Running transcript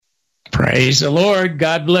Praise the Lord.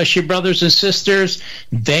 God bless you, brothers and sisters.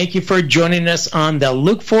 Thank you for joining us on the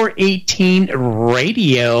Luke 4:18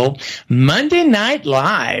 Radio Monday Night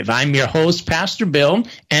Live. I'm your host, Pastor Bill,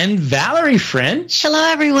 and Valerie French. Hello,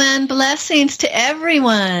 everyone. Blessings to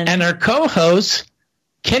everyone. And our co-host,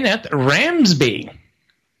 Kenneth Ramsby.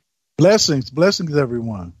 Blessings,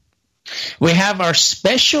 everyone. We have our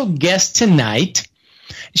special guest tonight,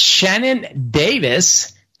 Shannon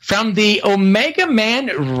Davis, from the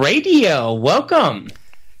Omegaman Radio. Welcome.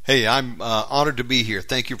 Hey, I'm honored to be here.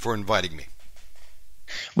 Thank you for inviting me.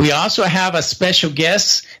 We also have a special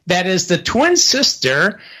guest that is the twin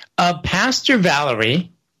sister of Pastor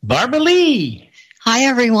Valerie, Barbara Lee. Hi,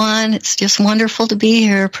 everyone. It's just wonderful to be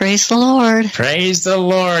here. Praise the Lord. Praise the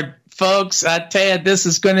Lord. Folks, I tell you, this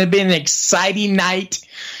is going to be an exciting night.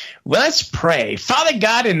 Well, let's pray. Father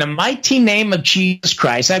God, in the mighty name of Jesus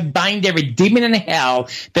Christ, I bind every demon in hell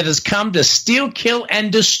that has come to steal, kill,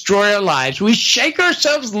 and destroy our lives. We shake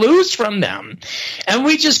ourselves loose from them. And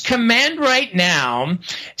we just command right now,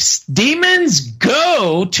 demons,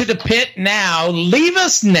 go to the pit now. Leave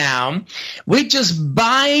us now. We just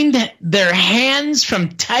bind their hands from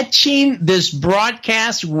touching this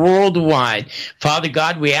broadcast worldwide. Father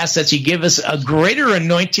God, we ask that you give us a greater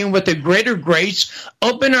anointing with a greater grace.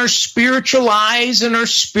 Open our spiritual eyes and our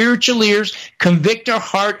spiritual ears, convict our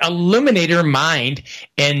heart, illuminate our mind.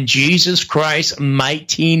 In Jesus Christ's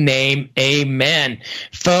mighty name, amen.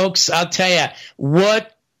 Folks, I'll tell you,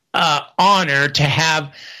 what honor to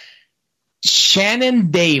have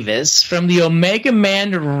Shannon Davis from the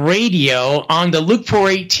Omegaman Radio on the Luke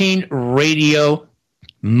 4:18 Radio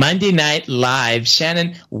Monday Night Live.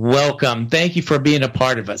 Shannon, welcome. Thank you for being a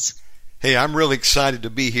part of us. Hey, I'm really excited to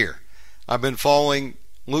be here. I've been following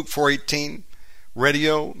Luke 4:18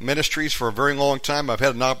 Radio Ministries for a very long time. I've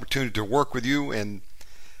had an opportunity to work with you and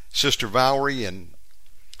Sister Valerie and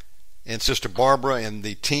Sister Barbara and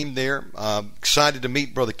the team there. Excited to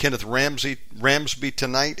meet Brother Kenneth Ramsby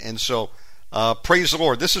tonight. And so praise the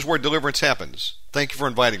Lord. This is where deliverance happens. Thank you for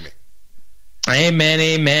inviting me. Amen,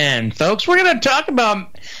 amen. Folks, we're going to talk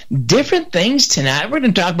about different things tonight. We're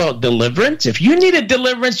going to talk about deliverance. If you need a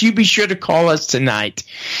deliverance, you be sure to call us tonight.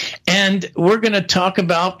 And we're going to talk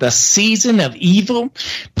about the season of evil,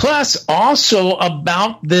 plus also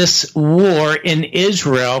about this war in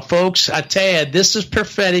Israel. Folks, I tell you, this is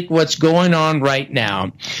prophetic what's going on right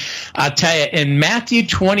now. I tell you, in Matthew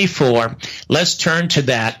 24, let's turn to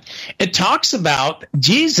that. It talks about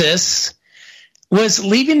Jesus was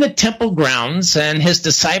leaving the temple grounds, and his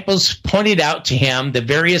disciples pointed out to him the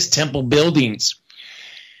various temple buildings.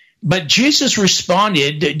 But Jesus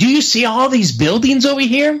responded, "Do you see all these buildings over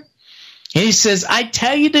here?" And he says, "I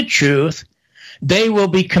tell you the truth, they will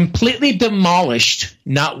be completely demolished.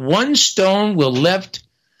 Not one stone will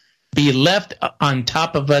be left on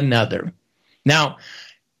top of another." Now,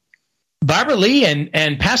 Barbara Lee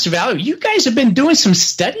and Pastor Valerie, you guys have been doing some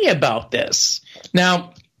study about this.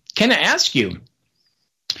 Now, can I ask you,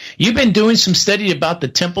 you've been doing some study about the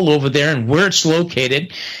temple over there and where it's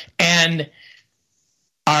located, and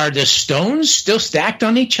are the stones still stacked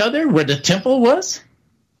on each other where the temple was?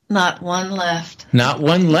 Not one left. Not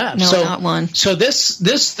one left. No, not one. So this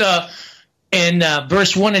in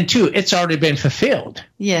verse 1 and 2, it's already been fulfilled.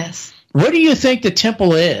 Yes. What do you think the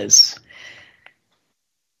temple is?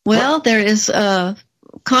 Well, there is a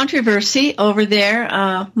controversy over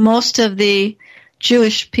there. Most of the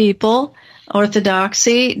Jewish people,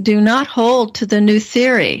 Orthodoxy, do not hold to the new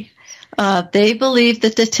theory. They believe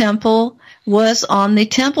that the temple was on the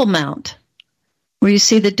Temple Mount, where you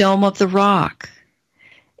see the Dome of the Rock.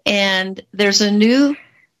 And there's a new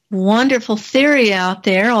wonderful theory out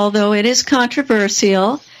there, although it is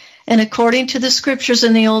controversial, and according to the scriptures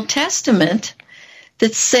in the Old Testament,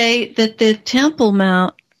 that say that the temple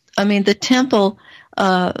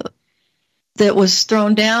that was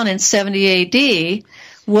thrown down in 70 A.D.,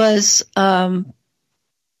 was in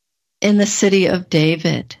the city of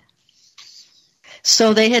David.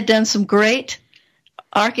 So they had done some great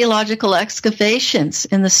archaeological excavations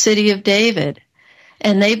in the city of David,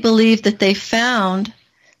 and they believed that they found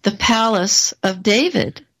the palace of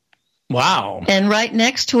David. Wow. And right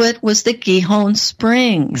next to it was the Gihon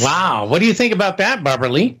Springs. Wow. What do you think about that, Barbara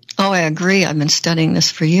Lee? Oh, I agree. I've been studying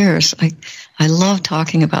this for years. I love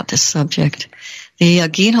talking about this subject. The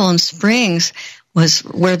Gihon Springs was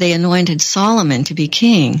where they anointed Solomon to be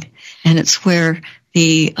king, and it's where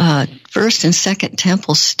the first and second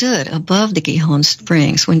temple stood above the Gihon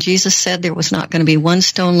Springs. When Jesus said there was not going to be one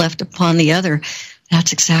stone left upon the other,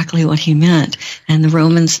 that's exactly what he meant. And the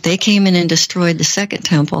Romans, they came in and destroyed the second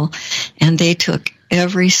temple, and they took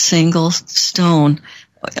every single stone,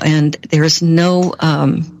 and there's no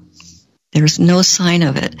There's no sign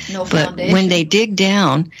of it. No but foundation. when they dig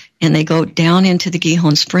down and they go down into the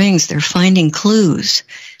Gihon Springs, they're finding clues,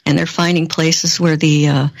 and they're finding places where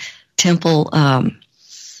the temple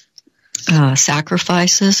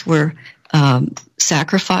sacrifices were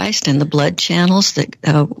sacrificed, and the blood channels that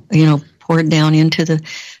poured down into the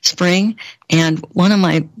spring. And one of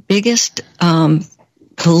my biggest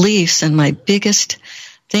beliefs and my biggest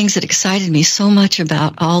things that excited me so much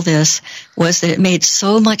about all this was that it made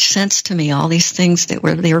so much sense to me, all these things that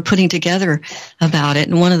they were putting together about it.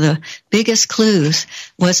 And one of the biggest clues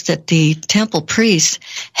was that the temple priests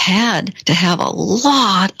had to have a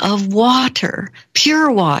lot of water, pure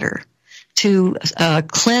water, to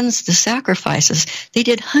cleanse the sacrifices. They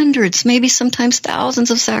did hundreds, maybe sometimes thousands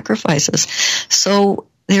of sacrifices. So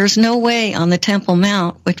there's no way on the Temple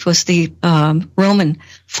Mount, which was the Roman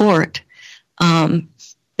fort,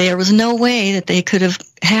 there was no way that they could have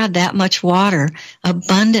had that much water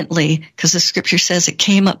abundantly, because the scripture says it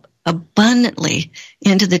came up abundantly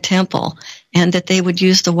into the temple, and that they would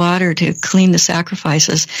use the water to clean the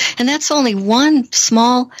sacrifices. And that's only one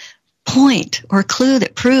small point or clue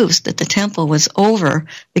that proves that the temple was over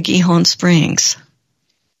the Gihon Springs.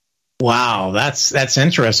 Wow, that's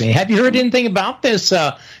interesting. Have you heard anything about this,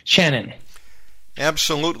 Shannon?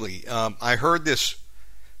 Absolutely. I heard this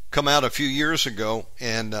come out a few years ago,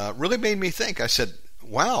 and really made me think. I said,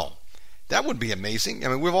 wow, that would be amazing. I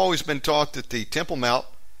mean, we've always been taught that the Temple Mount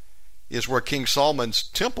is where King Solomon's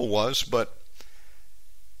temple was, but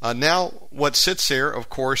now what sits there, of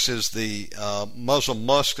course, is the Muslim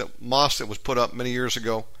mosque that was put up many years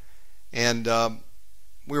ago, and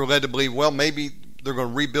we were led to believe, well, maybe they're going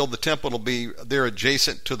to rebuild the temple. It'll be there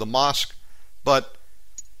adjacent to the mosque, but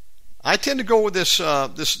I tend to go with this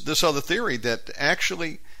other theory, that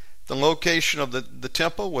actually the location of the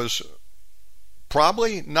temple was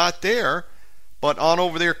probably not there, but on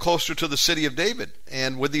over there closer to the city of David.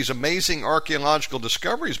 And with these amazing archaeological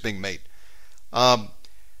discoveries being made,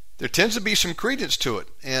 there tends to be some credence to it.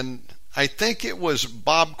 And I think it was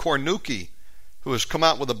Bob Cornucci who has come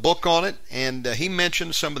out with a book on it, and he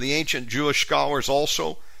mentioned some of the ancient Jewish scholars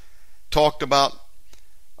also talked about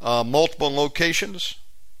multiple locations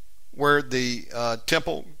where the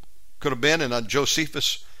temple could have been, and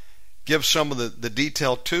Josephus gives some of the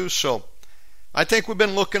detail too. So I think we've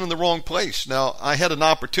been looking in the wrong place. Now, I had an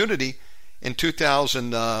opportunity in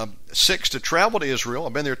 2006 to travel to Israel.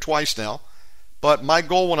 I've been there twice now, but my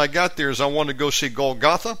goal when I got there is I wanted to go see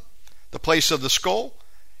Golgotha, the place of the skull,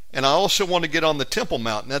 and I also wanted to get on the Temple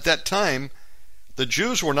Mount. And at that time, the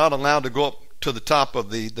Jews were not allowed to go up to the top of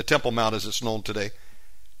the Temple Mount as it's known today.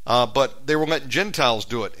 But they were letting Gentiles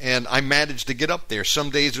do it, and I managed to get up there. Some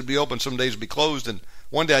days it would be open, some days it would be closed, and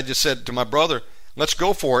one day I just said to my brother, let's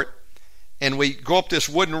go for it, and we go up this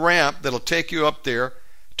wooden ramp that'll take you up there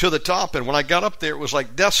to the top. And when I got up there, it was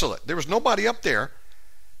like desolate. There was nobody up there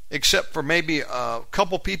except for maybe a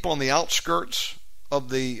couple people on the outskirts of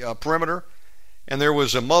the perimeter, and there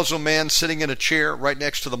was a Muslim man sitting in a chair right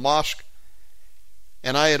next to the mosque.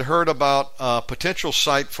 And I had heard about a potential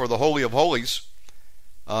site for the Holy of Holies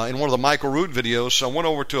in one of the Michael Root videos. So I went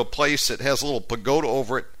over to a place that has a little pagoda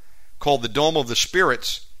over it called the Dome of the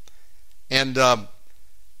Spirits, and I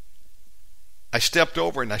stepped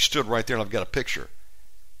over and I stood right there, and I've got a picture,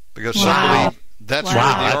 because some believe that's where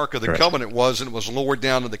the Ark of the Covenant was, and it was lowered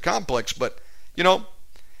down to the complex. But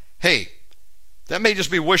hey, that may just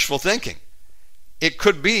be wishful thinking. It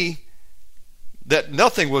could be that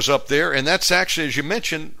nothing was up there, and that's actually, as you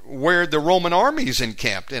mentioned, where the Roman army is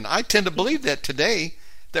encamped. And I tend to believe that today,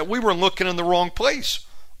 that we were looking in the wrong place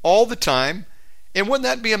all the time. And wouldn't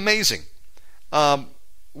that be amazing,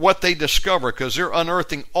 what they discover? Because they're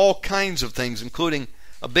unearthing all kinds of things, including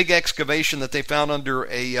a big excavation that they found under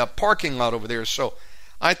a parking lot over there. So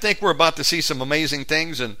I think we're about to see some amazing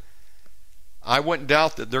things, and I wouldn't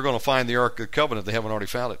doubt that they're going to find the Ark of the Covenant if they haven't already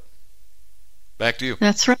found it. Back to you.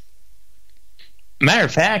 That's right. Matter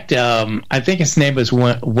of fact, I think his name was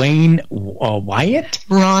Wayne Wyatt.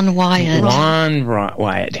 Ron Wyatt. Ron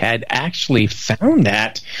Wyatt had actually found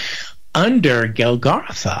that under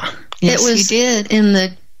Golgotha. Yes, it was he did. in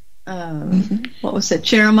the what was it,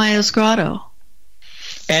 Jeremiah's grotto.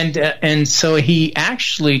 And so he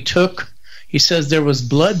actually took, he says there was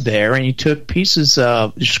blood there, and he took pieces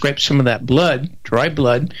of, scraped some of that blood, dry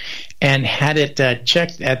blood, and had it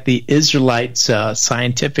checked at the Israelites'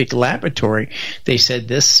 scientific laboratory. They said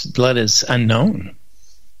this blood is unknown.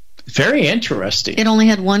 Very interesting. It only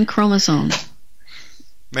had one chromosome.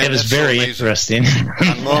 Man, it was very interesting.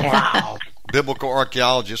 I love biblical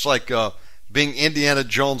archaeology. It's like being Indiana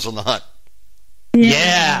Jones on the hunt.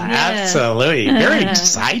 Yeah, absolutely. Very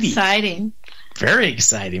exciting. Exciting. Very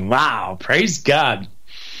exciting. Wow. Praise God.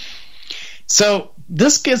 So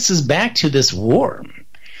this gets us back to this war.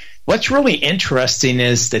 What's really interesting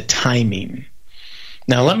is the timing.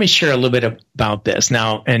 Now, let me share a little bit about this.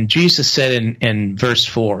 Now, and Jesus said in verse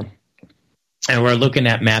 4, and we're looking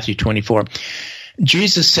at Matthew 24,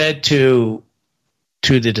 Jesus said to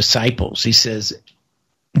the disciples, he says,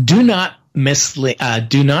 do not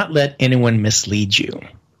let anyone mislead you.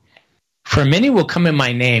 For many will come in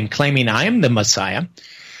my name, claiming I am the Messiah.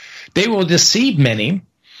 They will deceive many,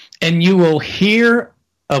 and you will hear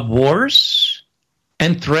of wars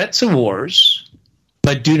and threats of wars,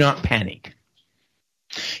 but do not panic.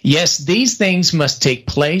 Yes, these things must take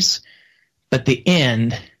place, but the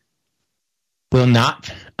end will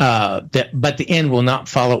not. But the end will not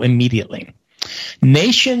follow immediately.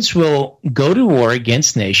 Nations will go to war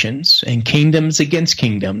against nations, and kingdoms against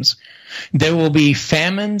kingdoms. There will be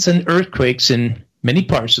famines and earthquakes in many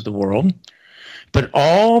parts of the world, but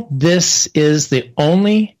all this is the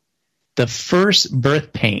first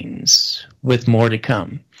birth pains, with more to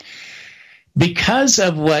come. Because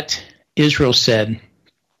of what Israel said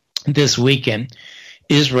this weekend,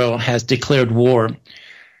 Israel has declared war.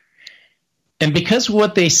 And because of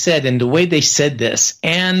what they said and the way they said this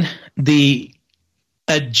and the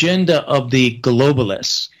agenda of the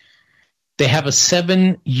globalists, they have a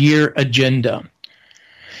 7-year agenda.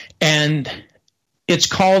 And it's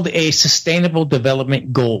called a Sustainable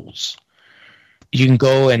Development Goals. You can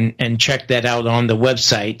go and check that out on the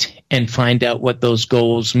website and find out what those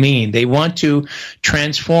goals mean. They want to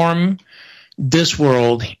transform this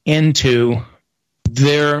world into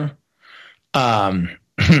their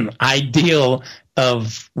ideal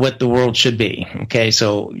of what the world should be. Okay,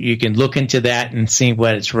 so you can look into that and see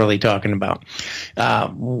what it's really talking about.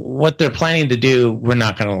 What they're planning to do, we're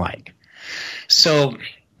not going to like. So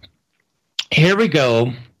here we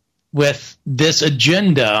go with this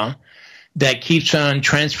agenda that keeps on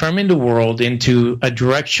transforming the world into a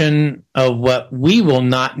direction of what we will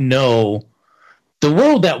not know. The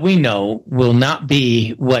world that we know will not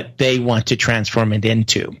be what they want to transform it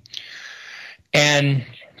into. And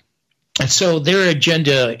so their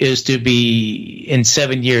agenda is to be, in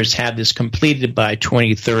 7 years, have this completed by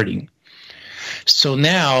 2030. So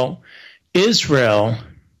now Israel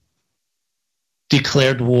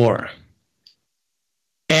declared war.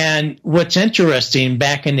 And what's interesting,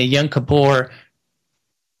 back in the Yom Kippur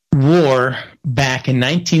War, back in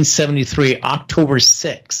 1973, October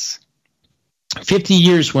 6th, 50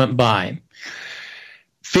 years went by.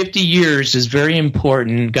 50 years is very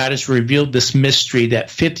important. God has revealed this mystery that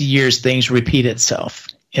 50 years things repeat itself.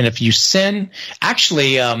 And if you sin,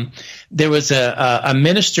 actually, there was a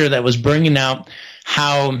minister that was bringing out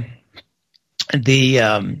how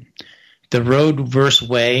the road versus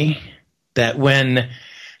way, that when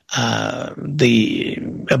the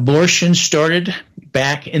abortion started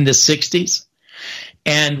back in the 60s,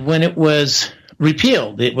 and when it was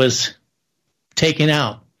repealed, it was taken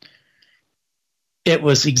out. It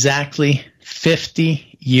was exactly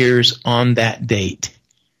 50 years on that date.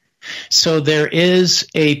 So there is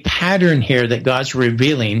a pattern here that God's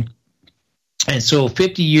revealing. And so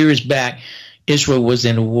 50 years back, Israel was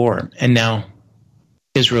in a war, and now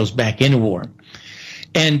Israel's back in a war.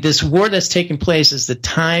 And this war that's taking place is the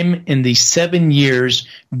time in the 7 years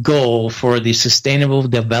goal for the Sustainable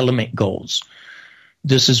Development Goals.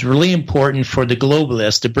 This is really important for the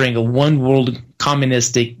globalists to bring a one world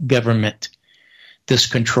communistic government, this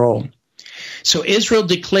control. So Israel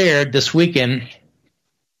declared this weekend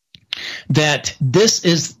that this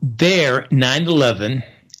is their 9/11,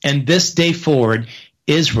 and this day forward,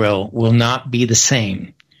 Israel will not be the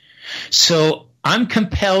same. So I'm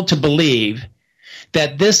compelled to believe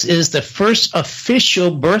that this is the first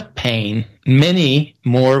official birth pain. Many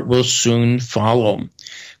more will soon follow.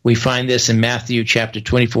 We find this in Matthew chapter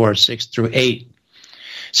 24, 6 through 8.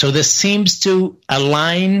 So this seems to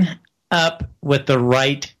align up with the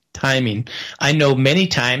right timing. I know many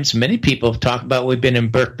times, many people have talked about we've been in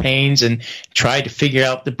birth pains and tried to figure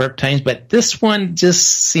out the birth times, but this one just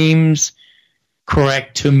seems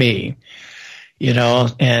correct to me,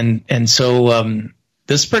 and so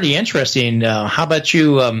this is pretty interesting. How about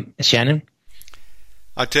you, Shannon?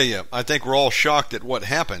 I tell you, I think we're all shocked at what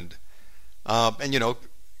happened.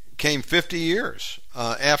 Came 50 years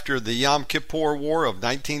after the Yom Kippur War of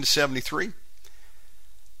 1973.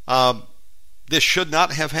 This should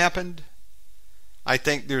not have happened. I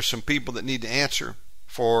think there's some people that need to answer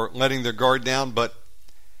for letting their guard down, but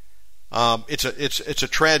it's a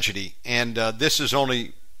tragedy, and this is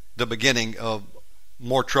only the beginning of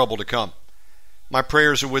more trouble to come. My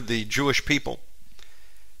prayers are with the Jewish people.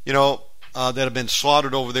 that have been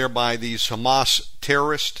slaughtered over there by these Hamas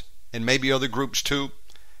terrorists and maybe other groups too.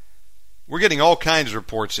 We're getting all kinds of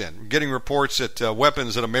reports in. We're getting reports that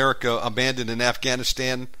weapons that America abandoned in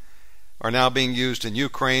Afghanistan are now being used in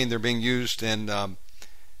Ukraine. They're being used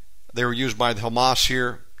they were used by the Hamas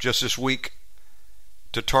here just this week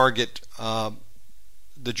to target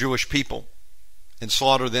the Jewish people and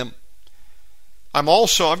slaughter them. I've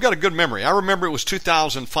got a good memory. I remember it was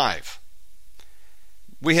 2005.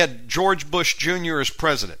 We had George Bush Jr. as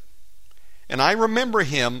president. And I remember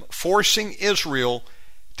him forcing Israel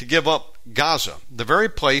to give up Gaza, the very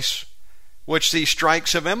place which these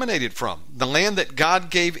strikes have emanated from, the land that God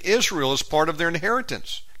gave Israel as part of their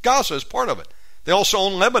inheritance. Gaza is part of it. They also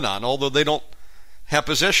own Lebanon, although they don't have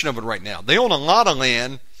possession of it right now. They own a lot of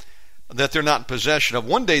land that they're not in possession of.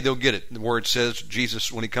 One day they'll get it. The word says,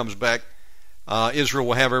 Jesus, when he comes back, Israel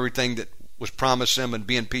will have everything that was promised them and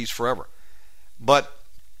be in peace forever.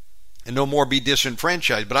 And no more be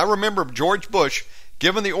disenfranchised. But I remember George Bush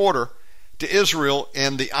giving the order to Israel,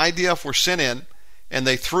 and the IDF were sent in, and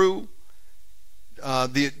they threw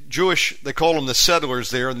the Jewish, they call them the settlers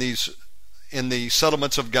there in the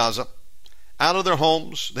settlements of Gaza, out of their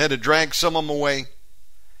homes. They had to drag some of them away,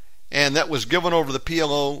 and that was given over to the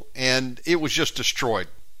PLO, and it was just destroyed.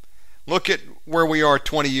 Look at where we are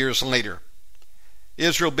 20 years later.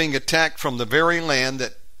 Israel being attacked from the very land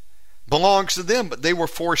that belongs to them, but they were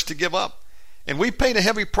forced to give up. And we paid a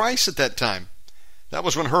heavy price at that time. That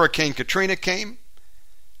was when Hurricane Katrina came,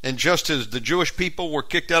 and just as the Jewish people were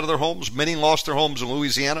kicked out of their homes, many lost their homes in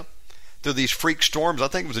Louisiana through these freak storms. I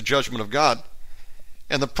think it was a judgment of God.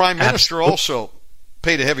 And the Prime Minister also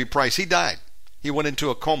paid a heavy price. He died. He went into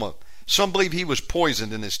a coma. Some believe he was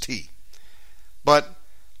poisoned in his tea. But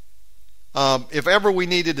if ever we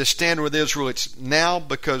needed to stand with Israel, it's now,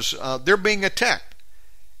 because they're being attacked.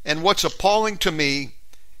 And what's appalling to me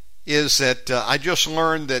is that I just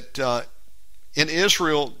learned that in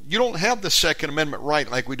Israel, you don't have the Second Amendment right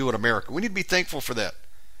like we do in America. We need to be thankful for that.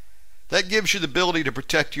 That gives you the ability to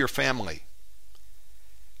protect your family.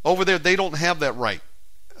 Over there, they don't have that right.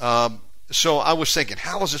 So I was thinking,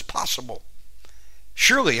 how is this possible?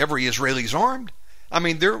 Surely every Israeli's armed. I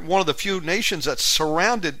mean, they're one of the few nations that's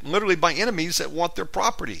surrounded literally by enemies that want their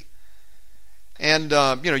property. And,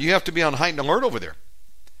 you have to be on heightened alert over there.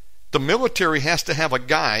 The military has to have a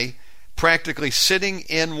guy practically sitting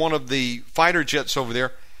in one of the fighter jets over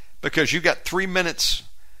there, because you got 3 minutes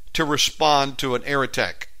to respond to an air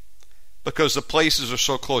attack because the places are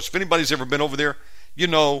so close. If anybody's ever been over there, you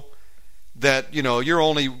know that you're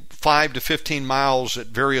only 5 to 15 miles at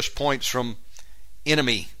various points from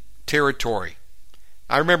enemy territory.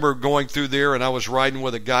 I remember going through there, and I was riding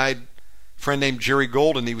with a guide, a friend named Jerry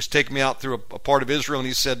Golden. He was taking me out through a part of Israel, and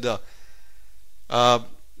he said,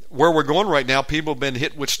 where we're going right now, people have been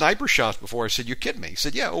hit with sniper shots before. I said, you're kidding me? He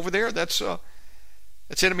said, yeah, over there, that's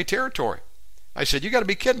enemy territory. I said, you got to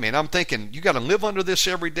be kidding me. And I'm thinking, you got to live under this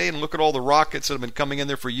every day and look at all the rockets that have been coming in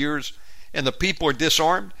there for years, and the people are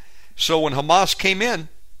disarmed. So when Hamas came in,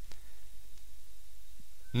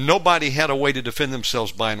 nobody had a way to defend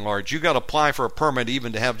themselves by and large. You got to apply for a permit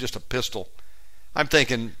even to have just a pistol. I'm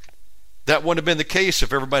thinking that wouldn't have been the case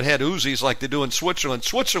if everybody had Uzis like they do in Switzerland.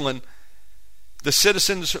 Switzerland, the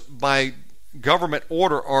citizens by government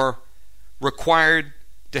order are required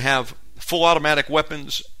to have full automatic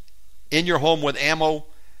weapons in your home with ammo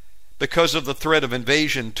because of the threat of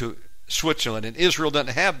invasion to Switzerland. And Israel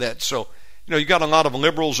doesn't have that. So, you got a lot of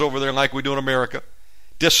liberals over there like we do in America,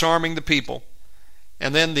 disarming the people.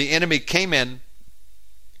 And then the enemy came in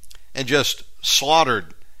and just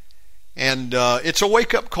slaughtered. And it's a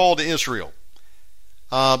wake-up call to Israel.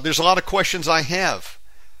 There's a lot of questions I have.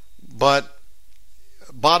 But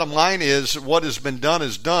bottom line is, what has been done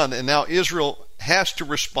is done. And now Israel has to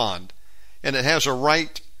respond. And it has a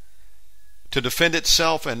right to defend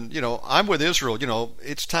itself. And, I'm with Israel.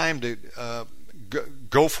 It's time to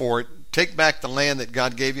go for it. Take back the land that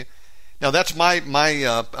God gave you. Now, that's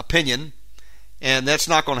my opinion. And that's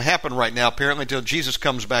not going to happen right now, apparently, until Jesus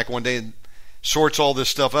comes back one day and sorts all this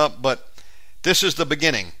stuff up. But this is the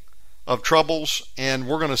beginning of troubles, and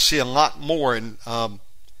we're going to see a lot more. And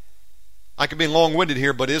I could be long-winded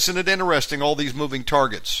here, but isn't it interesting, all these moving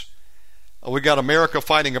targets? We got America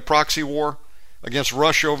fighting a proxy war against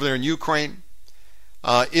Russia over there in Ukraine.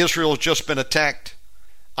 Israel's just been attacked.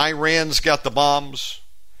 Iran's got the bombs.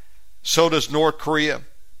 So does North Korea.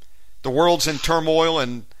 The world's in turmoil,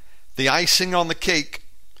 and the icing on the cake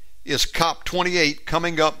is COP28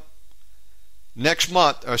 coming up next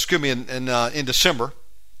month, in December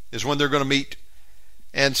is when they're going to meet.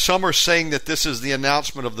 And some are saying that this is the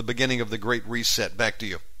announcement of the beginning of the Great Reset. Back to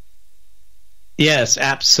you. Yes,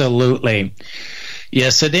 absolutely.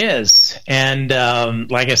 Yes, it is. And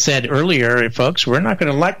like I said earlier, folks, we're not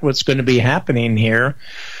going to like what's going to be happening here.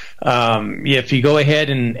 If you go ahead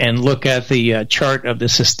and look at the chart of the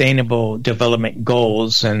Sustainable Development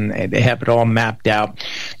Goals, and they have it all mapped out,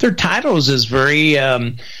 their titles is very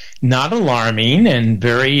not alarming and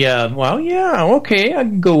very, well, yeah, okay, I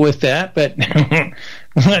can go with that. But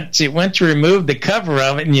once you remove the cover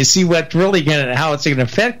of it and you see what's really how it's going to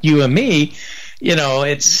affect you and me,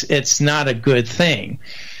 it's not a good thing.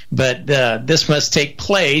 But this must take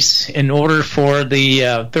place in order for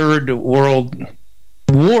the Third World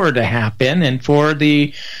War to happen and for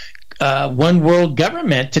the one world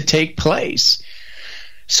government to take place.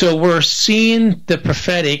 So we're seeing the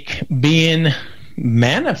prophetic being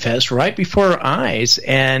manifest right before our eyes.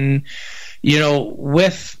 And,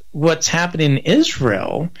 with what's happening in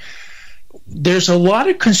Israel, there's a lot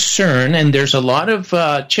of concern and there's a lot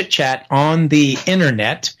of chit-chat on the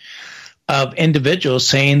internet of individuals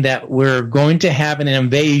saying that we're going to have an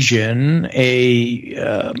invasion,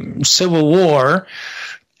 a civil war,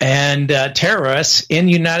 and terrorists in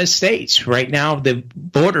the United States. Right now, the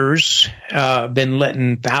borders have been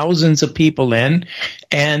letting thousands of people in,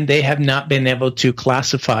 and they have not been able to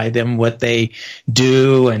classify them, what they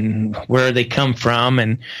do and where they come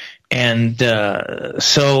from.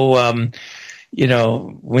 So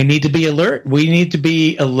we need to be alert. We need to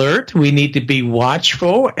be alert. We need to be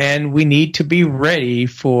watchful, and we need to be ready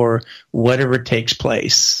for whatever takes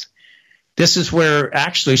place. This is where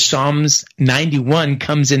actually Psalms 91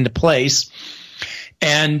 comes into place.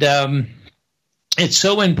 And it's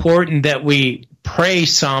so important that we pray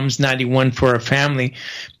Psalms 91 for our family,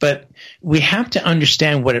 but we have to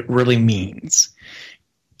understand what it really means.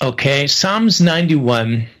 Okay, Psalms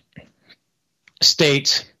 91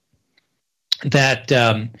 states that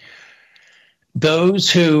those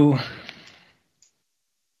who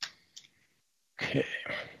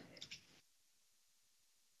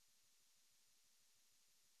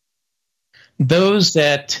those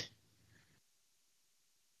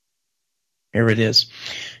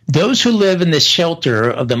who live in the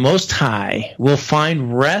shelter of the Most High will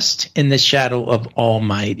find rest in the shadow of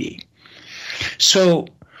Almighty. So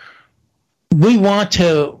we want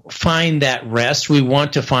to find that rest. We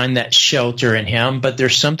want to find that shelter in Him, but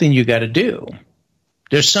there's something you got to do.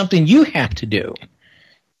 There's something you have to do.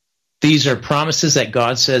 These are promises that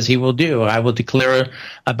God says He will do. I will declare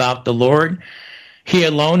about the Lord. He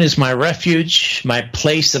alone is my refuge, my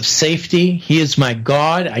place of safety. He is my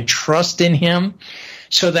God. I trust in Him.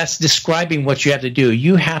 So that's describing what you have to do.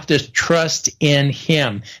 You have to trust in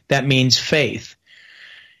Him. That means faith.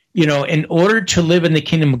 In order to live in the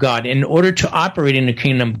kingdom of God, in order to operate in the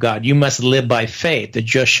kingdom of God, you must live by faith. The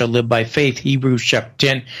just shall live by faith. Hebrews chapter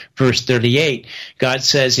 10, verse 38. God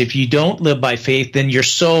says if you don't live by faith, then your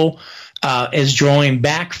soul is drawing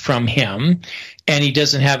back from Him, and He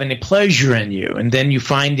doesn't have any pleasure in you. And then you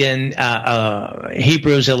find in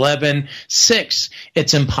Hebrews 11:6,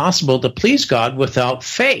 it's impossible to please God without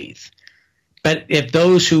faith. But if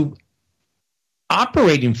those who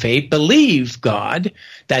operate in faith believe God,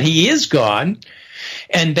 that He is God,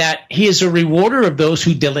 and that He is a rewarder of those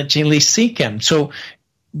who diligently seek Him. So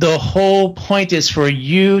the whole point is for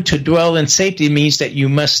you to dwell in safety means that you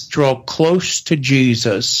must draw close to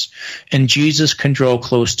Jesus, and Jesus can draw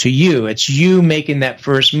close to you. It's you making that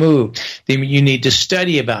first move. Then you need to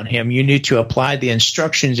study about Him. You need to apply the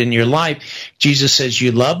instructions in your life. Jesus says,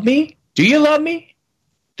 you love me? Do you love me?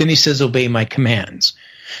 Then He says, obey my commands.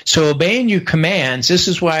 So obeying your commands, this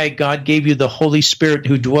is why God gave you the Holy Spirit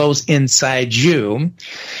who dwells inside you.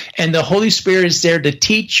 And the Holy Spirit is there to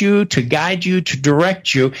teach you, to guide you, to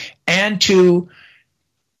direct you, and to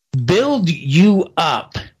build you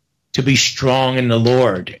up to be strong in the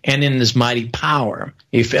Lord and in His mighty power.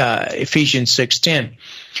 Ephesians 6:10.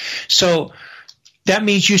 So that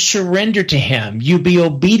means you surrender to Him. You be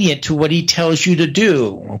obedient to what He tells you to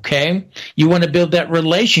do, okay? You want to build that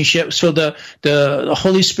relationship so the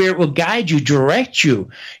Holy Spirit will guide you, direct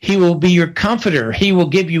you. He will be your comforter. He will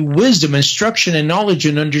give you wisdom, instruction, and knowledge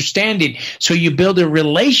and understanding. So you build a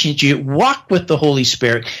relationship, walk with the Holy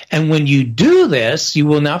Spirit. And when you do this, you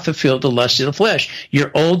will not fulfill the lust of the flesh.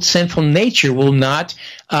 Your old sinful nature will not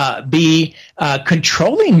be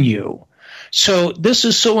controlling you. So this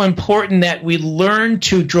is so important that we learn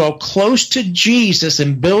to draw close to Jesus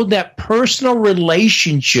and build that personal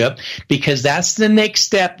relationship, because that's the next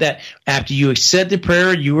step. That after you said the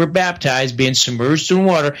prayer, you were baptized, being submerged in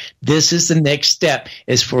water, this is the next step,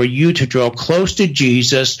 is for you to draw close to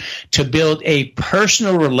Jesus, to build a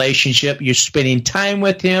personal relationship. You're spending time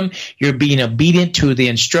with him. You're being obedient to the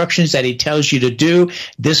instructions that he tells you to do.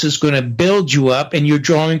 This is going to build you up, and you're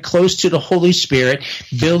drawing close to the Holy Spirit,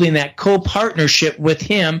 building that co-partnership with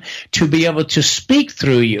him to be able to speak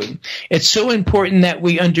through you. It's so important that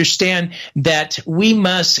we understand that we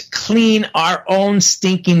must clean our own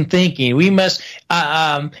stinking thinking. We must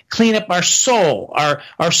clean up our soul.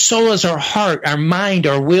 Our soul is our heart, our mind,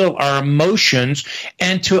 our will, our emotions,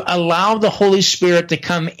 and to allow the Holy Spirit to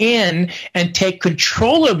come in and take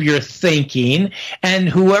control of your thinking. And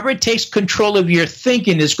whoever takes control of your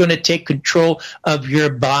thinking is going to take control of your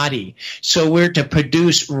body. So we're to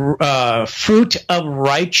produce fruit of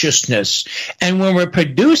righteousness. And when we're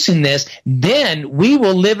producing this, then we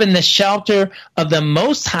will live in the shelter of the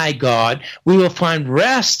Most High God. We will find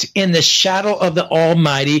rest in the shadow of the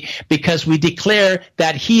Almighty, because we declare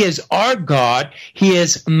that he is our God. He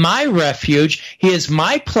is my refuge. He is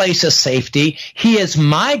my place of safety. He is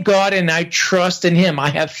my God, and I trust in him. I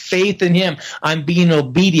have faith in him. I'm being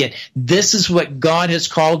obedient. This is what God has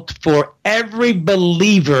called for every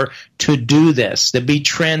believer to do, this, to be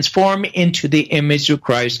transformed into the image of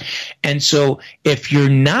Christ. And so if you're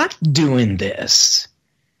not doing this,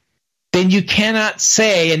 then you cannot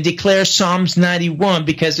say and declare Psalms 91,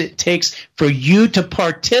 because it takes for you to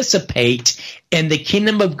participate in the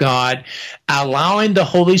kingdom of God, allowing the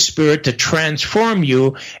Holy Spirit to transform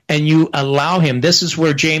you, and you allow him. This is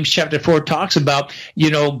where James chapter 4 talks about,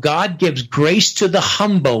 God gives grace to the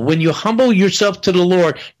humble. When you humble yourself to the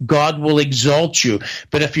Lord, God will exalt you.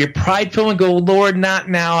 But if you're prideful and go, Lord, not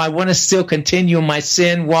now, I want to still continue in my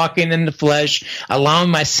sin, walking in the flesh,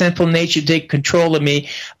 allowing my sinful nature to take control of me,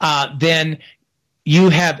 then you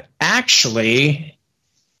have actually,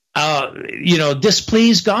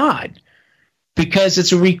 displeased God. Because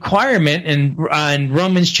it's a requirement in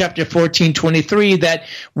Romans chapter 14:23 that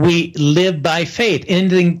we live by faith.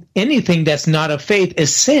 Anything that's not of faith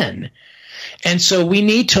is sin. And so we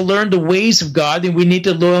need to learn the ways of God, and we need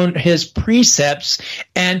to learn his precepts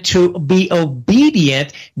and to be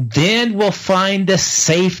obedient. Then we'll find the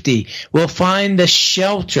safety. We'll find the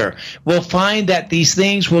shelter. We'll find that these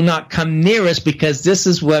things will not come near us, because this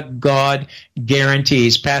is what God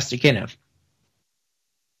guarantees. Pastor Kenneth.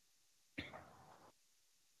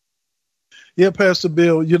 Yeah, Pastor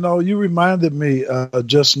Bill, you reminded me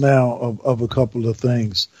just now of a couple of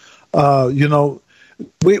things.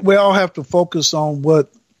 We all have to focus on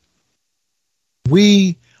what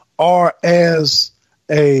we are as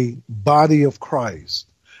a body of Christ.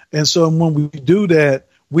 And so when we do that,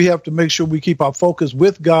 we have to make sure we keep our focus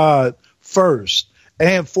with God first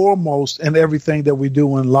and foremost in everything that we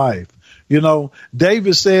do in life.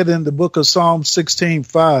 David said in the book of Psalm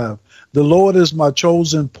 16:5, the Lord is my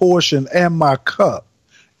chosen portion and my cup.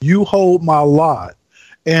 You hold my lot.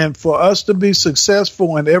 And for us to be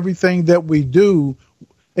successful in everything that we do,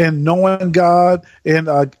 and knowing God and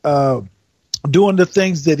doing the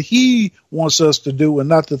things that he wants us to do and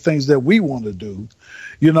not the things that we want to do,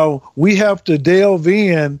 we have to delve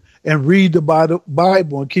in and read the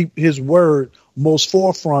Bible and keep his word most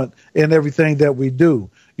forefront in everything that we do.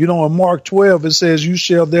 In Mark 12, it says, you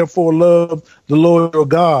shall therefore love the Lord your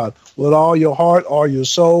God with all your heart, all your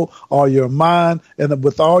soul, all your mind, and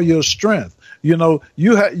with all your strength.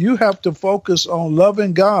 You have to focus on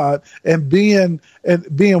loving God and being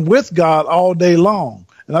with God all day long.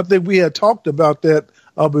 And I think we had talked about that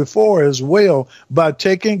before as well, by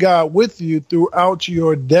taking God with you throughout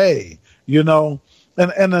your day. And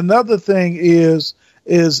another thing is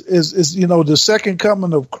the second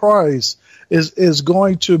coming of Christ is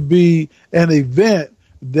going to be an event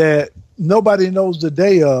that nobody knows the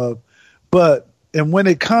day of, and when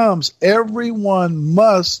it comes, everyone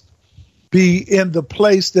must be in the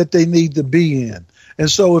place that they need to be in. And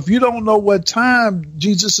so if you don't know what time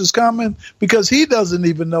Jesus is coming, because he doesn't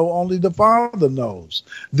even know, only the Father knows,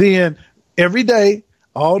 then every day,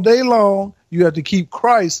 all day long, you have to keep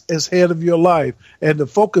Christ as head of your life and the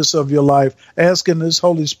focus of your life, asking this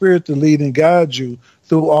Holy Spirit to lead and guide you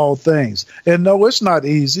through all things. And no, it's not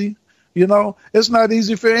easy. It's not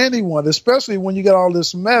easy for anyone, especially when you got all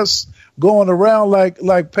this mess going around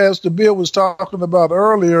like Pastor Bill was talking about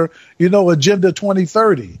earlier, Agenda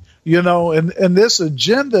 2030, and this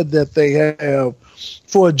agenda that they have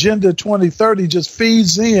for Agenda 2030 just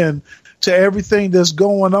feeds in to everything that's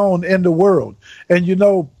going on in the world. And,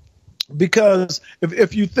 because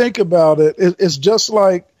if you think about it, it's just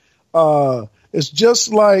like a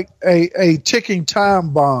ticking time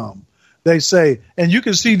bomb. They say, and you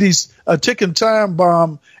can see these a ticking time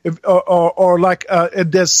bomb, or like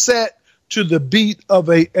that's set to the beat of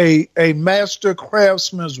a master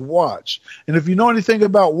craftsman's watch. And if you know anything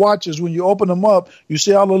about watches, when you open them up, you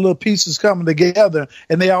see all the little pieces coming together,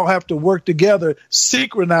 and they all have to work together,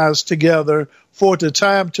 synchronize together for the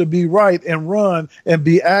time to be right and run and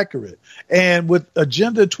be accurate. And with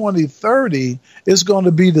Agenda 2030, it's going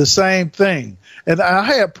to be the same thing. And I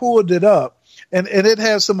had pulled it up. And it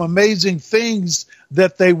has some amazing things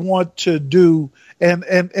that they want to do.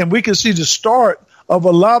 And we can see the start of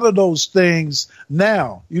a lot of those things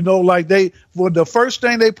now. You know, like the first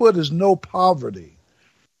thing they put is no poverty.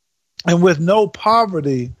 And with no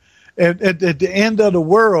poverty at the end of the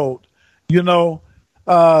world, you know,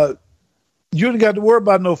 you ain't got to worry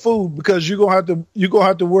about no food, because you're gonna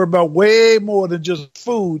have to worry about way more than just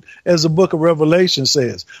food, as the book of Revelation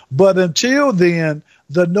says. But until then,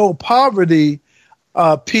 the no poverty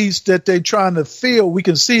piece that they're trying to fill, we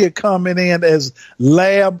can see it coming in as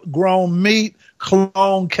lab grown meat,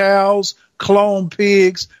 cloned cows, cloned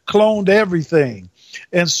pigs, cloned everything.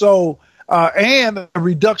 And so, and a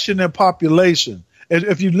reduction in population.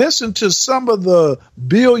 If you listen to some of the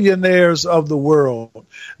billionaires of the world,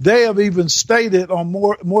 they have even stated on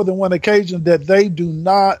more than one occasion that they do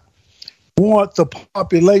not want the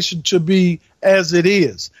population to be as it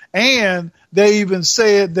is. And they even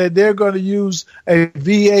said that they're going to use a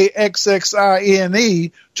VAXXINE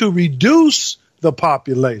to reduce the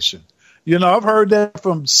population. You know, I've heard that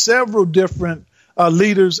from several different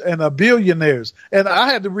leaders and billionaires. And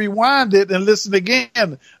I had to rewind it and listen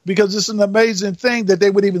again, because it's an amazing thing that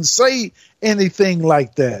they would even say anything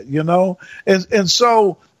like that, you know. And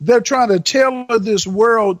so they're trying to tailor this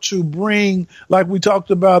world to bring, like we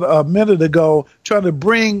talked about a minute ago, trying to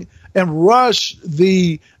bring and rush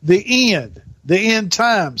the end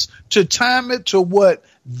times, to time it to what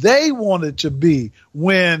they want it to be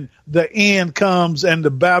when the end comes and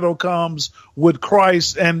the battle comes with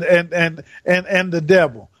Christ and the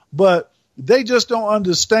devil. But they just don't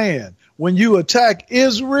understand. When you attack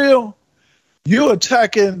Israel, you're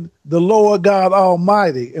attacking the Lord God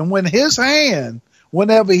Almighty. And when his hand,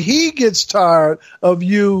 whenever he gets tired of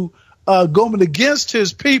you going against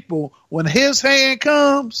his people, when his hand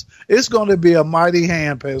comes, it's going to be a mighty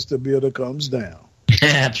hand, Pastor Bill, that comes down.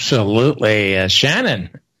 Absolutely. Shannon.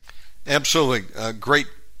 Absolutely. Great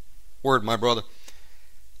word, my brother.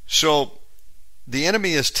 So the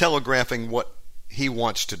enemy is telegraphing what he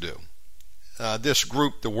wants to do. This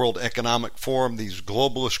group, the World Economic Forum, these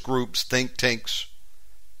globalist groups, think tanks,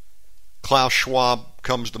 Klaus Schwab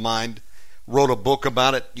comes to mind, wrote a book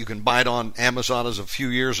about it. You can buy it on Amazon as a few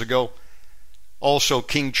years ago. Also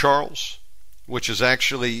King Charles, which is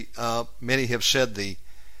actually, many have said, the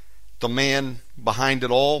man behind it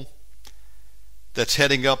all, that's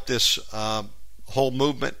heading up this whole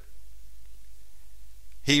movement.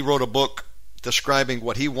 He wrote a book describing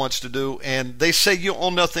what he wants to do, and they say you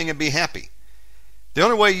own nothing and be happy. The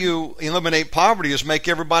only way you eliminate poverty is make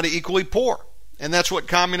everybody equally poor, and that's what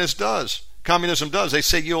communism does. They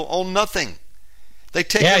say you'll own nothing. They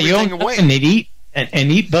take everything away. And eat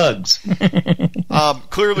and eat bugs.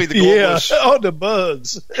 Clearly, the globalists. Yeah, the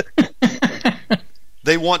bugs.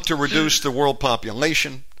 They want to reduce the world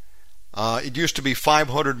population. It used to be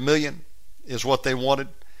 500 million is what they wanted.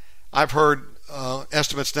 I've heard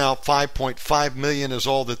estimates now 5.5 million is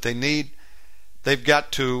all that they need. They've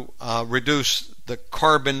got to reduce the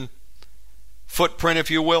carbon footprint, if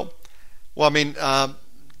you will. Well, I mean,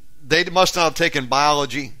 they must not have taken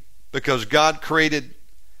biology, because God created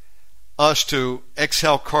us to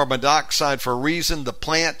exhale carbon dioxide for a reason. The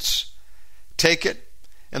plants take it,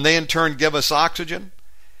 and they in turn give us oxygen.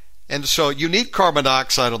 And so you need carbon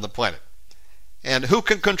dioxide on the planet. And who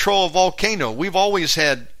can control a volcano? We've always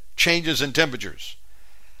had changes in temperatures.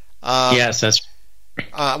 Yes, that's.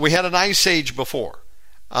 We had an ice age before.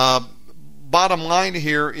 Bottom line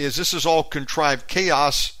here is this is all contrived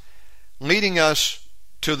chaos leading us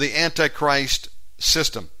to the Antichrist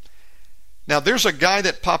system. Now, there's a guy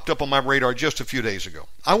that popped up on my radar just a few days ago.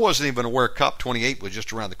 I wasn't even aware COP28 was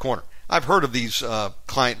just around the corner. I've heard of these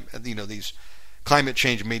these climate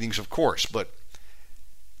change meetings, of course, but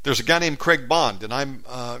there's a guy named Craig Bond, and I'm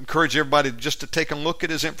encourage everybody just to take a look at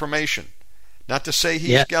his information. Not to say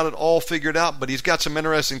he's got it all figured out, but he's got some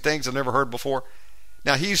interesting things I've never heard before.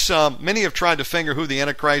 Now, many have tried to finger who the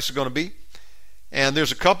Antichrist is going to be, and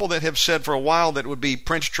there's a couple that have said for a while that it would be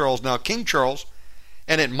Prince Charles, now King Charles,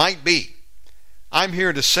 and it might be. I'm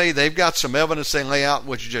here to say they've got some evidence they lay out,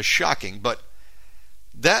 which is just shocking, but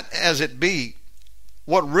that as it be,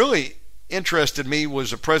 what really interested me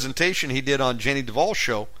was a presentation he did on Jenny Duvall's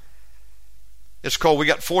show. It's called We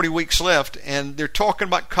Got 40 Weeks Left, and they're talking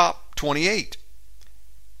about COP28.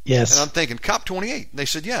 Yes. And I'm thinking, COP28? They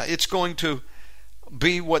said, yeah, it's going to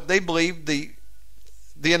be what they believe the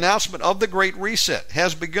announcement of the Great Reset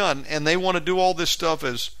has begun, and they want to do all this stuff,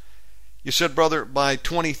 as you said, brother, by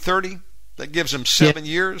 2030. That gives them 7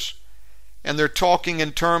 years. And they're talking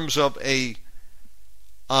in terms of a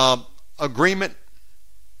agreement,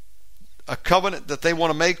 a covenant that they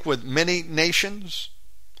want to make with many nations.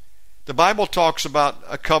 The Bible talks about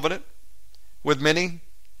a covenant with many.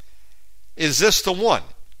 Is this the one?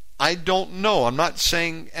 I don't know. I'm not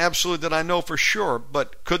saying absolutely that I know for sure,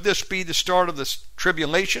 but could this be the start of this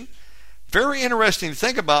tribulation? Very interesting to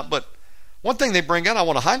think about, but one thing they bring out I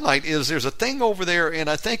want to highlight is there's a thing over there, and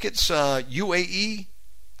I think it's UAE,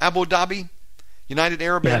 Abu Dhabi, United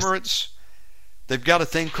Arab Emirates. They've got a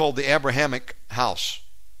thing called the Abrahamic House.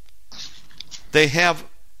 They have,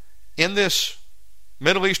 in this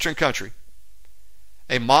Middle Eastern country,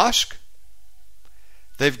 a mosque.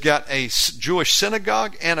 They've got a Jewish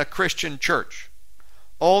synagogue and a Christian church,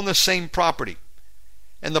 all on the same property.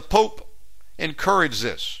 And the Pope encouraged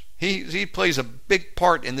this. He plays a big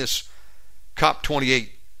part in this COP28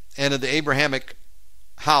 and in the Abrahamic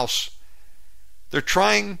House. The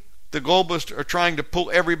globalists are trying to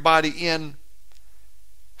pull everybody in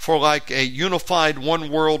for like a unified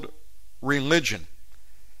one world religion.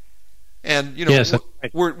 And, you know, yes,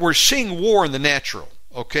 we're seeing war in the natural,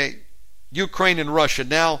 okay? Ukraine and Russia.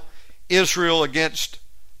 Now, Israel against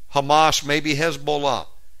Hamas, maybe Hezbollah.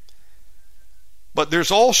 But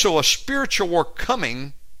there's also a spiritual war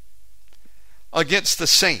coming against the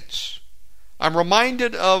saints. I'm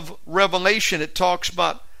reminded of Revelation. It talks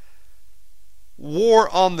about war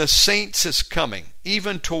on the saints is coming,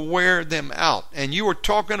 even to wear them out. And you were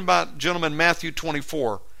talking about, gentlemen, Matthew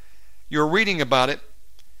 24. You're reading about it.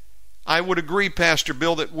 I would agree, Pastor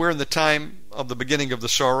Bill, that we're in the time of the beginning of the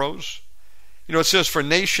sorrows. You know, it says, for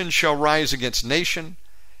nation shall rise against nation,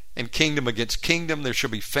 and kingdom against kingdom. There shall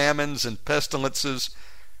be famines and pestilences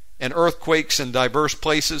and earthquakes in diverse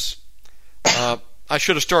places. I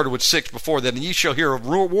should have started with 6 before that. And ye shall hear of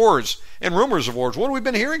wars and rumors of wars. What have we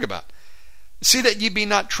been hearing about? See that ye be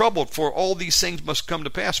not troubled, for all these things must come to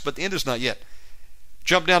pass, but the end is not yet.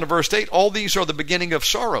 Jump down to verse 8. All these are the beginning of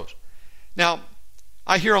sorrows. Now,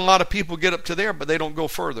 I hear a lot of people get up to there, but they don't go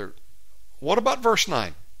further. What about verse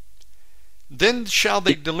 9? Then shall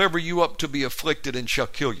they deliver you up to be afflicted, and shall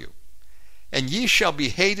kill you. And ye shall be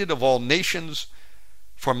hated of all nations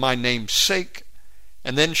for my name's sake.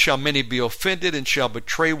 And then shall many be offended, and shall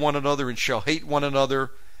betray one another, and shall hate one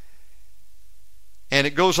another. And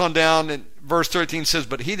it goes on down, and verse 13 says,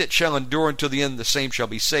 but he that shall endure unto the end, the same shall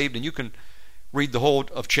be saved. And you can read the whole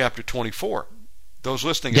of chapter 24. Those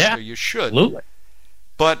listening out there, you should. Absolutely.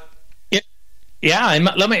 But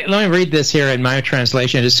let me read this here in my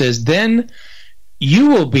translation. It says, then you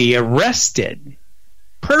will be arrested,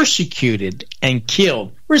 persecuted, and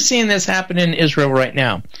killed. We're seeing this happen in Israel right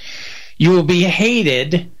now. You will be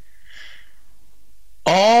hated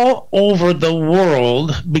all over the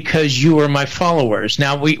world because you are my followers.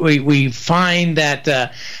 Now, we find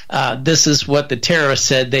that this is what the terrorists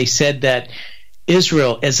said. They said that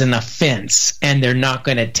Israel is an offense, and they're not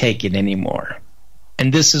going to take it anymore.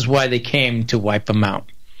 And this is why they came to wipe them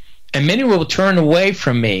out. And many will turn away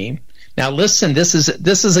from me. Now listen, this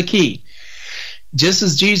is a key. Just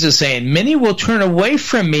as Jesus saying, many will turn away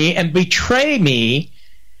from me and betray me,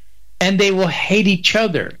 and they will hate each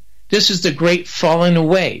other. This is the great falling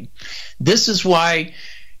away. This is why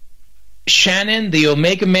Shannon, the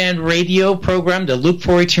Omegaman radio program, the Luke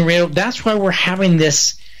 4:18 radio, that's why we're having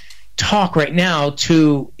this talk right now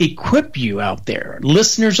to equip you out there,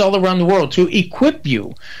 listeners all around the world, to equip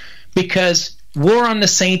you, because war on the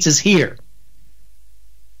saints is here.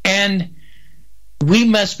 And we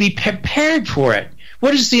must be prepared for it.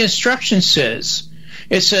 What does the instruction says?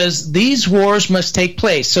 It says these wars must take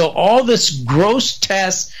place. So all this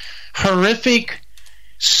grotesque, horrific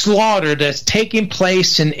slaughter that's taking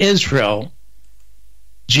place in Israel,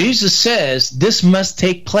 Jesus says this must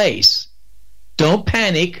take place. Don't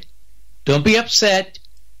panic. Don't be upset.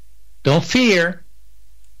 Don't fear.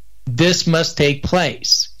 This must take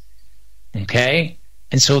place. Okay?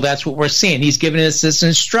 And so that's what we're seeing. He's giving us this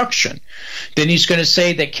instruction. Then he's going to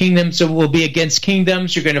say that kingdoms will be against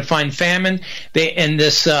kingdoms. You're going to find famine. In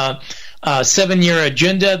this 7-year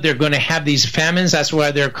agenda, they're going to have these famines. That's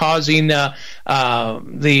why they're causing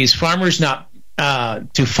these farmers not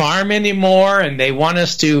to farm anymore, and they want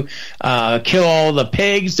us to kill all the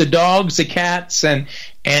pigs, the dogs, the cats, and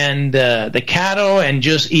the cattle, and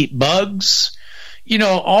just eat bugs. You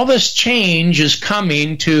know, all this change is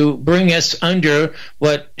coming to bring us under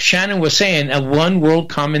what Shannon was saying, a one world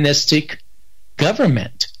communistic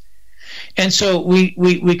government. And so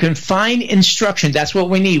we can find instruction. That's what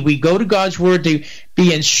we need. We go to God's Word to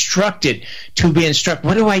be instructed,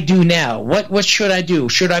 What do I do now? What should I do?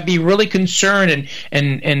 Should I be really concerned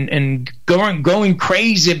and going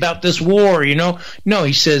crazy about this war, you know? No,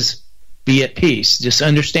 he says, be at peace. Just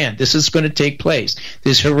understand, this is going to take place.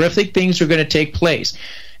 These horrific things are going to take place.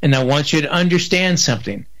 And I want you to understand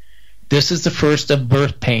something. This is the first of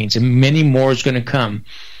birth pains, and many more is going to come.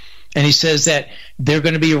 And he says that they're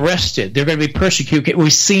going to be arrested. They're going to be persecuted. We're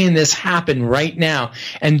seeing this happen right now.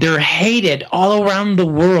 And they're hated all around the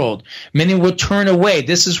world. Many will turn away.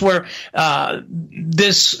 This is where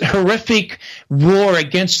this horrific war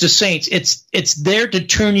against the saints, it's there to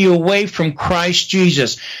turn you away from Christ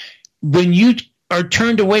Jesus. When you are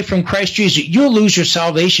turned away from Christ Jesus, you'll lose your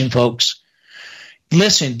salvation, folks.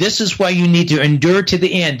 Listen, this is why you need to endure to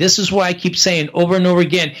the end. This is why I keep saying over and over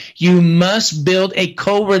again, you must build a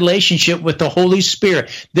co-relationship with the Holy Spirit.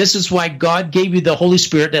 This is why God gave you the Holy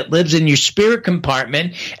Spirit that lives in your spirit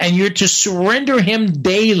compartment, and you're to surrender Him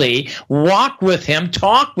daily, walk with Him,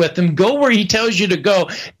 talk with Him, go where He tells you to go,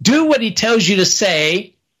 do what He tells you to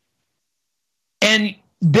say, and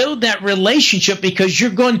build that relationship, because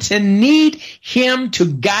you're going to need Him to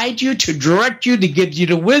guide you, to direct you, to give you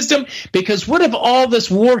the wisdom. Because what if all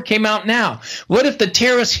this war came out now? What if the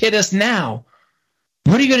terrorists hit us now?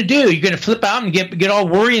 What are you going to do? You're going to flip out and get all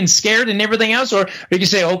worried and scared and everything else? Or you can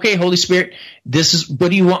say, okay, Holy Spirit, this is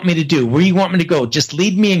what do you want me to do? Where do you want me to go? Just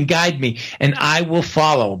lead me and guide me, and I will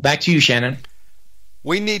follow. Back to you, Shannon.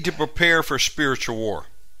 We need to prepare for spiritual war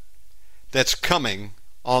that's coming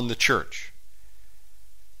on the church.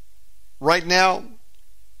 Right now,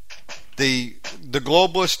 the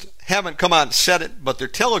globalists haven't come out and said it, but they're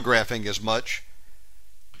telegraphing as much,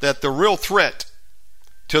 that the real threat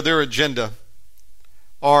to their agenda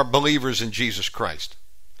are believers in Jesus Christ.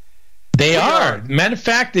 They are. Matter of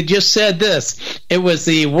fact, they just said this. It was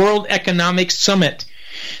the World Economic Summit.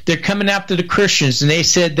 They're coming after the Christians, and they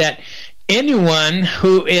said that anyone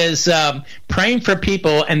who is praying for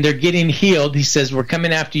people and they're getting healed, he says, we're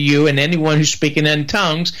coming after you. And anyone who's speaking in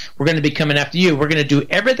tongues, we're going to be coming after you. We're going to do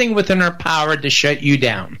everything within our power to shut you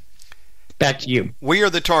down. Back to you. We are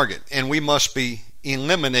the target, and we must be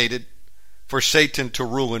eliminated for Satan to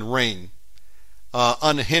rule and reign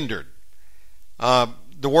unhindered. The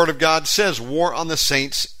Word of God says war on the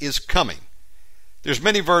saints is coming. There's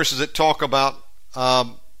many verses that talk about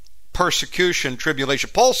persecution, tribulation.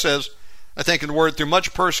 Paul says, I think in the Word, through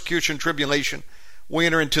much persecution, tribulation, we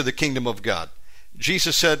enter into the kingdom of God.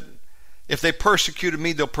 Jesus said, if they persecuted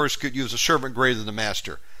me, they'll persecute you as a servant greater than the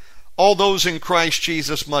master. All those in Christ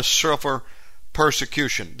Jesus must suffer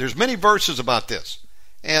persecution. There's many verses about this.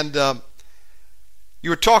 And you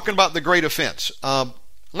were talking about the great offense.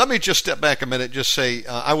 Let me just step back a minute and just say,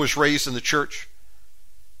 I was raised in the church.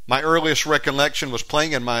 My earliest recollection was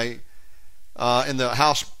playing in the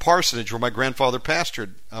house parsonage where my grandfather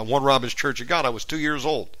pastored, One Robbins Church of God. I was 2 years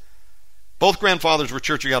old. Both grandfathers were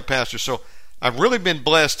Church of God pastors, so I've really been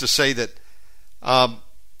blessed to say that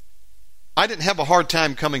I didn't have a hard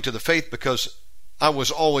time coming to the faith because I was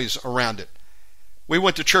always around it. We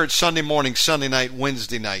went to church Sunday morning, Sunday night,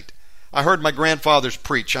 Wednesday night. I heard my grandfathers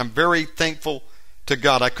preach. I'm very thankful to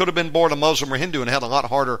God. I could have been born a Muslim or Hindu and had a lot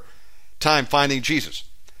harder time finding Jesus.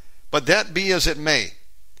 But that be as it may,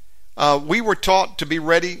 we were taught to be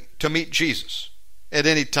ready to meet Jesus at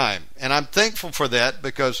any time. And I'm thankful for that,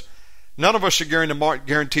 because none of us are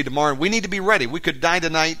guaranteed tomorrow. We need to be ready. We could die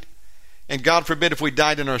tonight, and God forbid if we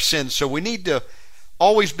died in our sins. So we need to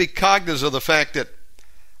always be cognizant of the fact that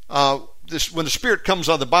when the Spirit comes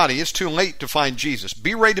on the body, it's too late to find Jesus.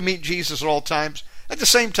 Be ready to meet Jesus at all times. At the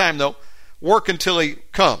same time, though, work until He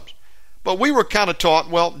comes. But we were kind of taught,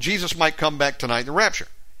 well, Jesus might come back tonight in the rapture.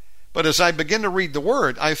 But as I begin to read the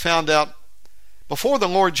Word, I found out before the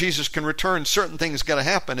Lord Jesus can return, certain things got to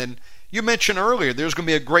happen. And you mentioned earlier, there's going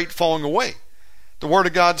to be a great falling away. The Word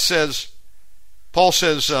of God says, Paul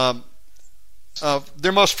says,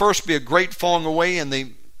 there must first be a great falling away, and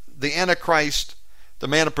the Antichrist, the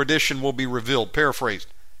man of perdition, will be revealed, paraphrased.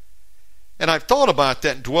 And I've thought about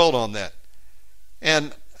that and dwelled on that.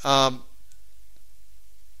 And a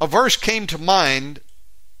verse came to mind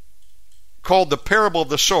called the parable of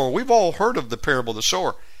the sower. We've all heard of the parable of the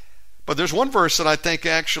sower, but there's one verse that I think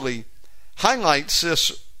actually highlights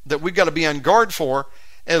this, that we've got to be on guard for,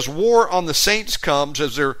 as war on the saints comes,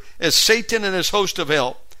 as Satan and his host of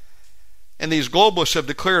hell and these globalists have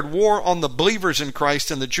declared war on the believers in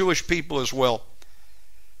Christ and the Jewish people as well.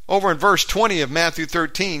 Over in verse 20 of Matthew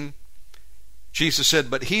 13, Jesus said,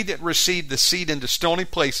 "But he that received the seed into stony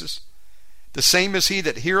places, the same is he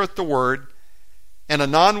that heareth the word, and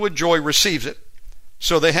anon with joy receives it."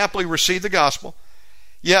 So they happily receive the gospel.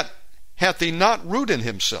 "Yet hath he not root in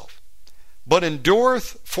himself, but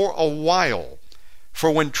endureth for a while. For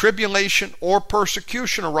when tribulation or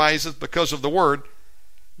persecution ariseth because of the word,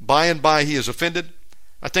 by and by he is offended."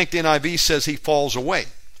 I think the NIV says he falls away.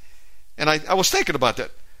 And I was thinking about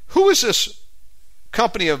that. Who is this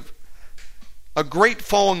company of a great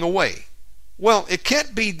falling away? Well, it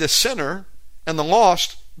can't be the sinner and the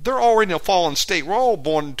lost. They're already in a fallen state. We're all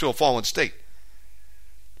born into a fallen state.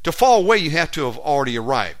 To fall away, you have to have already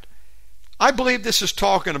arrived. I believe this is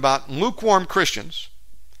talking about lukewarm Christians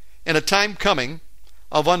in a time coming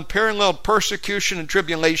of unparalleled persecution and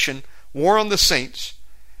tribulation, war on the saints,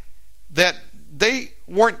 that they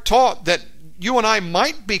weren't taught that you and I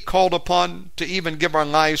might be called upon to even give our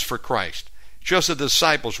lives for Christ, just as the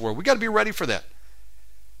disciples were. We've got to be ready for that.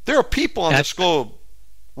 There are people on this globe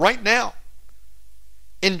right now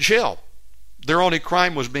in jail. Their only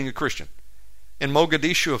crime was being a Christian. In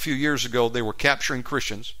Mogadishu a few years ago, they were capturing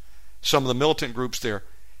Christians, some of the militant groups there,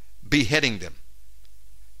 beheading them.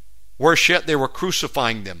 Worse yet, they were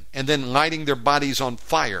crucifying them and then lighting their bodies on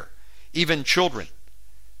fire, even children.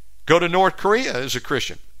 Go to North Korea as a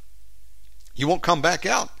Christian. You won't come back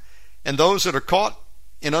out. And those that are caught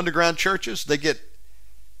in underground churches, they get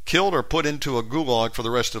killed or put into a gulag for the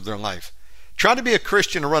rest of their life. Try to be a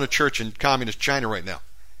Christian and run a church in communist China right now.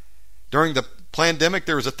 During the pandemic,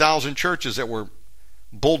 there was 1,000 churches that were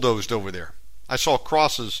bulldozed over there. I saw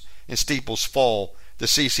crosses and steeples fall. The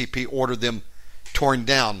CCP ordered them torn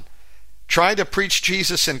down. Try to preach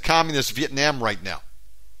Jesus in communist Vietnam right now.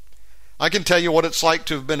 I can tell you what it's like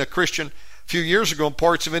to have been a Christian a few years ago in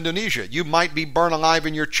parts of Indonesia. You might be burned alive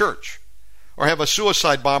in your church, or have a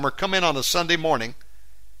suicide bomber come in on a Sunday morning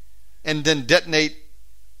and then detonate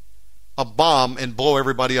a bomb and blow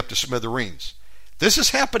everybody up to smithereens. This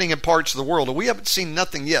is happening in parts of the world, and we haven't seen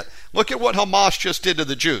nothing yet. Look at what Hamas just did to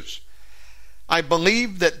the Jews. I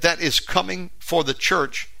believe that that is coming for the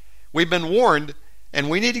church. We've been warned,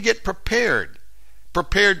 and we need to get prepared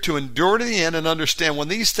to endure to the end and understand when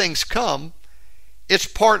these things come, it's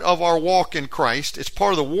part of our walk in Christ. It's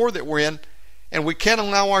part of the war that we're in, and we can't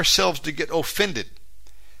allow ourselves to get offended,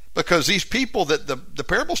 because these people that the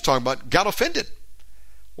parable's talking about got offended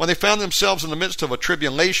when they found themselves in the midst of a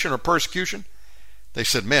tribulation or persecution. They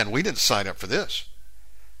said, "Man, we didn't sign up for this.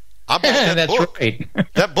 I bought that That's book. Right.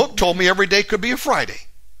 That book told me every day could be a Friday.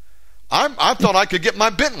 I thought I could get my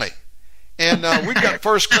Bentley, and we got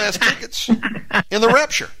first-class tickets in the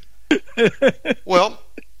rapture." Well,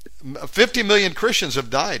 50 million Christians have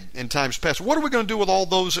died in times past. What are we going to do with all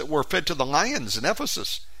those that were fed to the lions in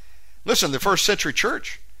Ephesus? Listen, the first century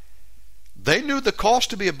church, they knew the cost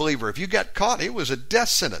to be a believer. If you got caught, it was a death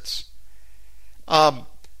sentence.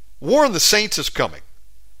 War on the saints is coming.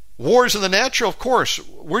 Wars in the natural, of course,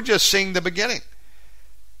 we're just seeing the beginning.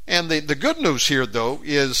 And the good news here, though,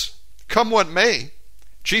 is come what may,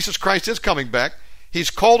 Jesus Christ is coming back.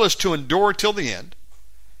 He's called us to endure till the end.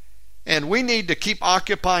 And we need to keep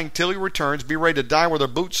occupying till he returns, be ready to die with our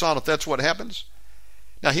boots on if that's what happens.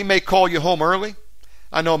 Now, he may call you home early.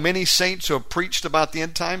 I know many saints who have preached about the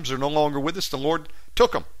end times are no longer with us. The Lord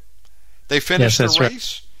took them. They finished the race.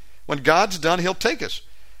 Right. When God's done, he'll take us.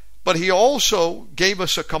 But he also gave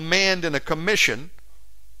us a command and a commission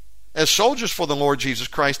as soldiers for the Lord Jesus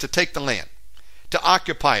Christ to take the land, to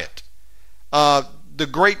occupy it. The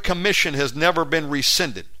Great Commission has never been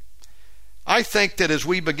rescinded. I think that as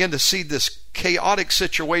we begin to see this chaotic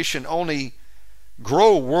situation only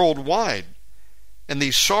grow worldwide and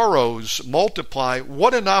these sorrows multiply,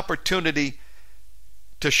 what an opportunity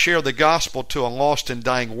to share the gospel to a lost and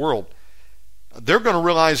dying world. They're going to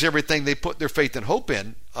realize everything they put their faith and hope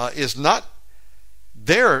in is not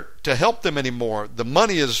there to help them anymore. The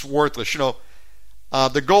money is worthless.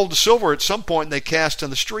 The gold and silver at some point they cast in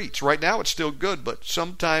the streets. Right now it's still good, but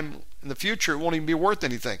sometime in the future it won't even be worth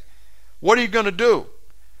anything. What are you going to do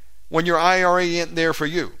when your IRA isn't there for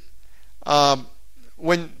you?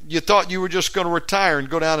 When you thought you were just going to retire and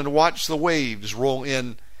go down and watch the waves roll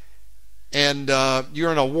in, and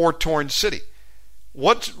you're in a war-torn city.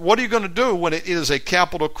 What are you going to do when it is a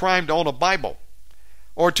capital crime to own a Bible?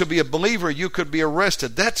 Or to be a believer, you could be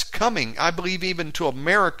arrested. That's coming, I believe, even to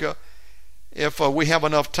America, if we have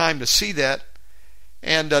enough time to see that.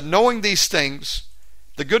 And knowing these things,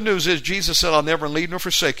 the good news is Jesus said, "I'll never leave nor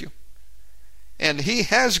forsake you." And He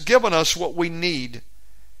has given us what we need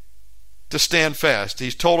to stand fast.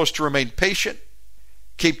 He's told us to remain patient,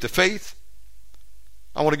 keep the faith.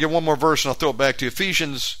 I want to give one more verse and I'll throw it back to you.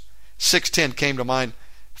 Ephesians 6:10 came to mind.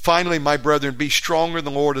 Finally, my brethren, be stronger in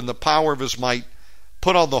the Lord and the power of His might.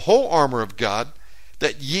 Put on the whole armor of God,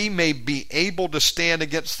 that ye may be able to stand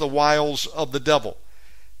against the wiles of the devil.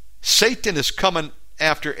 Satan is coming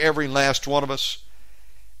after every last one of us.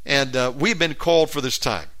 And we've been called for this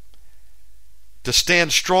time to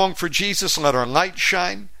stand strong for Jesus and let our light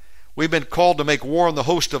shine. We've been called to make war on the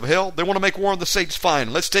host of hell. They want to make war on the saints.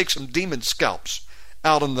 Fine. Let's take some demon scalps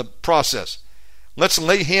out in the process. Let's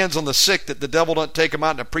lay hands on the sick that the devil don't take them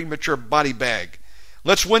out in a premature body bag.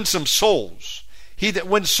 Let's win some souls. He that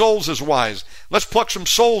wins souls is wise. Let's pluck some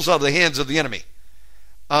souls out of the hands of the enemy.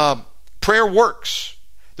 Prayer works.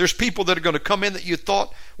 There's people that are going to come in that you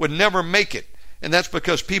thought would never make it. And that's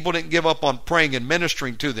because people didn't give up on praying and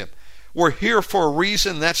ministering to them. We're here for a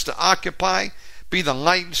reason. That's to occupy, be the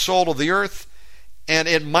light and salt of the earth. And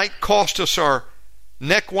it might cost us our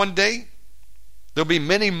neck one day. There'll be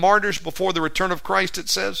many martyrs before the return of Christ, it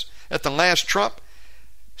says, at the last trump.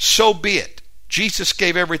 So be it. Jesus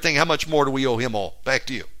gave everything. How much more do we owe Him all? Back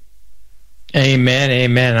to you. Amen,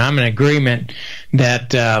 amen. I'm in agreement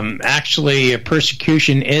that actually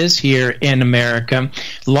persecution is here in America.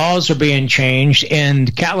 Laws are being changed. In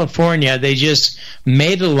California, they just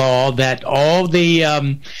made a law that all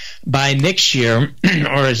the, by next year,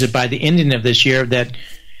 or is it by the ending of this year, that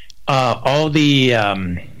all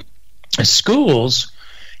the schools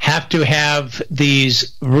have to have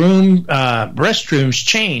these restrooms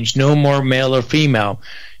changed, no more male or female.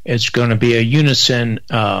 It's going to be a unison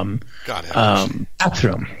bathroom.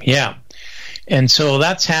 Yeah. And so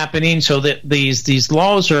that's happening. So that these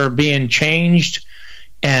laws are being changed.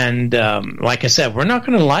 And like I said, we're not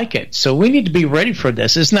going to like it. So we need to be ready for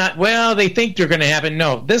this. It's not, well, they think they're going to have it.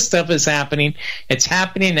 No, this stuff is happening. It's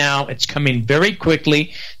happening now. It's coming very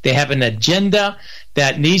quickly. They have an agenda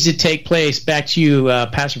that needs to take place. Back to you,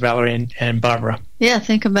 Pastor Valerie and Barbara. Yeah,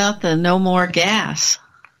 think about the no more gas.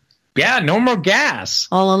 Yeah, no more gas.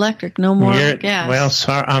 All electric, no more gas. Well,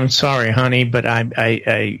 I'm sorry, honey, but I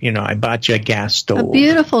bought you a gas stove. A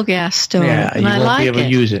beautiful gas stove. Yeah, and you I won't like be able it. to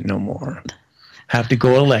use it no more. Have to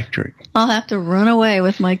go electric. I'll have to run away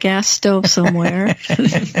with my gas stove somewhere.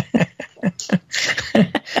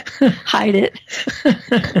 Hide it.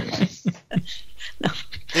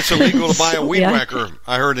 It's illegal to buy a weed whacker,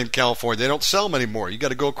 I heard, in California. They don't sell them anymore. You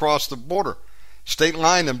got to go across the border, state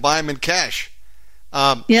line, and buy them in cash.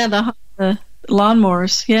 The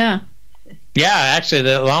lawnmowers, yeah. Yeah, actually,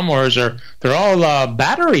 the lawnmowers they're all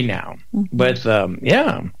battery now. Mm-hmm. But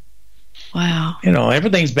yeah. Wow.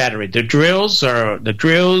 Everything's battery. The drills,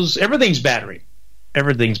 everything's battery.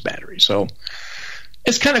 Everything's battery. So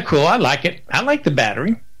it's kind of cool. I like it. I like the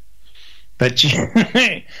battery. But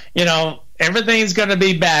everything's going to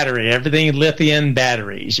be battery. Everything lithium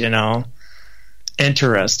batteries,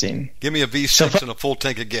 Interesting. Give me a V6 and a full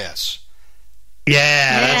tank of gas.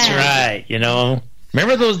 Yeah, that's right.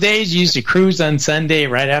 Remember those days you used to cruise on Sunday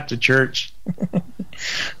right after church?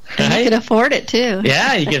 And you could afford it, too.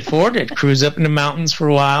 Yeah, you could afford it. Cruise up in the mountains for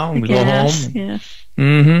a while and go home. Yeah.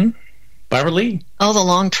 Mm-hmm. Barbara Lee. All the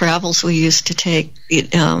long travels we used to take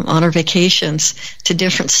on our vacations to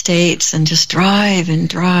different states and just drive and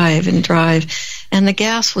drive and drive. And the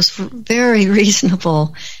gas was very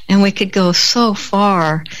reasonable, and we could go so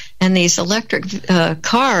far. And these electric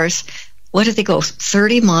cars, what did they go,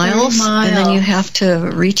 30 miles? 30 miles. And then you have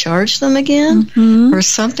to recharge them again or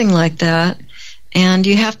something like that. And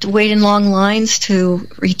you have to wait in long lines to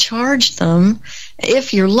recharge them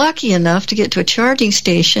if you're lucky enough to get to a charging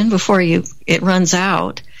station before it runs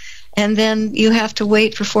out. And then you have to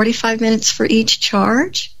wait for 45 minutes for each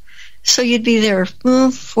charge. So you'd be there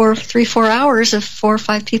for 3-4 hours if 4 or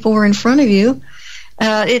 5 people were in front of you.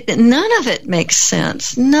 None of it makes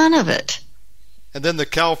sense. None of it. And then the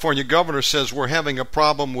California governor says we're having a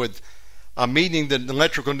problem with meeting the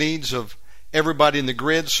electrical needs of everybody in the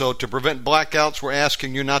grid. So to prevent blackouts, we're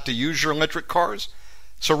asking you not to use your electric cars.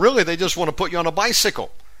 So really, they just want to put you on a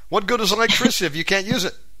bicycle. What good is electricity if you can't use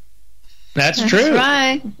it? That's true.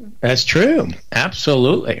 Right. That's true.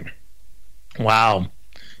 Absolutely. Wow.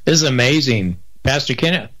 This is amazing. Pastor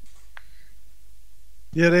Kenneth.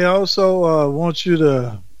 Yeah, they also want you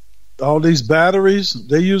to, all these batteries,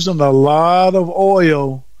 they're using a lot of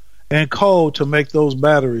oil and coal to make those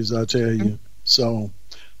batteries, I tell you. So,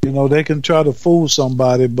 they can try to fool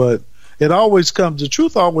somebody, but the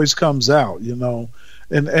truth always comes out,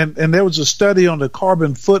 And there was a study on the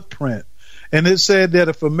carbon footprint, and it said that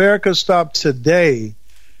if America stopped today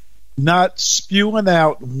not spewing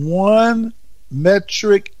out 1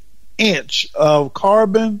 metric inch of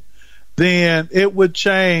carbon, then it would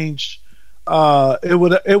change.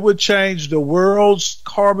 It would change the world's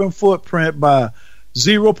carbon footprint by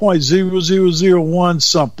 0.0001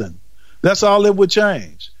 something. That's all it would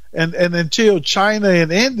change. And until China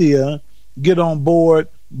and India get on board,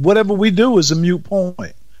 whatever we do is a moot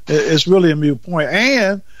point. It's really a moot point.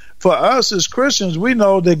 And for us as Christians, we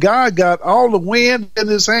know that God got all the wind in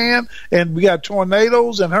his hand, and we got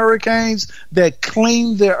tornadoes and hurricanes that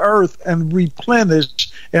clean the earth and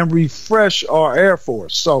replenish and refresh our Air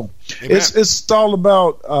Force. So it's all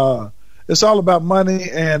about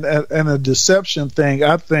money and a deception thing,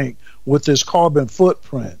 I think, with this carbon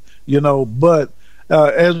footprint, but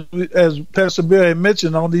as Pastor Bill had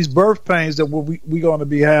mentioned, on these birth pains that we're going to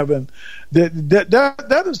be having,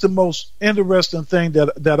 that is the most interesting thing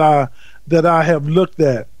that I have looked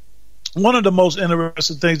at. One of the most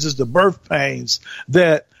interesting things is the birth pains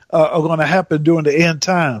that are going to happen during the end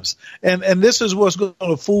times. And this is what's going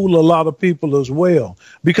to fool a lot of people as well.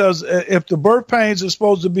 Because if the birth pains are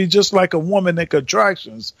supposed to be just like a woman in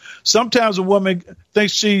contractions, sometimes a woman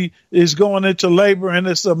thinks she is going into labor and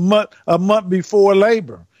it's a month before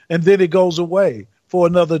labor. And then it goes away for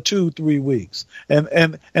another 2-3 weeks.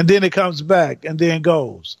 And then it comes back and then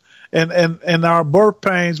goes. And our birth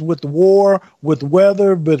pains with war, with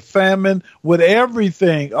weather, with famine, with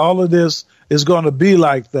everything, all of this is going to be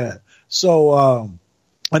like that. So,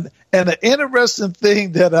 and an interesting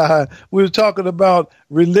thing that we were talking about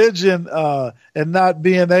religion and not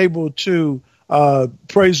being able to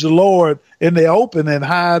praise the Lord in the open and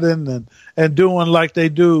hiding and doing like they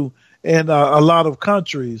do in a lot of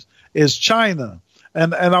countries is China.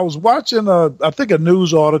 And I was watching I think a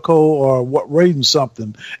news article or reading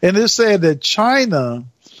something, and it said that China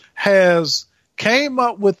came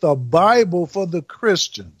up with a Bible for the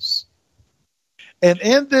Christians. And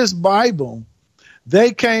in this Bible,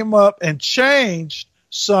 they came up and changed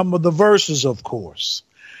some of the verses, of course.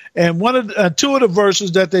 And two of the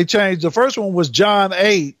verses that they changed, the first one was John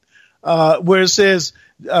 8, where it says,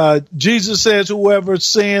 Jesus says, whoever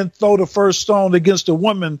sinned, throw the first stone against the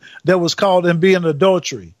woman that was caught in being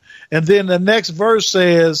adultery. And then the next verse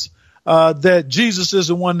says that Jesus is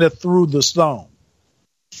the one that threw the stone.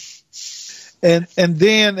 And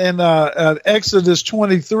then in Exodus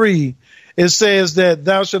 23, it says that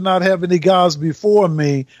thou shalt not have any gods before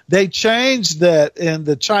me. They changed that in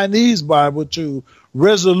the Chinese Bible to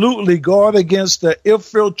resolutely guard against the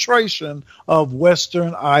infiltration of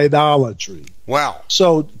Western idolatry. Wow.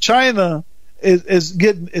 So China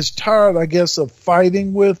is tired, I guess, of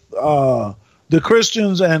fighting with the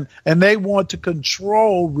Christians, and they want to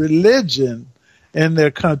control religion in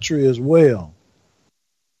their country as well.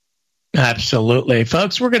 Absolutely.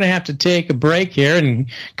 Folks, we're going to have to take a break here and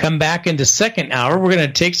come back into second hour. We're going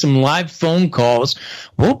to take some live phone calls.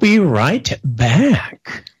 We'll be right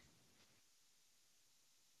back.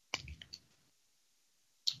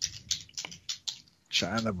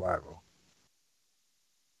 China Bible.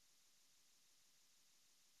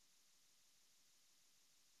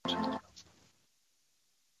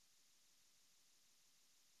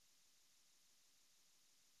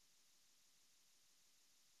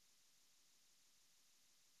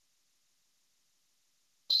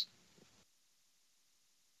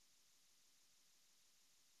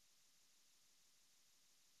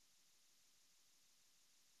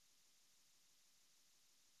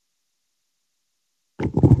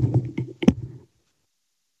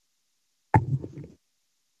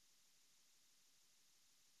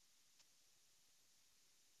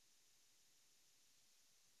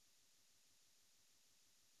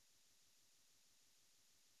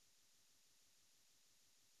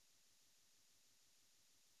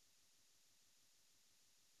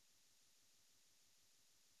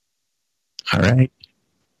 All right.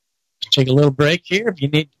 Let's take a little break here. If you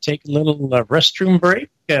need to take a little restroom break,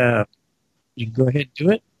 you can go ahead and do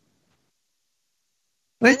it.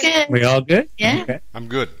 We're good. We all good? Yeah. Okay. I'm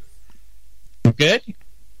good. I'm good?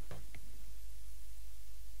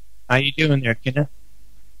 How you doing there, Kenneth?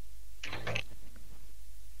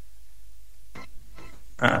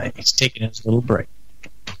 All right. He's taking his little break.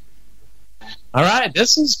 All right.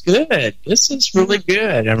 This is good. This is really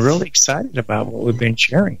good. I'm really excited about what we've been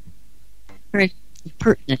sharing. Very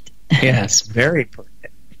pertinent. Yes, very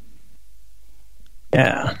pertinent.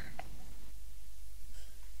 Yeah.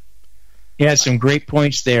 You had some great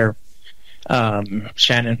points there,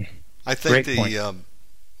 Shannon. I think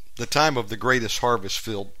the time of the greatest harvest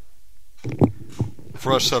field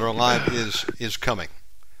for us that are alive is coming.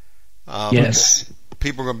 Yes.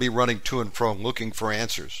 People are going to be running to and fro looking for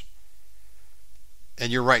answers.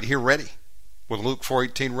 And you're right here ready with Luke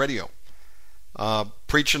 4:18 radio.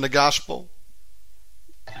 preaching the gospel,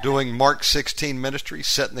 doing Mark 16 ministry,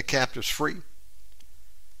 setting the captives free,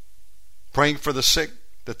 praying for the sick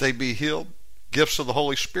that they be healed, gifts of the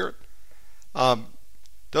Holy Spirit.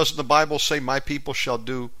 Doesn't the Bible say, my people shall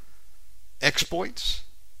do exploits?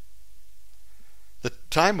 The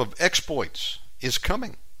time of exploits is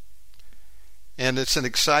coming. And it's an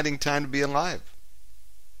exciting time to be alive.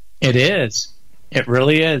 It is. It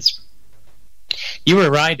really is. You were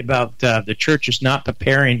right about the church is not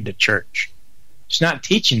preparing the church. It's not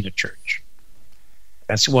teaching the church.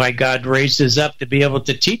 That's why God raised us up to be able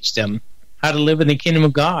to teach them how to live in the kingdom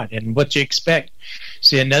of God and what to expect.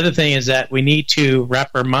 See, another thing is that we need to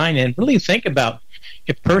wrap our mind and really think about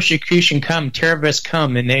if persecution comes, terrorists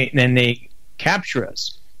come, and they capture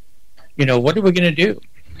us. What are we going to do?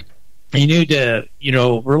 You need to,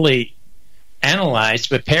 really analyze,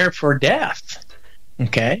 prepare for death,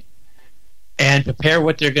 okay? And prepare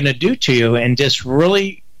what they're going to do to you, and just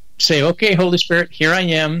really say, okay, Holy Spirit, here I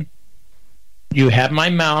am. You have my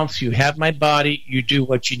mouth, you have my body, you do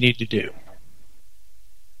what you need to do.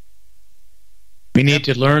 We need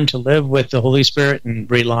to learn to live with the Holy Spirit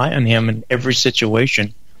and rely on Him in every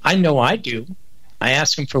situation. I know I do. I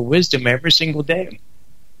ask Him for wisdom every single day.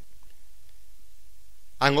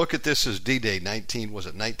 I look at this as D-Day,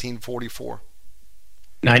 1944?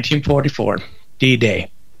 1944,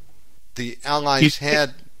 D-Day. The Allies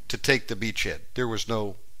had to take the beachhead. There was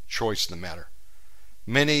no choice in the matter.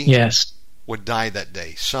 Many would die that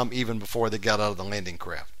day, some even before they got out of the landing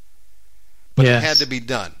craft. But it had to be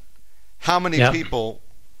done. How many people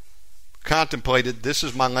contemplated, this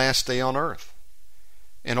is my last day on earth?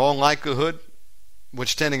 In all likelihood,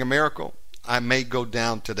 withstanding a miracle, I may go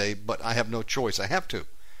down today, but I have no choice. I have to.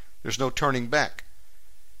 There's no turning back.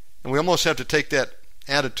 And we almost have to take that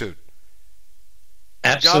attitude.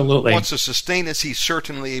 Absolutely. God wants to sustain us. He's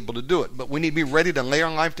certainly able to do it. But we need to be ready to lay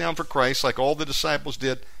our life down for Christ like all the disciples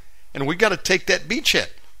did. And we got to take that beachhead.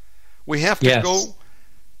 We have to go.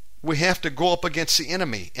 We have to go up against the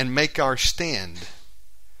enemy and make our stand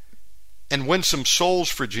and win some souls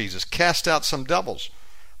for Jesus, cast out some devils.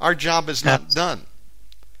 Our job is not done.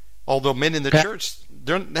 Although men in the church,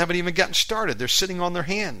 they haven't even gotten started. They're sitting on their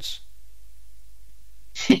hands.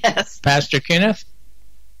 Yes. Pastor Kenneth?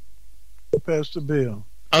 Pastor Bill.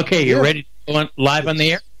 Okay, you're ready to go live on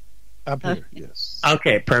the air? I'm here, yes.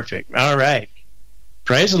 Okay, perfect. All right.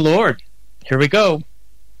 Praise the Lord. Here we go.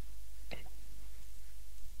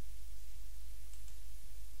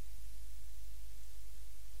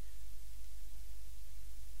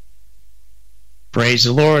 Praise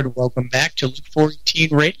the Lord. Welcome back to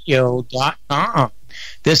Luke14Radio.com.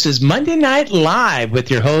 This is Monday Night Live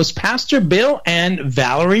with your hosts, Pastor Bill and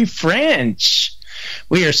Valerie French.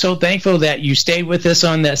 We are so thankful that you stayed with us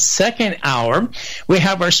on the second hour. We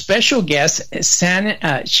have our special guest,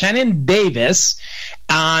 Shannon Davis,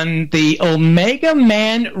 on the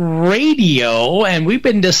Omegaman radio, and we've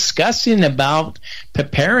been discussing about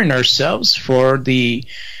preparing ourselves for the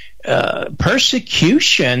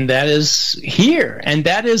persecution that is here and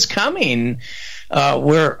that is coming.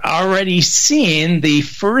 We're already seeing the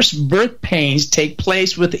first birth pains take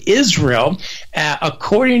place with Israel,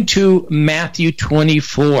 according to Matthew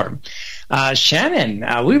 24.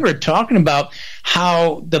 Shannon, we were talking about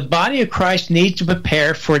how the body of Christ needs to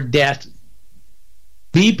prepare for death.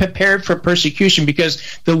 Be prepared for persecution,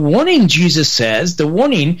 because the warning Jesus says, the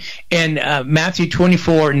warning in Matthew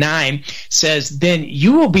 24:9 says, then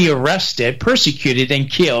you will be arrested, persecuted, and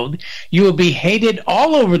killed. You will be hated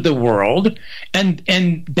all over the world,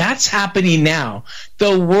 and that's happening now.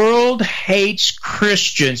 The world hates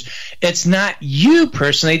Christians. It's not you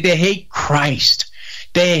personally. They hate Christ.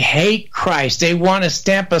 They hate Christ. They want to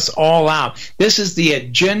stamp us all out. This is the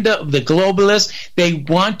agenda of the globalists. They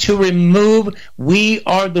want to remove. We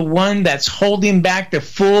are the one that's holding back the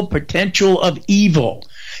full potential of evil.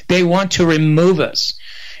 They want to remove us.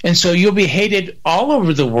 And so you'll be hated all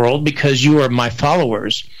over the world because you are my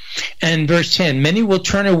followers. And verse 10, many will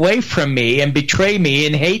turn away from me and betray me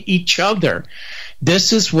and hate each other.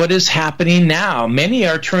 This is what is happening now. Many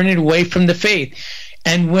are turning away from the faith.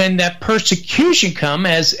 And when that persecution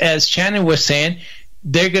comes, as Shannon was saying,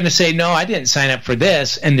 they're going to say, no, I didn't sign up for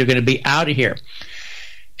this, and they're going to be out of here.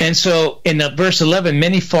 And so in verse 11,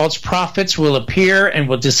 many false prophets will appear and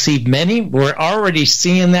will deceive many. We're already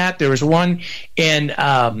seeing that. There was one in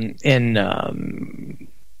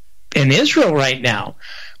Israel right now.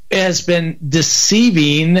 It has been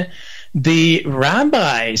deceiving the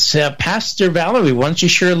rabbis. Pastor Valerie, why don't you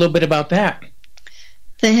share a little bit about that?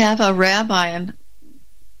 They have a rabbi, and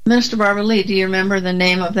Minister Barbara Lee, do you remember the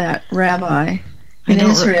name of that rabbi in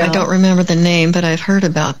Israel? I don't remember the name, but I've heard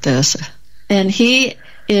about this. And he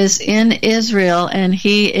is in Israel, and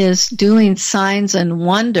he is doing signs and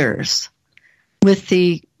wonders with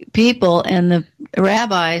the people, and the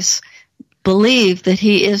rabbis believe that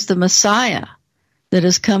he is the Messiah that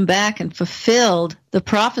has come back and fulfilled the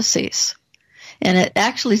prophecies. And it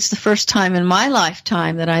actually is the first time in my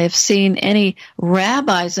lifetime that I have seen any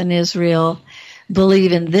rabbis in Israel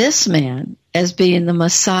believe in this man as being the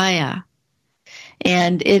Messiah.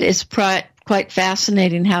 And it is quite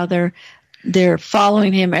fascinating how they're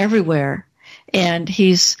following him everywhere. And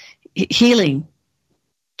he's healing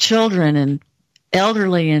children and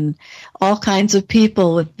elderly and all kinds of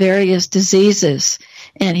people with various diseases.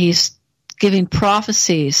 And he's giving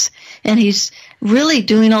prophecies. And he's really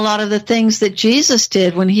doing a lot of the things that Jesus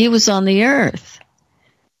did when he was on the earth.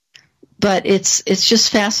 But it's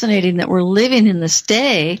just fascinating that we're living in this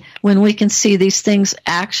day when we can see these things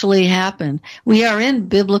actually happen. We are in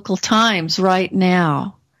biblical times right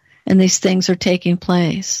now, and these things are taking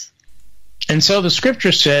place. And so the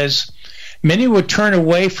scripture says, many will turn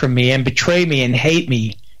away from me and betray me and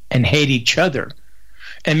hate each other.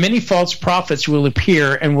 And many false prophets will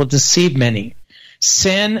appear and will deceive many.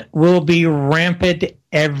 Sin will be rampant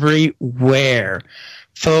everywhere.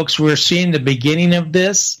 Folks, we're seeing the beginning of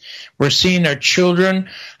this. We're seeing our children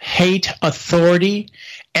hate authority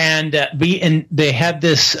and they have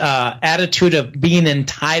this attitude of being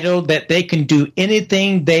entitled, that they can do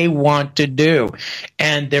anything they want to do,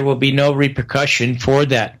 and there will be no repercussion for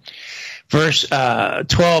that. Verse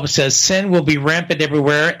 12 says, sin will be rampant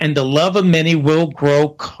everywhere, and the love of many will grow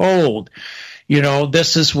cold. You know,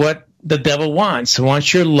 this is what the devil wants. He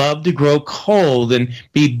wants your love to grow cold and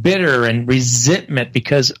be bitter and resentment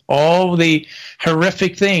because all the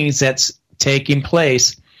horrific things that's taking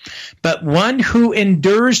place. But one who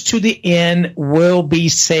endures to the end will be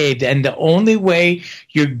saved. And the only way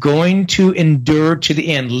you're going to endure to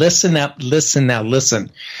the end, listen up, listen now, listen.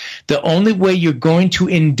 The only way you're going to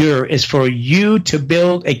endure is for you to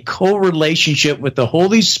build a co-relationship with the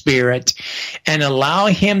Holy Spirit and allow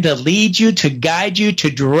him to lead you, to guide you, to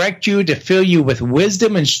direct you, to fill you with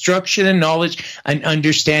wisdom, instruction, and knowledge and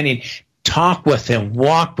understanding. Talk with him,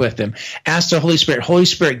 walk with him. Ask the Holy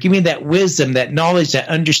Spirit, give me that wisdom, that knowledge, that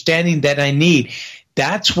understanding that I need.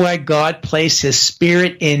 That's why God placed his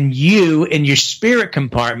spirit in you, in your spirit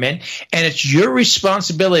compartment, and it's your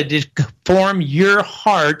responsibility to form your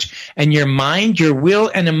heart and your mind, your will,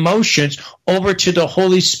 and emotions over to the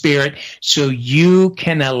Holy Spirit so you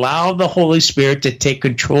can allow the Holy Spirit to take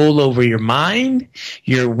control over your mind,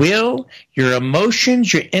 your will, your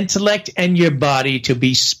emotions, your intellect, and your body to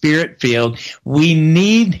be spirit-filled. We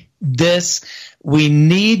need this. We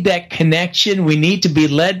need that connection. We need to be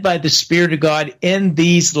led by the Spirit of God in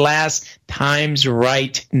these last times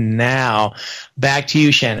right now. Back to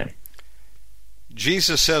you, Shannon.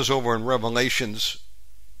 Jesus says over in Revelations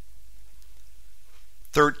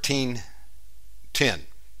 13:10,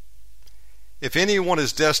 if anyone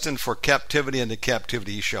is destined for captivity, into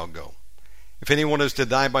captivity he shall go. If anyone is to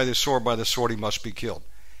die by the sword he must be killed.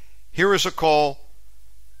 Here is a call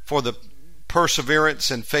for the perseverance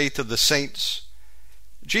and faith of the saints.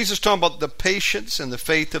 Jesus talking about the patience and the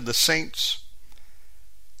faith of the saints,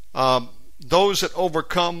 those that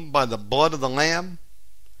overcome by the blood of the Lamb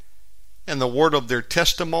and the word of their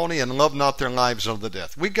testimony, and love not their lives unto the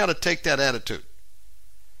death. We've got to take that attitude.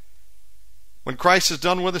 When Christ is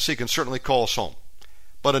done with us, he can certainly call us home.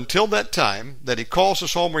 But until that time that he calls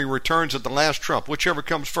us home or he returns at the last trump, whichever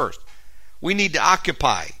comes first, we need to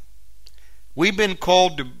occupy. We've been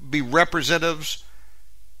called to be representatives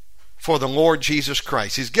for the Lord Jesus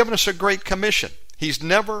Christ. He's given us a great commission. He's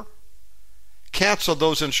never canceled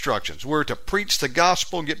those instructions. We're to preach the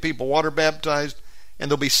gospel and get people water baptized, and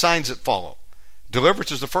there'll be signs that follow.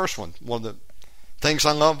 Deliverance is the first one. One of the things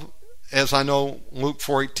I love, as I know Luke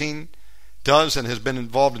 4:18 does and has been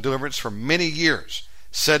involved in deliverance for many years,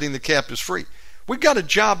 setting the captives free. We've got a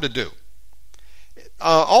job to do.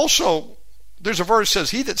 Also, there's a verse that says,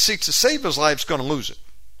 he that seeks to save his life is going to lose it.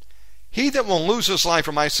 He that will lose his life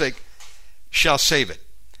for my sake shall save it.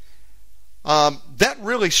 That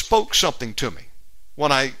really spoke something to me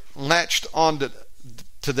when I latched on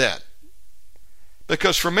to that.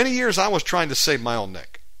 Because for many years I was trying to save my own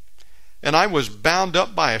neck. And I was bound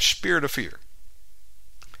up by a spirit of fear.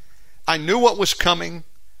 I knew what was coming.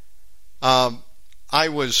 I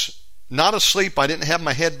was not asleep. I didn't have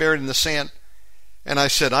my head buried in the sand. And I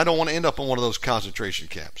said, I don't want to end up in one of those concentration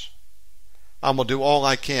camps. I'm going to do all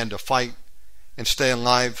I can to fight and stay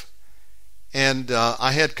alive. And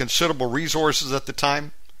I had considerable resources at the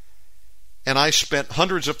time. And I spent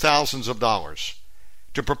hundreds of thousands of dollars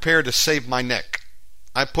to prepare to save my neck.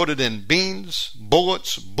 I put it in beans,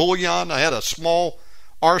 bullets, bullion. I had a small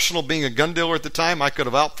arsenal. Being a gun dealer at the time, I could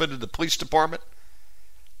have outfitted the police department.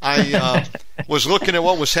 I was looking at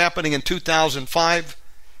what was happening in 2005.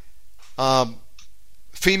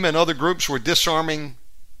 FEMA and other groups were disarming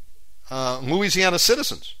Louisiana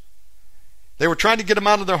citizens. They were trying to get them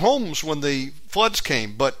out of their homes when the floods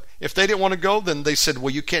came, but if they didn't want to go, then they said,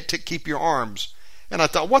 well, you can't keep your arms. And I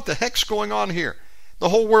thought, what the heck's going on here? The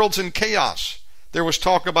whole world's in chaos. There was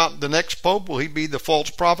talk about the next pope. Will he be the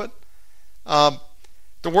false prophet? The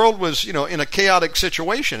world was, in a chaotic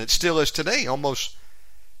situation. It still is today, almost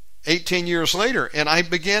 18 years later. And I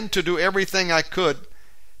began to do everything I could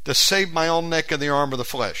to save my own neck and the arm of the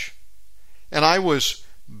flesh. And I was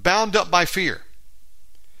bound up by fear.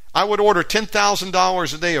 I would order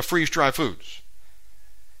 $10,000 a day of freeze-dry foods.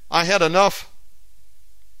 I had enough.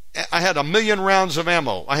 I had 1 million rounds of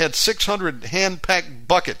ammo. I had 600 hand-packed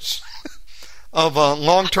buckets of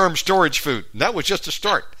long-term storage food. And that was just a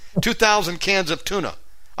start. 2,000 cans of tuna,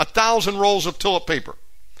 1,000 rolls of toilet paper,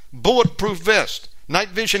 bulletproof vest, night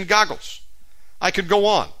vision goggles. I could go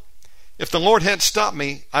on. If the Lord hadn't stopped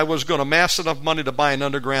me, I was going to amass enough money to buy an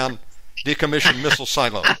underground decommissioned missile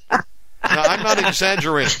silo. Now, I'm not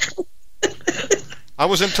exaggerating. I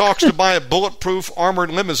was in talks to buy a bulletproof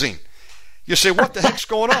armored limousine. You say, what the heck's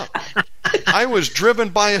going on? I was driven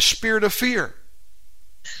by a spirit of fear.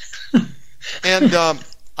 And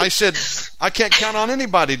I said, I can't count on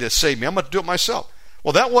anybody to save me. I'm going to do it myself.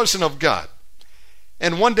 Well, that wasn't of God.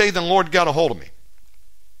 And one day the Lord got a hold of me.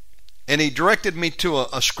 And he directed me to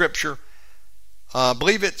a scripture. I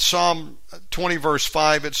believe it's Psalm 20, verse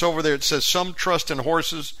 5. It's over there. It says, some trust in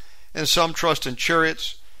horses and some trust in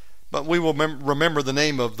chariots, but we will remember the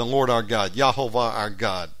name of the Lord our God, Yahovah our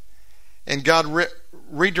God. And God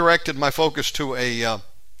redirected my focus to an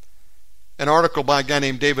article by a guy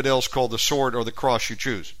named David Ells called The Sword or the Cross You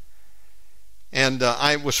Choose. And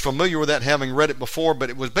I was familiar with that, having read it before, but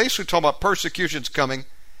it was basically talking about persecutions coming.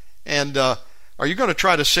 And are you going to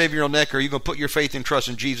try to save your own neck, or are you going to put your faith and trust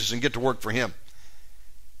in Jesus and get to work for him?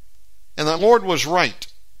 And the Lord was right.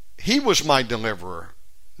 He was my deliverer,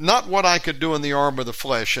 not what I could do in the arm of the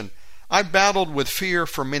flesh. And I battled with fear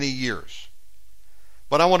for many years.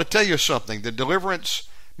 But I want to tell you something. The deliverance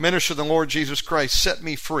ministry of the Lord Jesus Christ set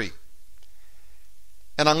me free.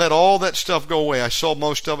 And I let all that stuff go away. I sold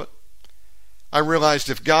most of it. I realized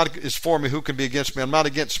if God is for me, who can be against me? I'm not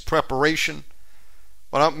against preparation.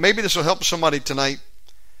 But maybe this will help somebody tonight.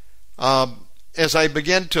 As I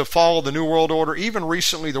began to follow the New World Order, even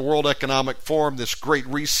recently the World Economic Forum, this great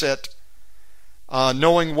reset,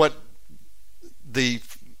 knowing what the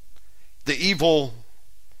evil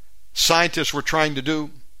scientists were trying to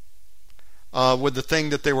do with the thing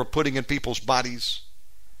that they were putting in people's bodies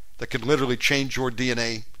that could literally change your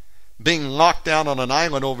DNA. Being locked down on an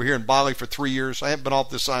island over here in Bali for 3 years. I haven't been off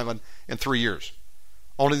this island in 3 years.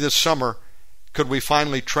 Only this summer could we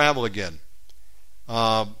finally travel again.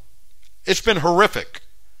 It's been horrific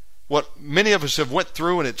what many of us have went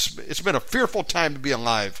through, and it's been a fearful time to be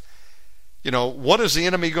alive. What is the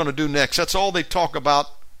enemy going to do next? That's all they talk about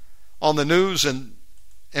on the news, and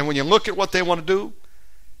when you look at what they want to do,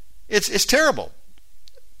 it's terrible.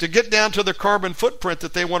 To get down to their carbon footprint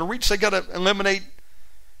that they want to reach, they got to eliminate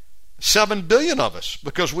 7 billion of us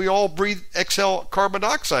because we all exhale carbon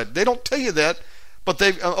dioxide. They don't tell you that, but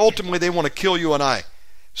ultimately they want to kill you and I.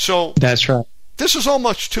 So that's right. This is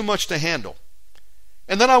almost too much to handle.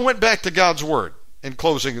 And then I went back to God's Word in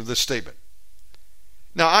closing of this statement.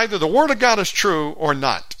 Now, either the Word of God is true or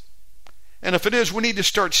not. And if it is, we need to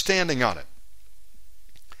start standing on it.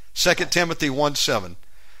 2 Timothy 1:7.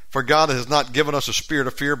 For God has not given us a spirit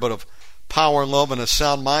of fear, but of power, love, and a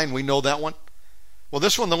sound mind. We know that one. Well,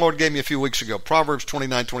 this one the Lord gave me a few weeks ago. Proverbs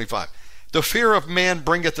 29:25. The fear of man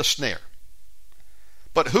bringeth a snare,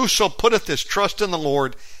 but whoso putteth his trust in the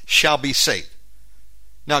Lord shall be saved.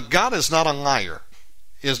 Now, God is not a liar.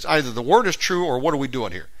 Is either the Word is true, or what are we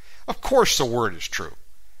doing here? Of course the Word is true.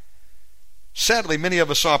 Sadly, many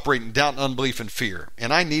of us operate in doubt, unbelief, and fear.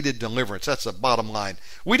 And I needed deliverance. That's the bottom line.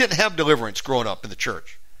 We didn't have deliverance growing up in the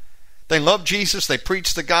church. They loved Jesus. They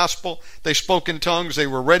preached the gospel. They spoke in tongues. They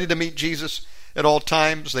were ready to meet Jesus at all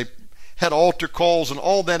times. They had altar calls, and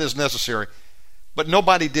all that is necessary. But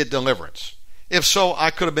nobody did deliverance. If so,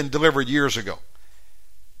 I could have been delivered years ago.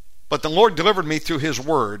 But the Lord delivered me through His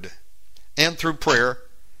Word and through prayer.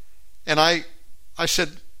 And I said,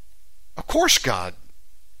 of course God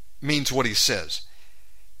means what He says.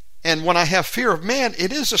 And when I have fear of man,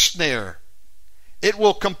 it is a snare. It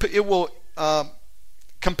will compel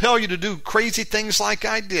you to do crazy things like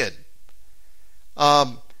I did.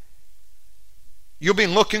 You'll be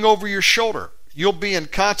looking over your shoulder. You'll be in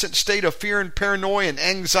constant state of fear and paranoia and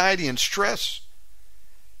anxiety and stress.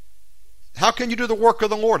 How can you do the work of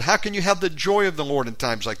the Lord? How can you have the joy of the Lord in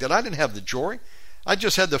times like that? I didn't have the joy. I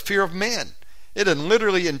just had the fear of man. It had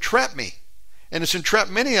literally entrapped me. And it's entrapped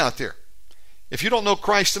many out there. If you don't know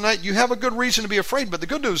Christ tonight, you have a good reason to be afraid. But the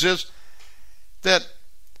good news is that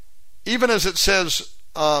even as it says,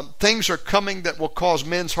 things are coming that will cause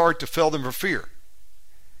men's heart to fail them for fear.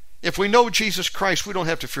 If we know Jesus Christ, we don't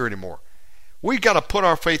have to fear anymore. We got to put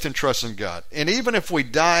our faith and trust in God. And even if we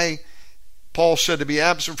die, Paul said to be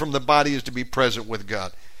absent from the body is to be present with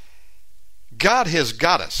God. God has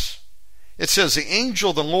got us. It says the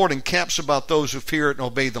angel of the Lord encamps about those who fear it and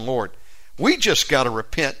obey the Lord. We just got to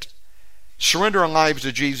repent, surrender our lives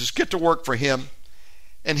to Jesus, get to work for Him,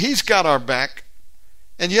 and He's got our back.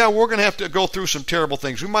 And yeah, we're going to have to go through some terrible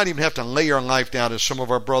things. We might even have to lay our life down, as some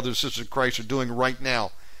of our brothers and sisters in Christ are doing right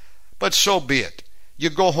now. But so be it. You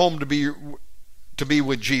go home to be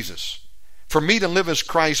with Jesus. For me to live as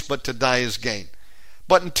Christ, but to die is gain.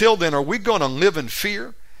 But until then, are we going to live in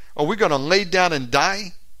fear? Are we going to lay down and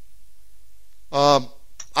die?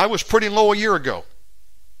 I was pretty low a year ago.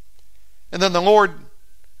 And then the Lord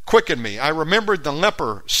quickened me. I remembered the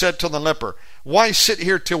leper said to the leper, "Why sit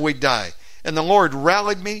here till we die?" And the Lord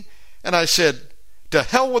rallied me, and I said, "To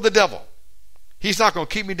hell with the devil. He's not going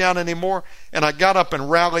to keep me down anymore." And I got up and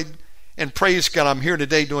rallied, and praise God, I'm here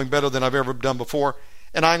today doing better than I've ever done before.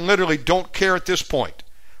 And I literally don't care at this point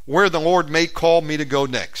where the Lord may call me to go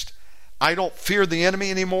next. I don't fear the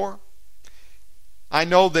enemy anymore. I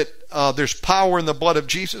know that there's power in the blood of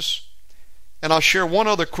Jesus. And I'll share one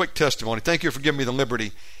other quick testimony. Thank you for giving me the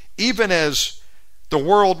liberty. Even as the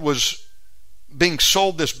world was being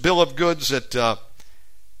sold this bill of goods that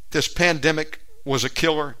this pandemic was a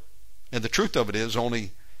killer, and the truth of it is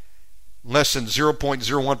only less than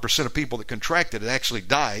 0.01% of people that contracted it actually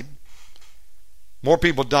died. More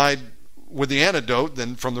people died with the antidote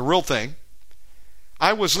than from the real thing.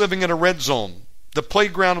 I was living in a red zone, the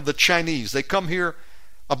playground of the Chinese. They come here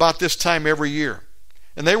about this time every year.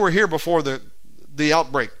 And they were here before the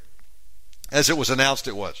outbreak, as it was announced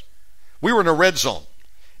it was. We were in a red zone.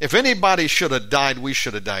 If anybody should have died, we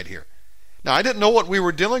should have died here. Now, I didn't know what we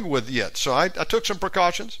were dealing with yet, so I took some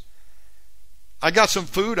precautions. I got some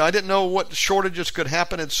food. I didn't know what shortages could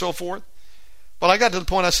happen and so forth. But I got to the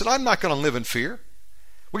point, I said, I'm not going to live in fear.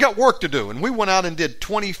 We got work to do. And we went out and did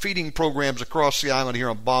 20 feeding programs across the island here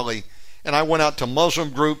on Bali. And I went out to Muslim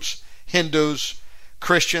groups, Hindus,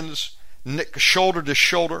 Christians, shoulder to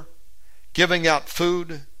shoulder, giving out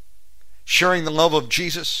food, sharing the love of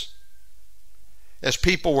Jesus. As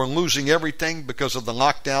people were losing everything because of the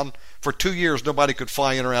lockdown, for 2 years nobody could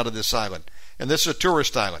fly in or out of this island. And this is a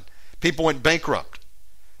tourist island. People went bankrupt.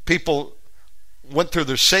 People went through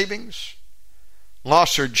their savings,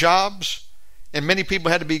 lost their jobs, and many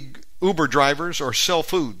people had to be Uber drivers or sell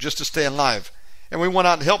food just to stay alive. And we went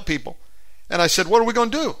out and helped people. And I said, what are we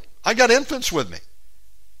going to do? I got infants with me.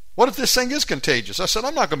 What if this thing is contagious? I said,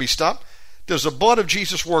 I'm not going to be stopped. Does the blood of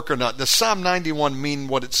Jesus work or not? Does Psalm 91 mean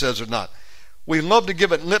what it says or not? We love to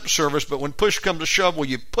give it lip service, but when push comes to shove, will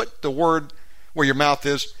you put the word where your mouth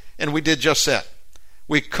is? And we did just that.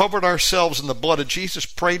 We covered ourselves in the blood of Jesus,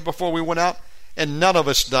 prayed before we went out, and none of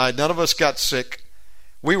us died. None of us got sick.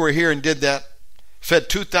 We were here and did that. Fed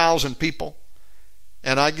 2,000 people.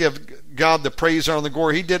 And I give God the praise, honor, and the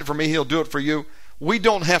glory. He did it for me. He'll do it for you. We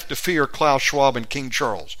don't have to fear Klaus Schwab and King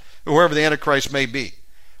Charles, whoever the Antichrist may be.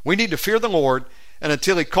 We need to fear the Lord, and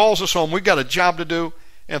until He calls us home, we've got a job to do.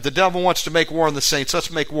 And if the devil wants to make war on the saints,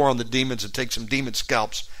 let's make war on the demons and take some demon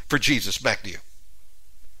scalps for Jesus. Back to you.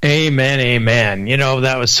 Amen, amen. You know,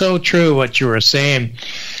 that was so true what you were saying,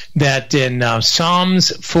 that in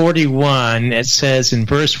Psalms 41, it says in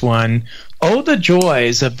verse 1, "Oh, the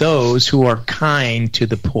joys of those who are kind to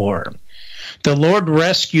the poor. The Lord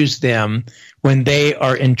rescues them when they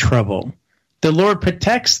are in trouble. The Lord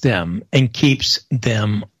protects them and keeps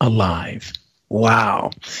them alive."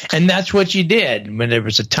 Wow. And that's what you did. When there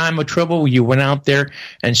was a time of trouble, you went out there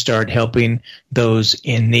and started helping those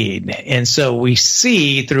in need. And so we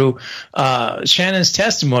see through Shannon's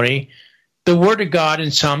testimony, the word of God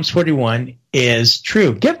in Psalms 41 is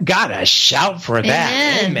true. Give God a shout for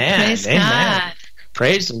that. Amen. Praise Amen. God.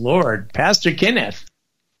 Praise the Lord. Pastor Kenneth.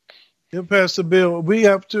 Yeah, Pastor Bill, we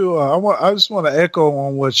have to. I just want to echo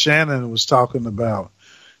on what Shannon was talking about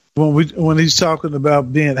when he's talking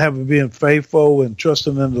about being faithful and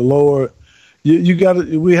trusting in the Lord.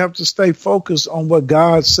 We have to stay focused on what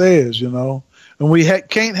God says, and we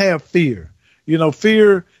can't have fear.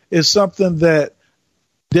 Fear is something that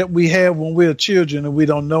we have when we're children and we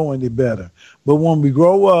don't know any better. But when we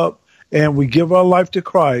grow up and we give our life to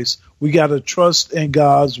Christ, we got to trust in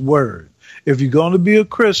God's word. If you're going to be a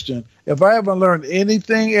Christian, if I haven't learned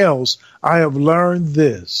anything else, I have learned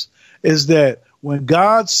this, is that when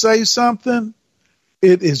God says something,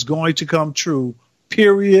 it is going to come true,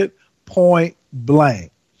 period, point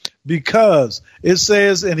blank. Because it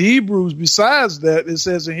says in Hebrews, besides that, it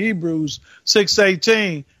says in Hebrews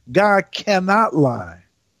 6:18, God cannot lie.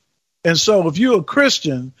 And so if you're a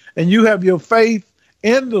Christian and you have your faith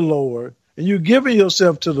in the Lord and you're giving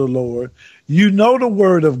yourself to the Lord, you know the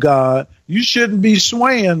word of God, you shouldn't be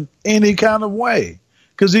swaying any kind of way,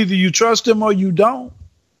 because either you trust him or you don't.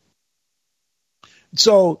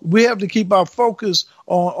 So we have to keep our focus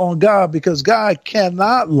on God, because God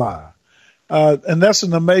cannot lie. And that's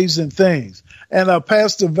an amazing thing. And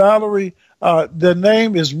Pastor Valerie, the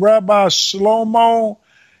name is Rabbi Shlomo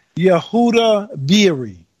Yehuda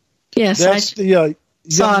Beery. Yes, that's the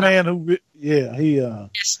young man who. Yeah,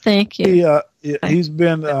 yes, thank you. He's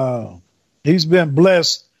been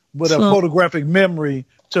blessed with a photographic memory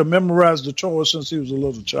to memorize the Torah since he was a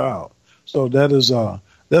little child. So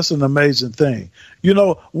that's an amazing thing. You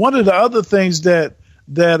know, one of the other things that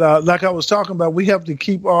like I was talking about, we have to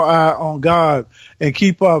keep our eye on God and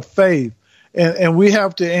keep our faith, and we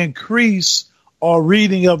have to increase our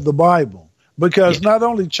reading of the Bible, because not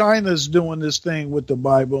only China's doing this thing with the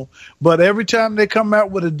Bible, but every time they come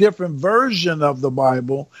out with a different version of the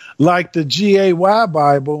Bible, like the GAY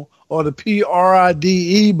Bible or the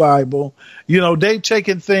PRIDE Bible, you know, they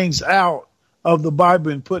taking things out of the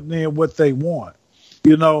Bible and putting in what they want.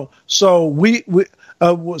 You know, so we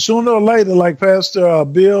sooner or later, like Pastor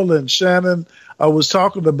Bill and Shannon was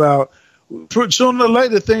talking about, sooner or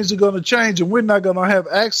later things are going to change, and we're not going to have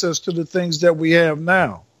access to the things that we have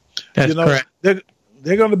now. That's correct.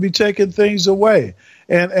 They're going to be taking things away,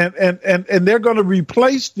 and they're going to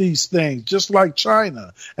replace these things, just like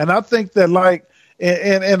China. And I think that, like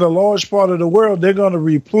in a large part of the world, they're going to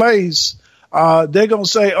replace. They're going to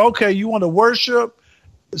say, okay, you want to worship?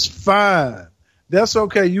 It's fine. That's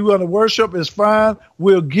okay. You want to worship? It's fine.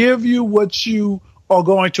 We'll give you what you are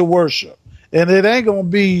going to worship. And it ain't going to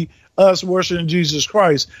be us worshiping Jesus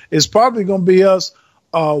Christ. It's probably going to be us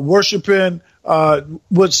worshiping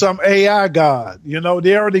with some AI god. You know,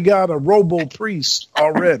 they already got a robo priest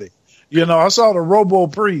already. You know, I saw the robo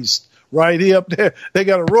priest right here up there. They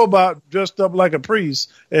got a robot dressed up like a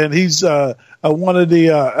priest, and he's one of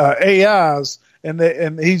the AIs.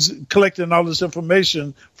 And he's collecting all this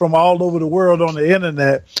information from all over the world on the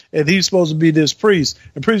internet, and he's supposed to be this priest.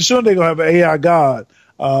 And pretty soon they're going to have an AI god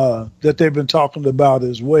that they've been talking about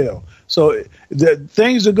as well. So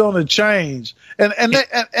things are going to change. And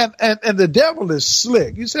the devil is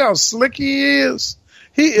slick. You see how slick he is?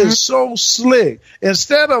 He is so slick.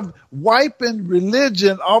 Instead of wiping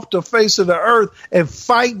religion off the face of the earth and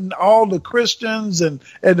fighting all the Christians and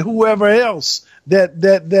whoever else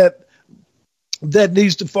that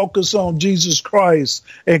needs to focus on Jesus Christ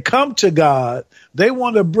and come to God. They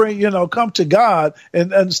want to come to God,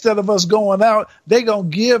 and instead of us going out, they going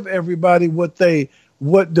to give everybody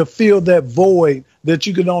to fill that void that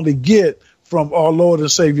you can only get from our Lord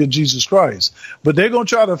and Savior Jesus Christ. But they're going to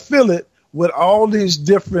try to fill it with all these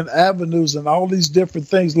different avenues and all these different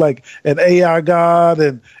things, like an AI God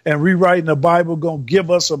and rewriting the Bible, going to give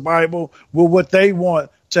us a Bible with what they want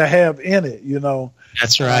to have in it, you know.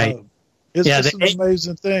 That's right. It's just an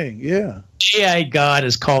amazing thing. Yeah. AI God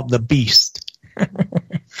is called the Beast.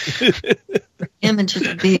 Image of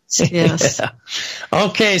the beast, yes. Yeah.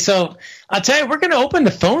 Okay, so I'll tell you, we're going to open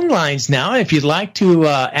the phone lines now. If you'd like to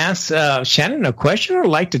ask Shannon a question or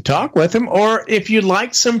like to talk with him, or if you'd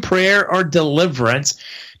like some prayer or deliverance,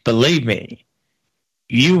 believe me,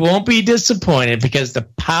 you won't be disappointed, because the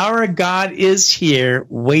power of God is here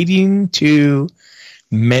waiting to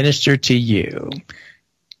minister to you.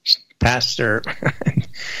 Pastor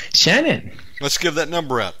Shannon. Let's give that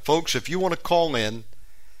number out. Folks, if you want to call in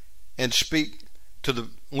and speak to the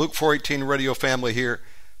Luke 418 radio family here,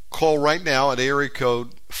 call right now at area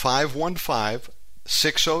code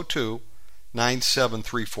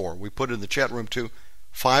 515-602-9734. We put it in the chat room too,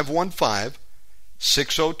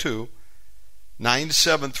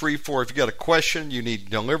 515-602-9734. If you got a question, you need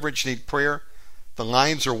deliverance, you need prayer, the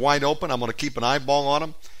lines are wide open. I'm going to keep an eyeball on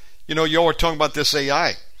them. You know, y'all are talking about this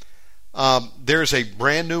AI. There's a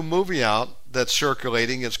brand new movie out that's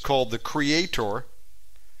circulating. It's called The Creator.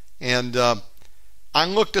 And I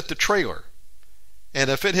looked at the trailer. And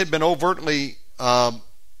if it had been overtly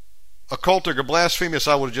occultic or blasphemous,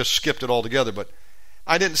 I would have just skipped it altogether. But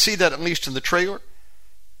I didn't see that, at least in the trailer.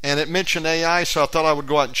 And it mentioned AI, so I thought I would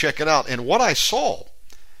go out and check it out. And what I saw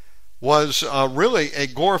was really a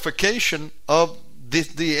glorification of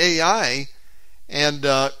the AI and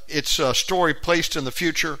it's a story placed in the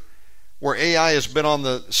future where AI has been on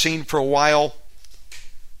the scene for a while.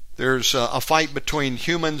 There's a fight between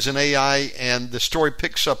humans and AI, and the story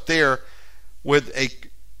picks up there with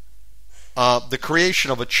the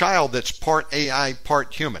creation of a child that's part AI,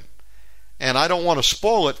 part human. And I don't want to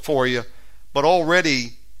spoil it for you, but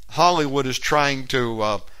already Hollywood is trying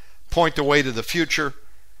to point the way to the future,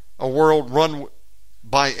 a world run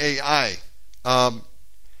by AI.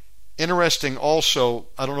 Interesting also,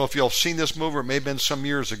 I don't know if you all have seen this movie, it may have been some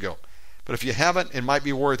years ago, but if you haven't, it might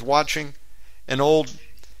be worth watching. An old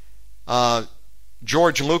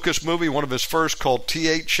George Lucas movie, one of his first, called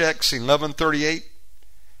THX 1138.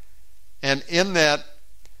 And in that,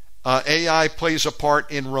 AI plays a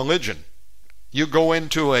part in religion. You go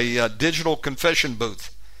into a digital confession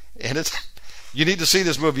booth, and you need to see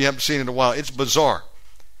this movie. You haven't seen it in a while. It's bizarre.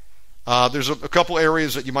 There's a couple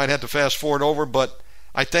areas that you might have to fast forward over, but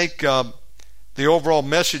I think the overall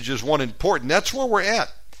message is one important. That's where we're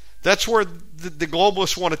at. That's where the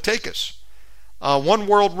globalists want to take us. One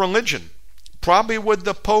world religion, probably with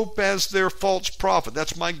the Pope as their false prophet.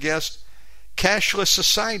 That's my guess. Cashless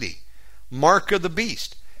society, mark of the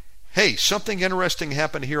beast. Hey, something interesting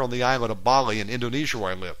happened here on the island of Bali in Indonesia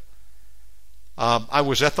where I live. I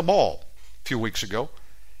was at the mall a few weeks ago,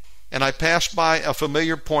 and I passed by a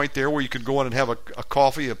familiar point there where you could go in and have a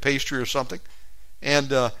coffee, a pastry or something,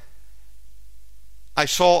 and I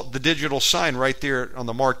saw the digital sign right there on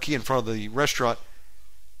the marquee in front of the restaurant.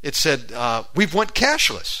 It said, we've went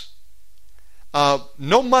cashless.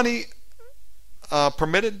 No money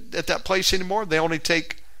permitted at that place anymore. They only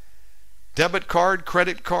take debit card,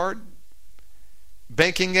 credit card,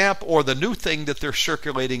 banking app, or the new thing that they're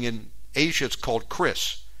circulating in Asia. It's called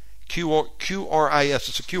QRIS. QRIS.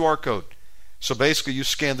 It's a QR code. So basically you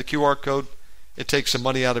scan the QR code, it takes some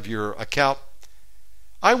money out of your account.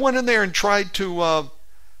 I went in there and tried to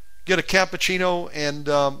get a cappuccino and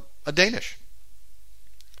a Danish.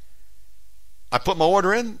 I put my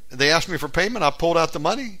order in. They asked me for payment. I pulled out the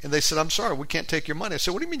money, and they said, I'm sorry, we can't take your money. I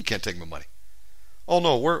said, what do you mean you can't take my money? Oh,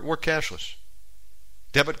 no, we're cashless.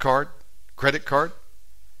 Debit card, credit card.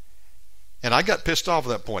 And I got pissed off at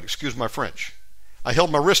that point. Excuse my French. I held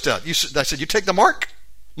my wrist out. I said, you take the mark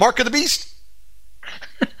of the beast?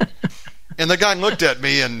 And the guy looked at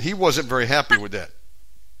me, and he wasn't very happy with that.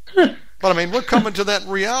 But, I mean, we're coming to that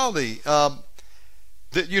reality.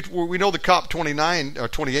 We know the COP29 or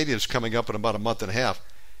 2080 is coming up in about a month and a half.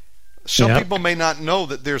 Some people may not know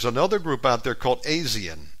that there's another group out there called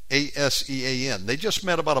ASEAN, ASEAN. They just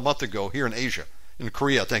met about a month ago here in Asia, in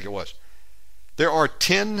Korea, I think it was. There are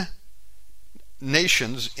 10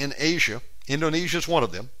 nations in Asia. Indonesia is one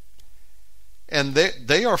of them. And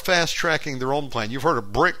they are fast-tracking their own plan. You've heard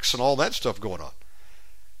of BRICS and all that stuff going on.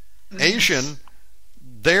 Asian,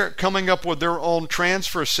 they're coming up with their own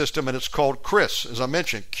transfer system, and it's called QRIS, as I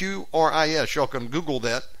mentioned, QRIS. Y'all can Google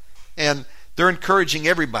that. And they're encouraging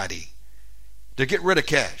everybody to get rid of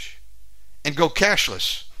cash and go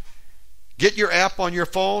cashless. Get your app on your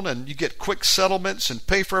phone, and you get quick settlements and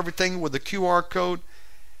pay for everything with the QR code.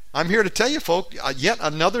 I'm here to tell you, folks, yet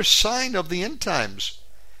another sign of the end times.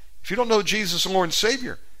 If you don't know Jesus as Lord and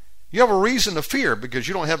Savior, you have a reason to fear because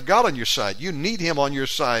you don't have God on your side. You need Him on your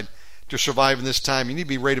side to survive in this time. You need to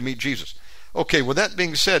be ready to meet Jesus. Okay, with that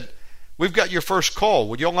being said, we've got your first call.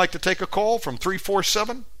 Would you all like to take a call from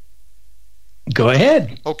 347? Go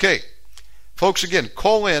ahead. Okay. Folks, again,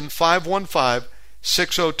 call in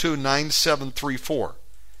 515-602-9734.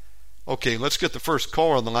 Okay, let's get the first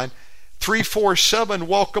caller on the line. 347,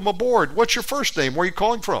 welcome aboard. What's your first name? Where are you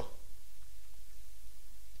calling from?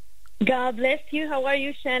 God bless you. How are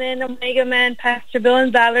you, Shannon, Omegaman, Pastor Bill,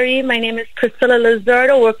 and Valerie? My name is Priscilla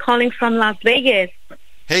Lizardo. We're calling from Las Vegas.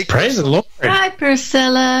 Hey, praise the Lord. Hi,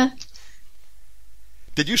 Priscilla.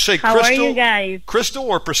 Did you say How Crystal? How are you guys? Crystal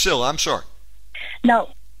or Priscilla? I'm sorry. No.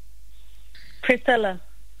 Priscilla.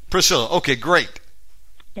 Priscilla. Okay, great.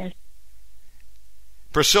 Yes.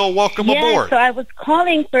 Priscilla, welcome aboard. So I was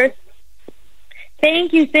calling first.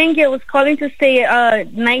 Thank you. I was calling to say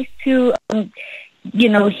nice to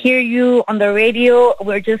hear you on the radio.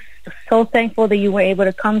 We're just so thankful that you were able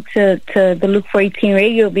to come to the Luke 418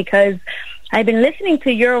 radio because I've been listening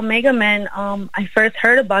to your Omegaman. I first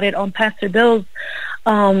heard about it on Pastor Bill's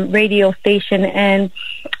radio station, and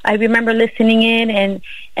I remember listening in, and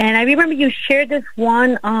I remember you shared this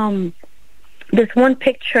one this one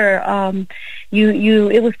picture,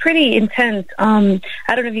 it was pretty intense. I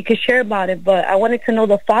don't know if you could share about it, but I wanted to know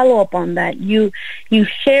the follow-up on that. You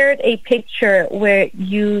shared a picture where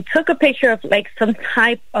you took a picture of like some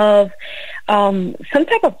type of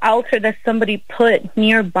altar that somebody put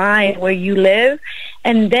nearby where you live,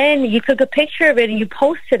 and then you took a picture of it and you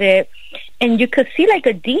posted it, and you could see like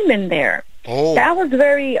a demon there. Oh. That was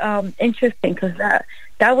very interesting, because that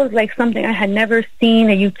was like something I had never seen.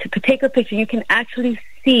 And you could take a picture, you can actually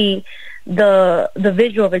see the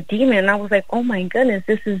visual of a demon. And I was like, oh my goodness,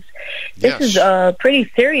 this is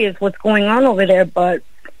pretty serious what's going on over there. But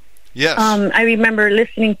yes, I remember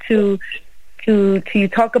listening to you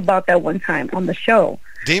talk about that one time on the show.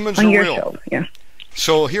 Demons on are your real. Show. Yeah.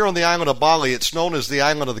 So here on the island of Bali, it's known as the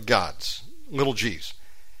island of the gods, little g's.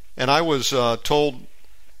 And I was told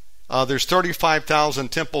there's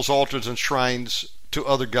 35,000 temples, altars, and shrines to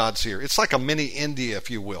other gods here. It's like a mini India, if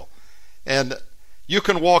you will. And you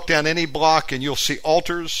can walk down any block and you'll see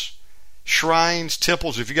altars, shrines,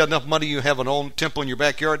 temples. If you got enough money, you have an own temple in your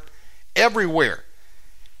backyard. Everywhere.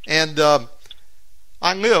 And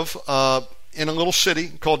I live in a little city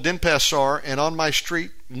called Denpasar, and on my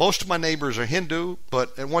street, most of my neighbors are Hindu,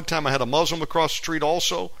 but at one time I had a Muslim across the street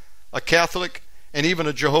also, a Catholic, and even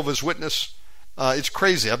a Jehovah's Witness. It's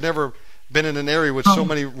crazy. I've never been in an area with so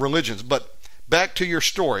many religions. But back to your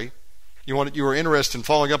story, you were interested in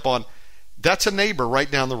following up on. That's a neighbor right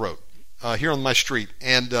down the road here on my street.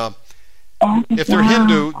 And if they're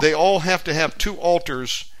Hindu, they all have to have 2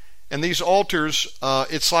 altars. And these altars,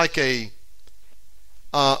 it's like a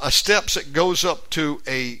steps that goes up to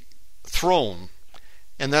a throne.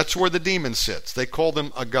 And that's where the demon sits. They call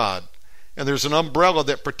them a god. And there's an umbrella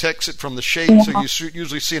that protects it from the shade, so you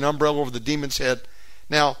usually see an umbrella over the demon's head.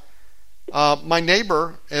 Now, my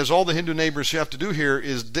neighbor, as all the Hindu neighbors have to do here,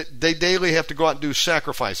 is they daily have to go out and do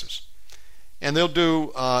sacrifices. And they'll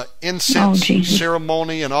do incense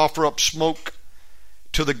ceremony and offer up smoke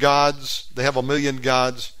to the gods. They have 1 million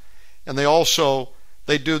gods. And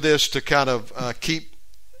they do this to kind of keep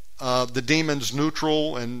the demons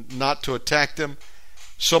neutral and not to attack them.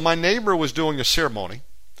 So my neighbor was doing a ceremony,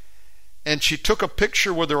 and she took a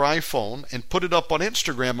picture with her iPhone and put it up on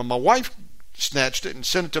Instagram, and my wife snatched it and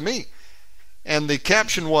sent it to me. And the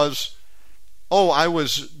caption was, "Oh, I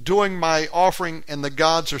was doing my offering, and the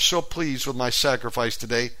gods are so pleased with my sacrifice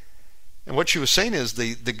today." And what she was saying is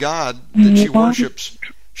the God that she worships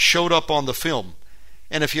showed up on the film.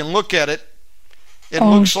 And if you look at it, it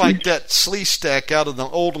looks like that Sleestack out of the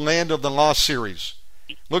old Land of the Lost series.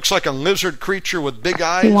 Looks like a lizard creature with big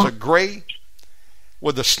eyes, a gray,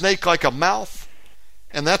 with a snake like a mouth,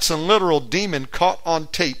 and that's a literal demon caught on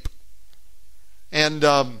tape. And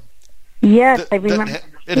yes, I remember.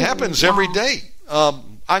 It happens every day.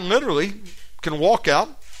 I literally can walk out,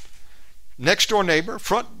 next door neighbor,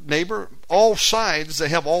 front neighbor, all sides, they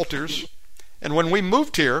have altars. And when we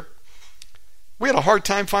moved here, we had a hard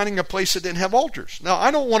time finding a place that didn't have altars. Now,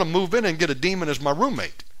 I don't want to move in and get a demon as my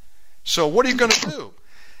roommate. So what are you going to do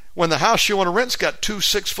when the house you want to rent's got 2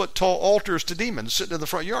 6-foot-tall altars to demons sitting in the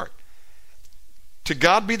front yard? To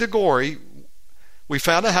God be the glory. We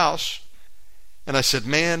found a house, and I said,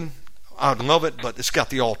 man, I'd love it, but it's got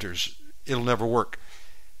the altars. It'll never work.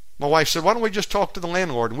 My wife said, why don't we just talk to the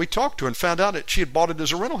landlord? And we talked to her and found out that she had bought it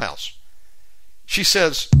as a rental house. She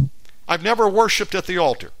says, I've never worshipped at the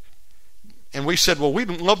altar. And we said, well, we'd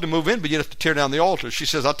love to move in, but you'd have to tear down the altar. She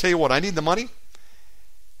says, I'll tell you what, I need the money.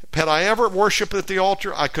 Had I ever worshipped at the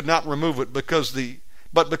altar, I could not remove it because of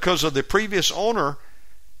the previous owner,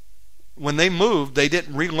 when they moved, they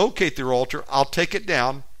didn't relocate their altar. I'll take it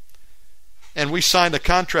down. And we signed a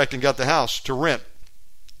contract and got the house to rent.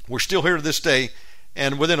 We're still here to this day.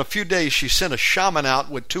 And within a few days, she sent a shaman out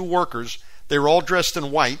with 2 workers. They were all dressed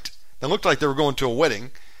in white. They looked like they were going to a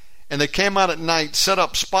wedding. And they came out at night, set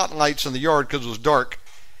up spotlights in the yard because it was dark.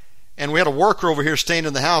 And we had a worker over here staying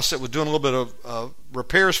in the house that was doing a little bit of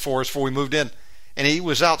repairs for us before we moved in. And he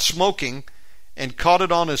was out smoking and caught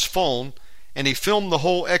it on his phone. And he filmed the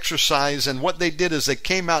whole exercise. And what they did is they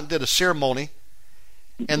came out and did a ceremony.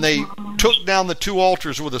 And they took down the 2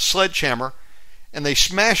 altars with a sledgehammer. And they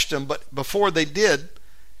smashed them. But before they did,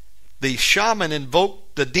 the shaman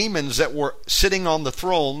invoked the demons that were sitting on the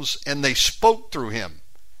thrones. And they spoke through him.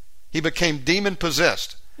 He became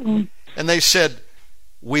demon-possessed. And they said,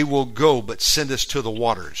 we will go, but send us to the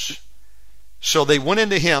waters. So they went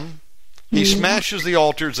into him. He smashes the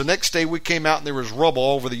altars. The next day we came out and there was rubble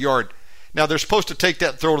all over the yard. Now they're supposed to take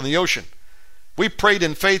that and throw it in the ocean. We prayed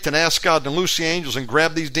in faith and asked God to loose the angels and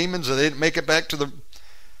grab these demons, and they didn't make it back to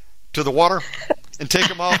the water and take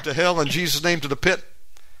them off to hell in Jesus' name to the pit,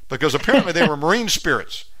 because apparently they were marine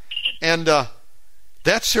spirits. And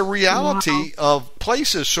That's the reality of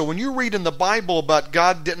places. So when you read in the Bible about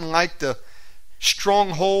God didn't like the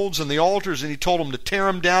strongholds and the altars, and he told them to tear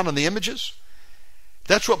them down and the images,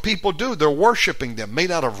 that's what people do. They're worshiping them, made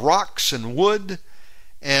out of rocks and wood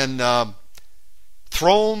and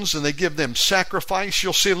thrones, and they give them sacrifice.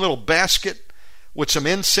 You'll see a little basket with some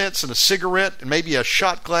incense and a cigarette and maybe a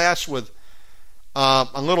shot glass with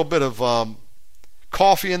a little bit of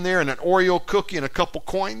coffee in there and an Oreo cookie and a couple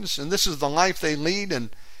coins. And this is the life they lead, and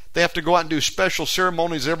they have to go out and do special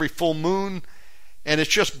ceremonies every full moon. And it's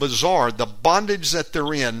just bizarre, the bondage that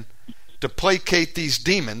they're in to placate these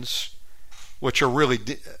demons, which are really,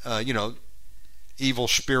 evil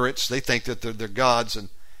spirits. They think that they're gods. And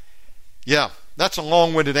yeah, that's a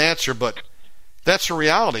long-winded answer, but that's the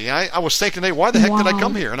reality. I was thinking, hey, why the heck did I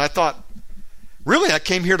come here? And I thought, really, I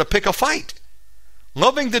came here to pick a fight.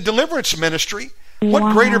 Loving the deliverance ministry.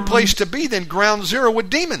 What greater place to be than ground zero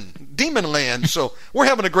with demon land? So we're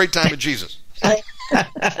having a great time with Jesus.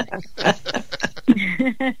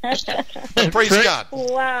 Praise God.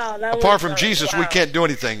 Wow. Apart from Jesus, we can't do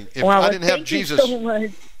anything. If I didn't have Jesus,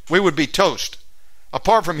 we would be toast.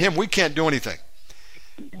 Apart from him, we can't do anything.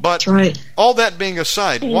 But all that being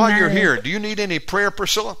aside, while you're here, do you need any prayer,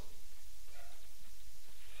 Priscilla?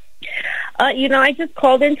 I just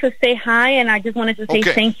called in to say hi, and I just wanted to say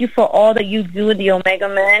thank you for all that you do in the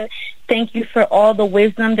Omegaman. Thank you for all the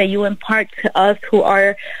wisdom that you impart to us who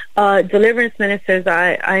are deliverance ministers.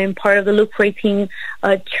 I am part of the Luke 4:18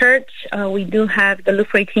 church. We do have the Luke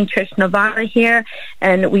 4:18 Church Nevada here,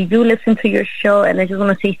 and we do listen to your show, and I just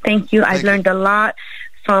want to say thank you. I've learned a lot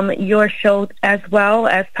from your show as well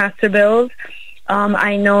as Pastor Bill's.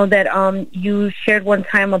 I know that you shared one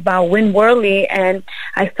time about Win Worley, and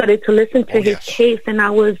I started to listen to his case, and I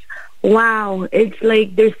was, wow, it's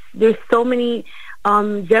like there's so many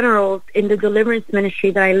generals in the deliverance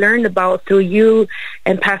ministry that I learned about through you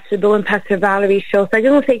and Pastor Bill and Pastor Valerie's show. So I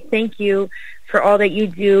just want to say thank you for all that you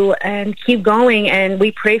do, and keep going, and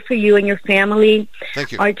we pray for you and your family.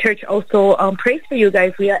 Thank you. Our church also prays for you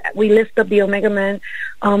guys. We lift up the Omegaman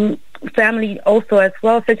family also as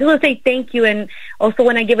well. So I just want to say thank you, and also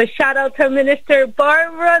want to give a shout out to Minister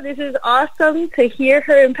Barbara. This is awesome to hear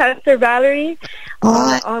her and Pastor Valerie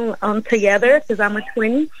on together, because I'm a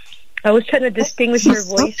twin. I was trying to distinguish your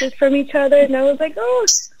voices from each other, and I was like,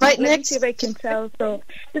 let me see if I can tell. So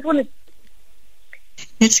just want to.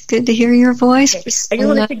 It's good to hear your voice. Okay. I just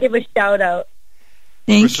wanted to give a shout out.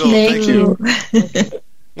 Thank you.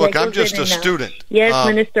 Look, I'm just a student. Yes,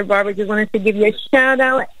 Minister Barbara, just wanted to give you a shout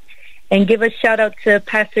out and give a shout out to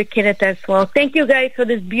Pastor Kenneth as well. Thank you guys for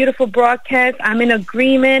this beautiful broadcast. I'm in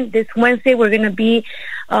agreement. This Wednesday we're going to be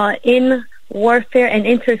in warfare and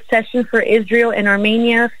intercession for Israel and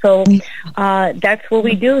Armenia. So that's what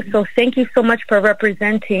we do. So thank you so much for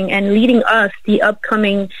representing and leading us, the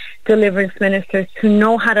upcoming deliverance ministers, to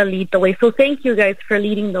know how to lead the way. So thank you guys for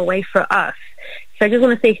leading the way for us. So I just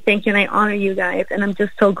want to say thank you, and I honor you guys, and I'm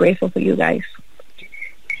just so grateful for you guys.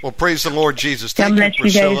 Well, praise the Lord Jesus. Thank you,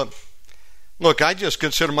 Priscilla. Look, I just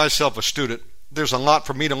consider myself a student. There's a lot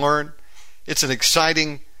for me to learn. It's an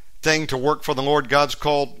exciting thing to work for the Lord. God's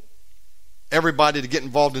called everybody to get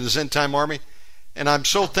involved in his end-time army. And I'm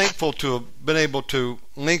so thankful to have been able to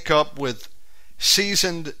link up with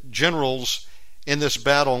seasoned generals in this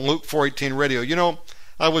battle on Luke 4:18 radio. You know,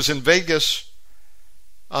 I was in Vegas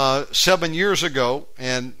 7 years ago,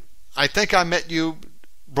 and I think I met you,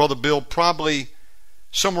 Brother Bill, probably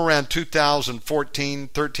somewhere around 2014,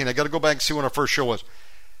 13. I got to go back and see when our first show was.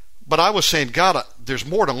 But I was saying, God, there's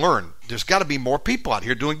more to learn. There's got to be more people out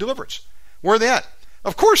here doing deliverance. Where are they at?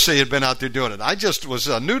 Of course they had been out there doing it. I just was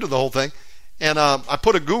new to the whole thing. And I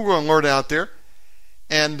put a Google alert out there,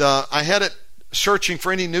 and I had it searching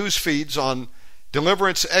for any news feeds on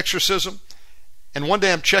deliverance, exorcism. And one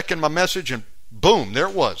day I'm checking my message, and boom, there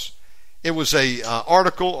it was. It was a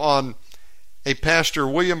article on a Pastor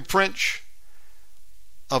William French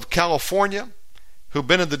of California, who'd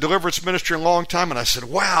been in the deliverance ministry a long time. And I said,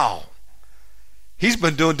 wow, he's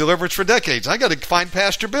been doing deliverance for decades. I got to find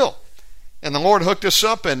Pastor Bill. And the Lord hooked us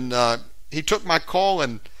up, and he took my call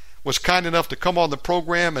and was kind enough to come on the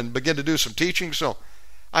program and begin to do some teaching. So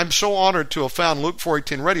I'm so honored to have found Luke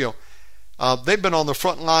 4:18 Radio. They've been on the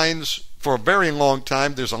front lines for a very long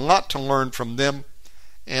time. There's a lot to learn from them,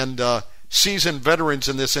 and seasoned veterans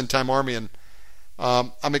in this end-time army. And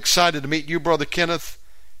I'm excited to meet you, Brother Kenneth,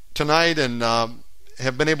 tonight, and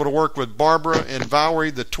have been able to work with Barbara and Valerie,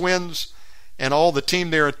 the twins, and all the team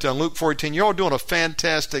there at Luke 4:18. You're all doing a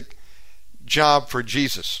fantastic job for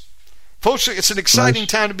Jesus. Folks, it's an exciting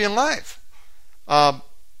time to be alive.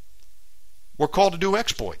 We're called to do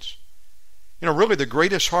exploits. Really the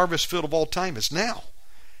greatest harvest field of all time is now.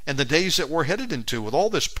 And the days that we're headed into with all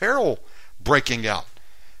this peril breaking out.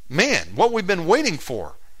 Man, what we've been waiting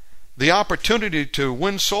for. The opportunity to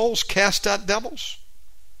win souls, cast out devils.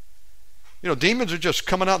 Demons are just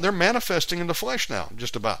coming out. They're manifesting in the flesh now,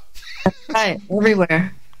 just about. Right,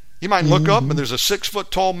 everywhere. You might look up and there's a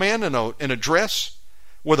 6-foot-tall man in a dress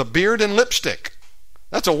with a beard and lipstick.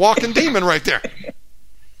 That's a walking demon right there.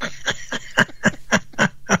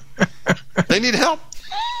 They need help.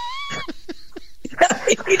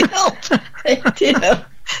 They need help. They do.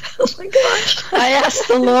 Oh my gosh. I asked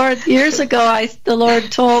the Lord years ago, the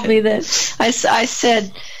Lord told me that I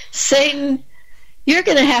said, Satan, you're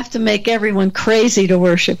going to have to make everyone crazy to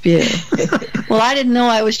worship you. Well, I didn't know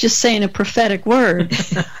I was just saying a prophetic word.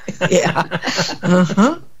 Yeah.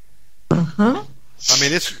 Uh-huh. Uh-huh. I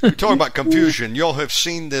mean, you're talking about confusion. You'll have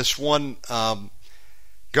seen this one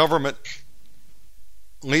government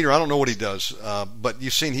leader. I don't know what he does, but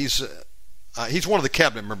you've seen he's one of the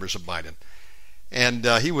cabinet members of Biden. And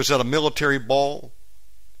he was at a military ball,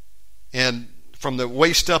 and from the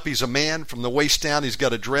waist up, he's a man. From the waist down, he's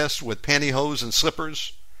got a dress with pantyhose and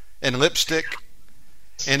slippers and lipstick.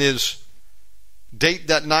 And his date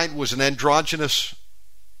that night was an androgynous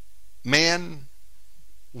man,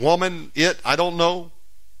 woman, I don't know.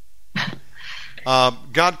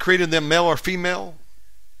 God created them male or female.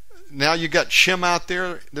 Now you got Shem out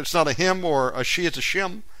there. That's not a him or a she, it's a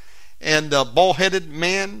Shem. And a bald-headed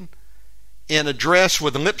man in a dress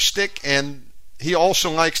with a lipstick, and he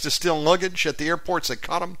also likes to steal luggage at the airports that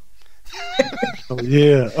caught him. Oh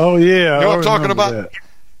yeah. You know what I'm talking about? That.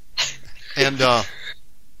 And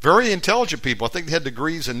very intelligent people. I think they had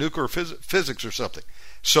degrees in nuclear physics or something.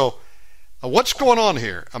 So what's going on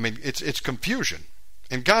here? I mean, it's confusion.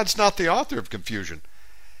 And God's not the author of confusion.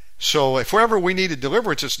 So if ever we needed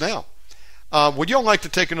deliverance, it's now. Would you all like to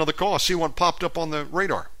take another call? I see one popped up on the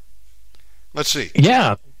radar. Let's see.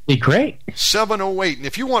 Yeah, be great. 708. And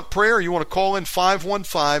if you want prayer, you want to call in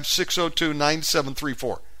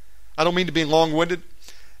 515-602-9734. I don't mean to be long-winded,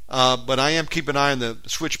 but I am keeping an eye on the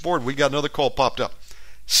switchboard. We got another call popped up.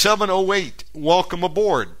 708, welcome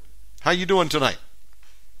aboard. How you doing tonight?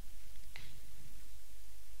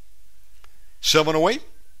 708,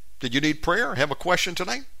 did you need prayer? Have a question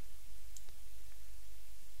tonight?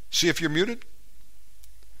 See if you're muted.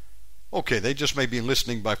 Okay, they just may be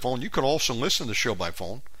listening by phone. You can also listen to the show by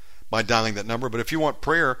phone by dialing that number. But if you want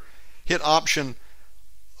prayer, hit option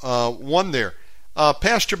 1 there.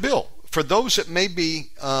 Pastor Bill, for those that may be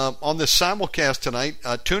on this simulcast tonight,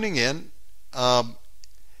 tuning in and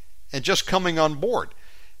just coming on board,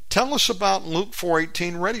 tell us about Luke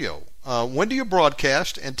 4:18 Radio. When do you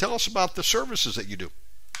broadcast? And tell us about the services that you do.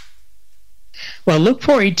 Well, Luke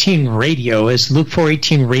 418 Radio is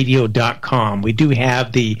Luke418radio.com. We do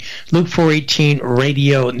have the Luke 418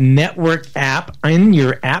 Radio Network app in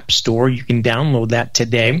your app store. You can download that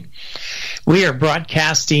today. We are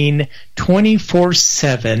broadcasting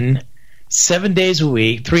 24/7, 7 days a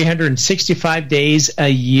week, 365 days a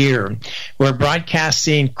year. We're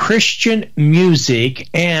broadcasting Christian music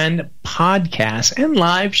and podcasts and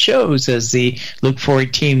live shows as the Luke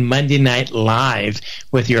 418 Monday Night Live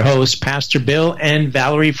with your hosts, Pastor Bill and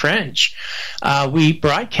Valerie French. We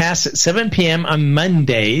broadcast at 7 p.m. on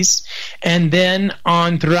Mondays, and then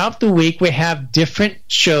on throughout the week we have different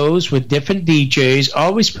shows with different DJs,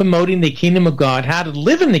 always promoting the kingdom of God, how to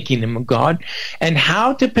live in the kingdom of God, and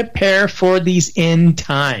how to prepare for these end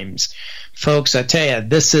times. Folks, I tell you,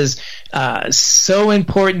 this is so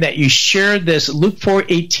important that you share this,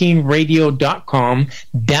 Luke418radio.com.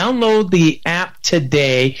 Download the app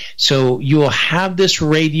today so you will have this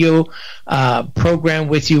radio program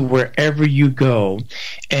with you wherever you go,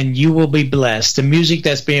 and you will be blessed. The music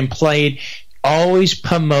that's being played always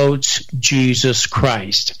promotes Jesus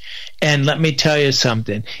Christ. And let me tell you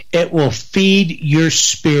something, it will feed your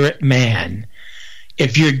spirit man.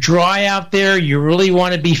 If you're dry out there, you really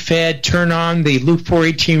want to be fed, turn on the Luke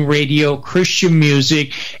 418 Radio Christian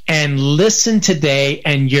music and listen today,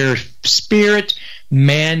 and your spirit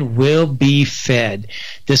man will be fed.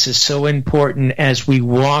 This is so important as we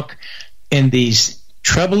walk in these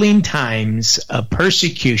troubling times of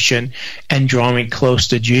persecution and drawing close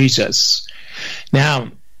to Jesus. Now,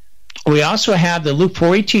 we also have the Luke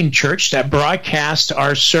 418 Church that broadcasts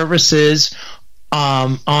our services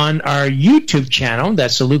on our YouTube channel.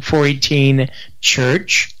 That's the Luke 418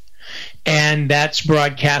 Church, and that's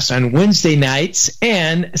broadcast on Wednesday nights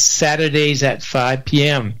and Saturdays at 5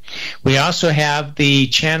 p.m. We also have the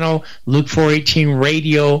channel Luke 418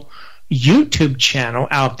 Radio YouTube channel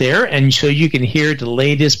out there, and so you can hear the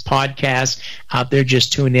latest podcast out there.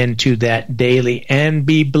 Just tune in to that daily and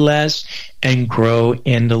be blessed and grow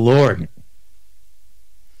in the Lord.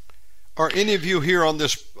 Are any of you here on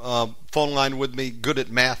this phone line with me good at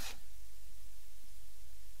math?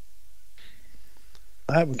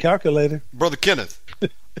 I have a calculator. Brother Kenneth,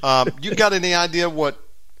 you got any idea what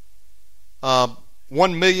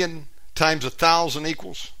 1 million times 1,000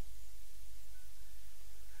 equals?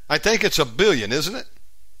 I think it's 1 billion, isn't it?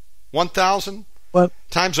 1,000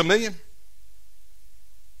 times 1 million?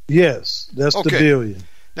 Yes, that's the billion.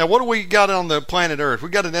 Now, what do we got on the planet Earth? We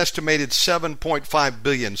got an estimated 7.5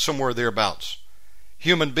 billion, somewhere thereabouts,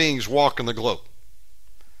 human beings walking the globe.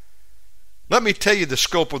 Let me tell you the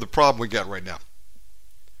scope of the problem we got right now.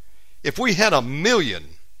 If we had 1 million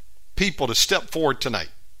people to step forward tonight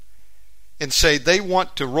and say they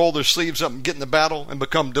want to roll their sleeves up and get in the battle and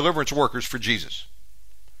become deliverance workers for Jesus.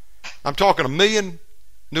 I'm talking 1 million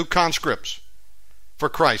new conscripts for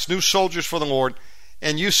Christ, new soldiers for the Lord,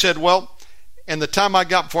 and you said, well, in the time I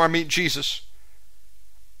got before I meet Jesus,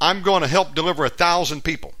 I'm going to help deliver 1,000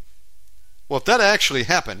 people. Well, if that actually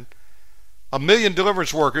happened, 1 million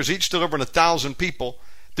deliverance workers, each delivering 1,000 people,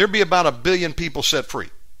 there'd be about 1 billion people set free.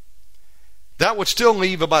 That would still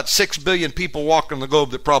leave about 6 billion people walking the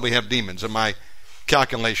globe that probably have demons, in my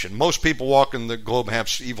calculation. Most people walking the globe have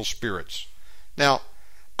evil spirits. Now,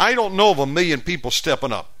 I don't know of 1 million people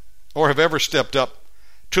stepping up, or have ever stepped up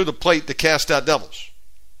to the plate to cast out devils.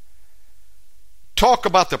 Talk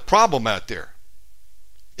about the problem out there.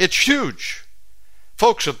 It's huge.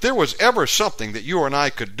 Folks, if there was ever something that you and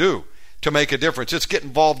I could do to make a difference, it's get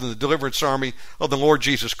involved in the deliverance army of the Lord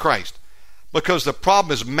Jesus Christ. Because the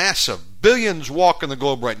problem is massive. Billions walk in the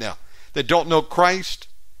globe right now that don't know Christ,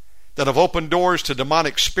 that have opened doors to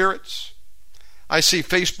demonic spirits. I see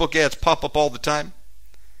Facebook ads pop up all the time.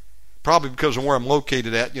 Probably because of where I'm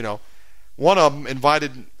located at, you know. One of them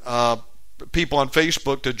invited people on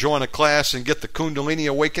Facebook to join a class and get the Kundalini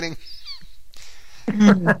awakening.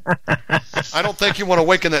 I don't think you want to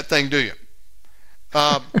awaken that thing, do you?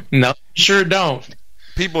 No, sure don't.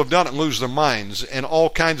 People have done it and lose their minds and all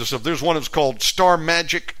kinds of stuff. There's one that's called Star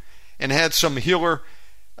Magic and had some healer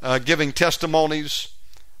giving testimonies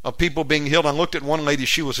of people being healed. I looked at one lady,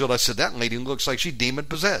 she was healed. I said, that lady looks like she's demon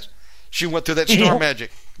possessed. She went through that Star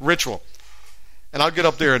Magic ritual. And I'll get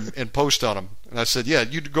up there and post on them. And I said, yeah,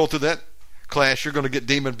 you go through that class, you're going to get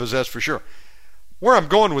demon possessed for sure. Where I'm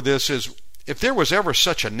going with this is, if there was ever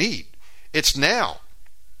such a need, it's now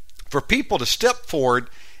for people to step forward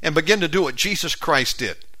and begin to do what Jesus Christ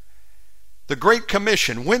did. The Great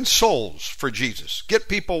Commission, win souls for Jesus. Get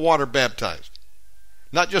people water baptized.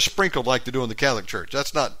 Not just sprinkled like they do in the Catholic Church.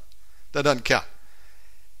 That doesn't count.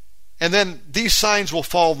 And then these signs will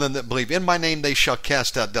follow them that believe. In my name they shall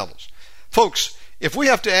cast out devils. Folks, if we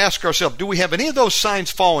have to ask ourselves, do we have any of those signs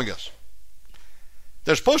following us?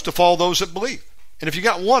 They're supposed to follow those that believe. And if you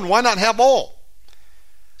got one, why not have all?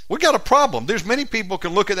 We got a problem. There's many people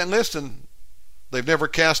can look at that list and they've never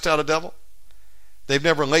cast out a devil. They've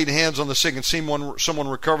never laid hands on the sick and seen someone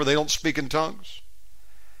recover. They don't speak in tongues.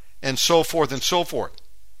 And so forth and so forth.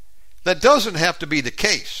 That doesn't have to be the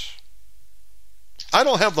case. I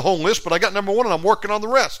don't have the whole list, but I got number one and I'm working on the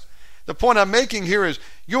rest. The point I'm making here is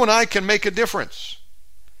you and I can make a difference.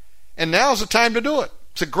 And now's the time to do it.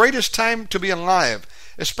 It's the greatest time to be alive,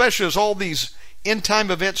 especially as all these end-time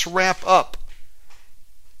events wrap up.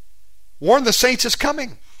 Warn the saints it's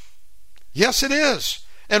coming. Yes, it is.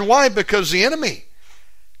 And why? Because the enemy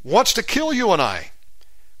wants to kill you and I.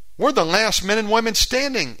 We're the last men and women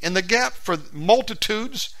standing in the gap for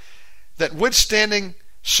multitudes that withstanding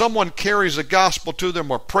someone carries the gospel to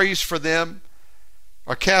them or prays for them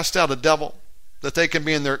or cast out a devil, that they can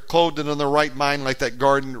be clothed and in their right mind like that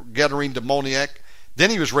Gadarene demoniac. Then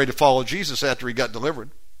he was ready to follow Jesus after he got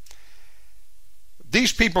delivered.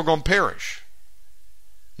 These people are going to perish.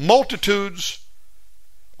 Multitudes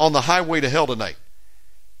on the highway to hell tonight.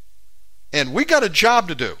 And we got a job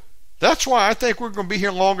to do. That's why I think we're going to be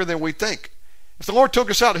here longer than we think. If the Lord took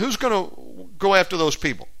us out, who's going to go after those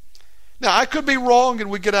people? Now, I could be wrong and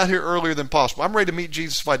we get out here earlier than possible. I'm ready to meet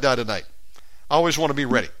Jesus if I die tonight. I always want to be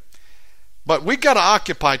ready. But we got to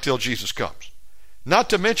occupy till Jesus comes. Not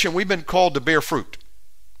to mention we've been called to bear fruit.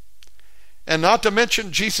 And not to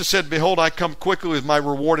mention Jesus said, behold, I come quickly with my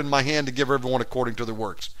reward in my hand to give everyone according to their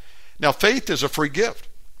works. Now, faith is a free gift.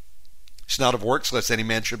 It's not of works, lest any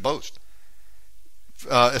man should boast.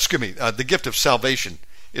 The gift of salvation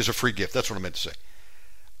is a free gift. That's what I meant to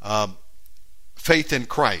say. Faith in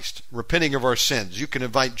Christ, repenting of our sins. You can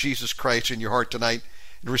invite Jesus Christ in your heart tonight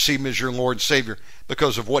and receive him as your Lord and Savior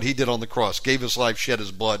because of what he did on the cross, gave his life, shed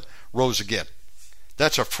his blood, rose again.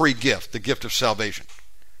 That's a free gift, the gift of salvation.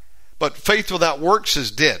 But faith without works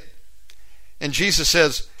is dead. And Jesus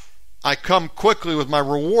says, I come quickly with my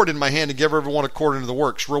reward in my hand to give everyone according to the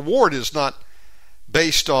works. Reward is not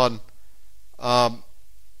based on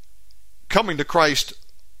coming to Christ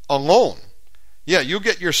alone. Yeah, you'll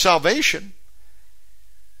get your salvation,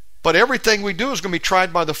 but everything we do is going to be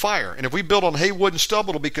tried by the fire. And if we build on hay, wood, and stubble,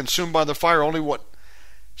 it'll be consumed by the fire. Only what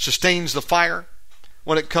sustains the fire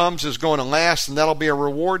when it comes is going to last, and that'll be a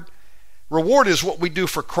reward. Reward is what we do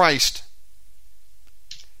for Christ.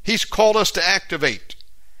 He's called us to activate.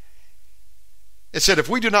 It said if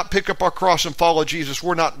we do not pick up our cross and follow Jesus,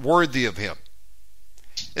 we're not worthy of him.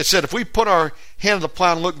 It said if we put our hand on the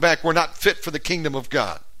plow and look back, we're not fit for the kingdom of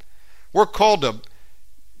God. We're called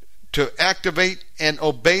to activate and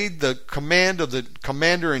obey the command of the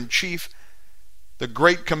commander-in-chief, the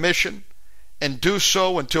Great Commission, and do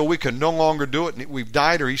so until we can no longer do it, and we've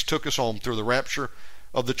died or he's took us home through the rapture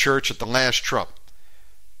of the church at the last trump.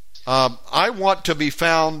 I want to be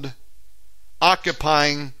found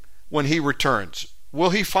occupying when he returns. Will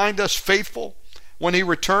he find us faithful when he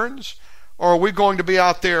returns? Or are we going to be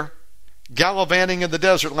out there gallivanting in the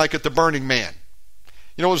desert like at the Burning Man?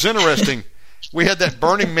 You know, it was interesting. We had that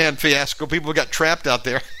Burning Man fiasco. People got trapped out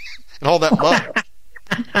there and all that mud.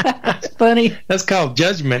 That's funny. That's called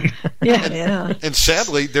judgment. Yeah. And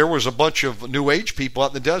sadly, there was a bunch of New Age people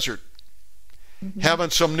out in the desert having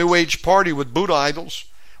some New Age party with Buddha idols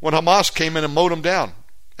when Hamas came in and mowed them down.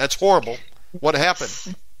 That's horrible. What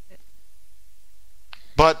happened?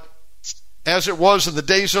 But as it was in the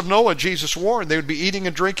days of Noah, Jesus warned they would be eating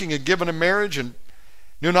and drinking and giving in marriage and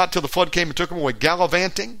knew not till the flood came and took them away.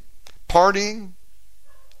 Gallivanting, partying.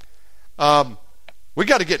 We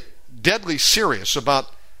got to get deadly serious about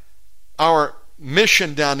our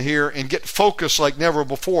mission down here and get focused like never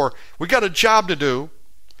before. We got a job to do.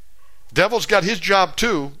 Devil's got his job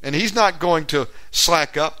too, and he's not going to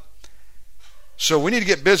slack up. So we need to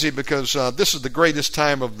get busy because this is the greatest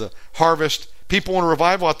time of the harvest. People want a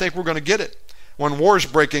revival. I think we're going to get it. When war's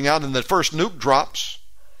breaking out and the first nuke drops,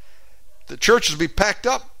 the churches will be packed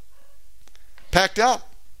out.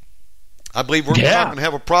 I believe we're not going to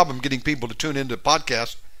have a problem getting people to tune into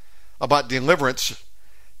podcasts about deliverance.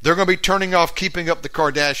 They're going to be turning off Keeping Up the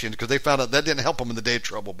Kardashians because they found out that didn't help them in the day of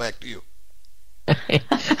trouble. Back to you.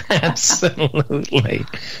 Absolutely.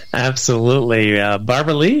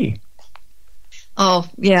 Barbara Lee. Oh,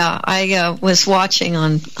 yeah. I was watching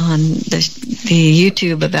on the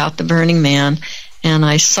YouTube about the Burning Man, and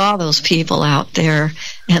I saw those people out there,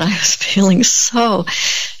 and I was feeling so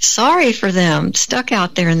sorry for them, stuck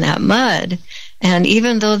out there in that mud. And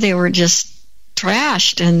even though they were just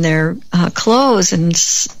trashed in their clothes and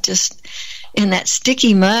just in that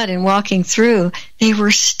sticky mud and walking through, they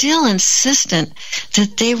were still insistent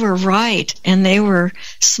that they were right and they were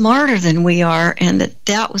smarter than we are, and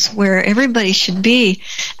that was where everybody should be,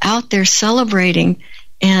 out there celebrating.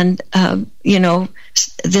 And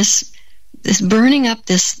this burning up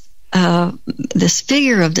this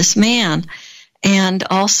figure of this man, and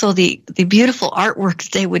also the beautiful artwork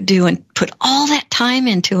that they would do and put all that time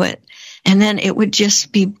into it. And then it would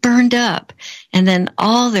just be burned up. And then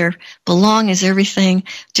all their belongings, everything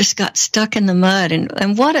just got stuck in the mud.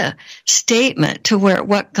 And what a statement to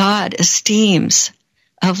what God esteems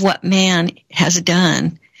of what man has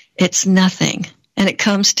done. It's nothing. And it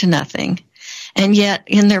comes to nothing. And yet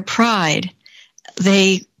in their pride,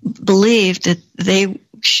 they believed that that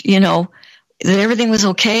everything was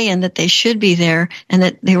okay and that they should be there and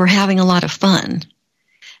that they were having a lot of fun.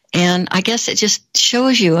 And I guess it just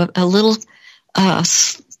shows you a little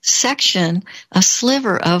section, a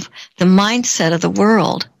sliver of the mindset of the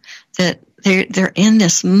world, that they're in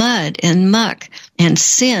this mud and muck and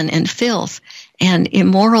sin and filth and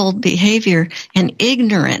immoral behavior and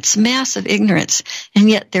ignorance, massive ignorance, and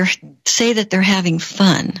yet they say that they're having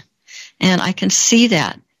fun. And I can see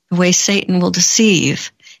that, the way Satan will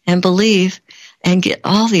deceive and believe and get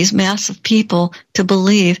all these massive people to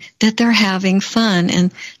believe that they're having fun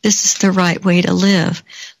and this is the right way to live.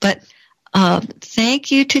 But thank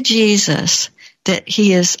you to Jesus that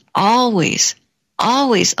he is always,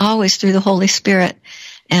 always, always through the Holy Spirit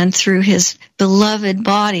and through his beloved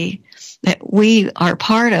body that we are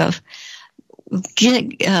part of,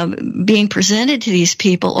 being presented to these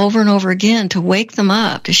people over and over again to wake them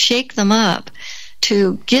up, to shake them up,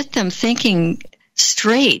 to get them thinking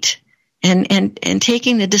straight, and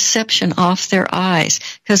taking the deception off their eyes,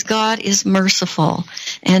 because God is merciful,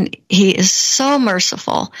 and he is so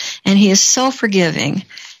merciful, and he is so forgiving,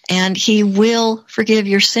 and He will forgive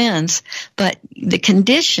your sins. But the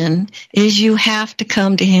condition is you have to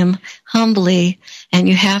come to Him humbly, and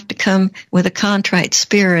you have to come with a contrite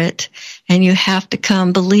spirit, and you have to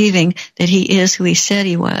come believing that He is who He said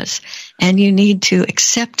He was. And you need to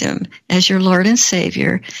accept Him as your Lord and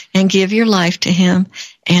Savior and give your life to Him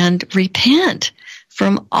and repent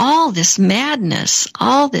from all this madness,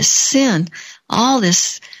 all this sin, all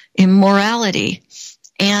this immorality.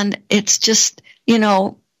 And it's just,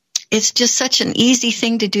 it's just such an easy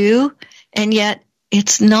thing to do, and yet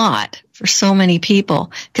it's not for so many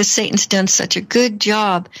people because Satan's done such a good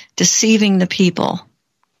job deceiving the people.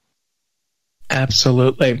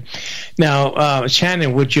 Absolutely. Now,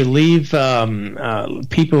 Shannon, would you leave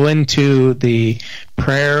people into the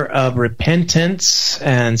prayer of repentance,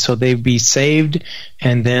 and so they be saved,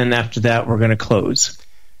 and then after that we're going to close?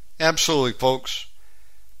 Absolutely, folks.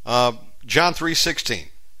 John 3:16.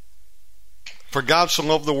 For God so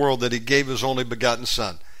loved the world that He gave His only begotten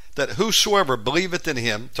Son, that whosoever believeth in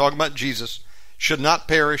Him, talking about Jesus, should not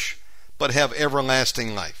perish, but have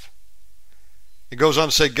everlasting life. It goes on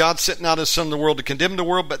to say, God sent not His Son in the world to condemn the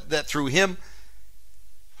world, but that through Him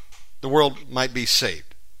the world might be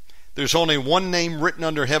saved. There's only one name written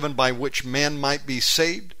under heaven by which man might be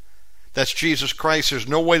saved. That's Jesus Christ. There's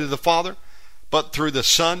no way to the Father but through the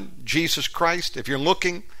Son, Jesus Christ. If you're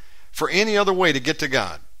looking for any other way to get to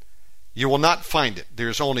God, you will not find it.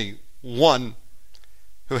 There's only one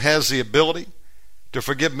who has the ability to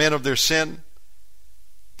forgive men of their sin,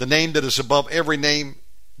 the name that is above every name,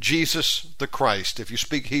 Jesus the Christ. If you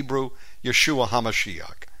speak Hebrew, Yeshua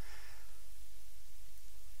HaMashiach.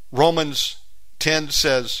 Romans 10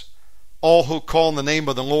 says, all who call on the name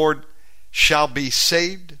of the Lord shall be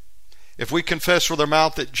saved. If we confess with our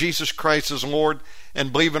mouth that Jesus Christ is Lord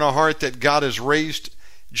and believe in our heart that God has raised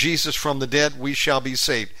Jesus from the dead, we shall be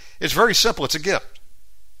saved. It's very simple. It's a gift.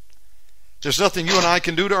 There's nothing you and I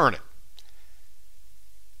can do to earn it.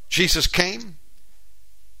 Jesus came.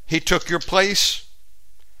 He took your place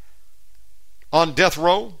on death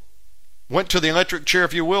row, went to the electric chair,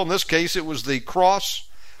 if you will. In this case, it was the cross,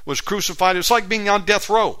 was crucified. It's like being on death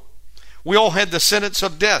row. We all had the sentence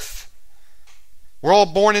of death. We're all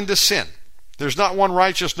born into sin. There's not one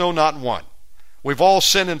righteous, no, not one. We've all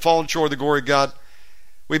sinned and fallen short of the glory of God.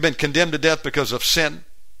 We've been condemned to death because of sin.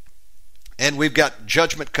 And we've got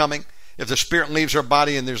judgment coming if the spirit leaves our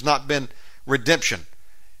body and there's not been redemption.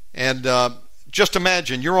 And just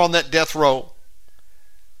imagine you're on that death row.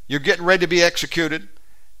 You're getting ready to be executed,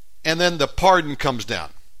 and then the pardon comes down.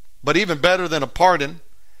 But even better than a pardon,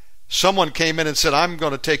 someone came in and said, I'm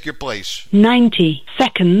going to take your place. 90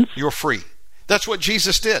 seconds. You're free. That's what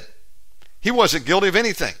Jesus did. He wasn't guilty of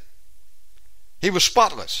anything. He was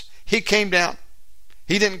spotless. He came down.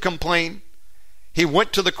 He didn't complain. He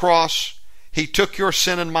went to the cross. He took your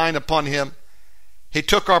sin and mine upon Him. He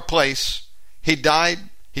took our place. He died.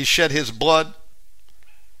 He shed His blood.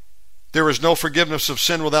 There is no forgiveness of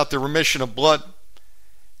sin without the remission of blood.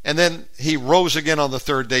 And then He rose again on the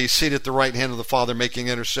third day, seated at the right hand of the Father, making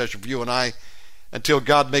intercession for you and I, until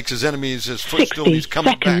God makes His enemies His footstool. He's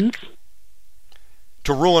coming back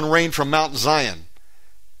to rule and reign from Mount Zion,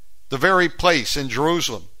 the very place in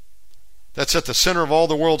Jerusalem that's at the center of all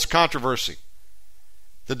the world's controversy.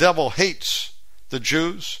 The devil hates the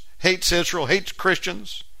Jews, hates Israel, hates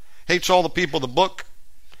Christians, hates all the people of the book,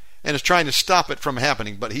 and is trying to stop it from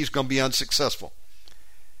happening, but he's going to be unsuccessful.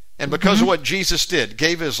 And because of what Jesus did,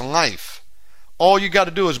 gave His life, all you got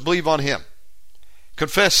to do is believe on Him.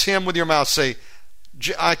 Confess Him with your mouth. Say,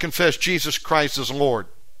 I confess Jesus Christ as Lord.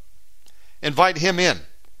 Invite Him in.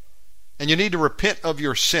 And you need to repent of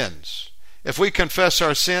your sins. If we confess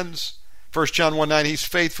our sins, 1 John 1:9, He's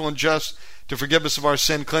faithful and just to forgive us of our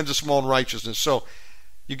sin, cleanse us from all unrighteousness. So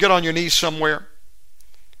you get on your knees somewhere,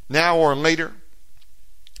 now or later,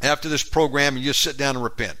 after this program, and you sit down and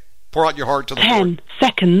repent. Pour out your heart to the Lord. 10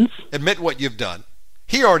 seconds. Admit what you've done.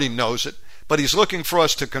 He already knows it, but He's looking for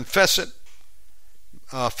us to confess it,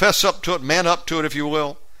 fess up to it, man up to it, if you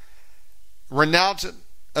will. Renounce it.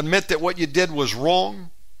 Admit that what you did was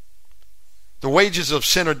wrong. The wages of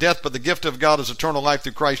sin are death, but the gift of God is eternal life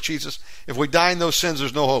through Christ Jesus. If we die in those sins,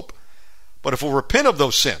 there's no hope. But if we'll repent of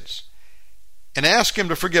those sins and ask Him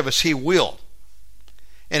to forgive us, He will.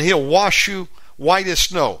 And He'll wash you white as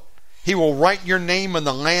snow. He will write your name in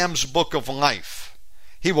the Lamb's book of life.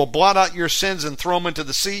 He will blot out your sins and throw them into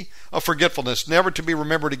the sea of forgetfulness, never to be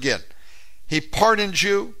remembered again. He pardons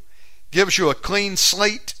you, gives you a clean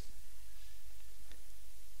slate,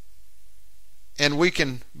 and we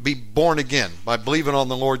can be born again by believing on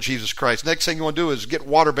the Lord Jesus Christ. Next thing you want to do is get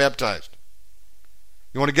water baptized.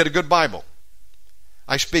 You want to get a good Bible.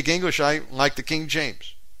 I speak English. I like the King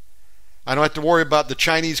James. I don't have to worry about the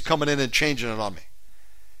Chinese coming in and changing it on me.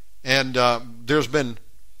 And there's been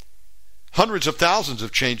hundreds of thousands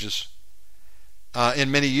of changes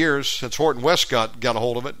in many years since Horton West got a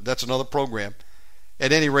hold of it. That's another program.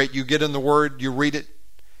 At any rate, you get in the Word, you read it,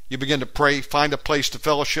 you begin to pray, find a place to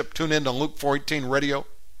fellowship, tune in to Luke 4:18 radio,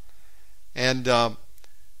 and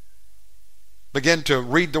begin to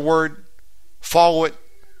read the Word, follow it,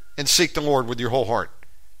 and seek the Lord with your whole heart.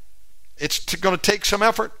 It's going to take some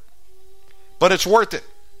effort, but it's worth it.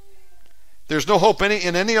 There's no hope in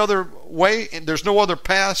any other way, and there's no other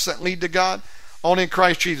paths that lead to God, only in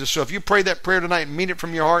Christ Jesus. So if you pray that prayer tonight and mean it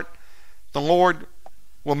from your heart, the Lord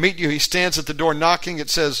will meet you. He stands at the door knocking. It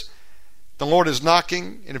says the Lord is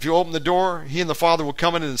knocking, and if you open the door, He and the Father will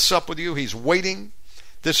come in and sup with you. He's waiting.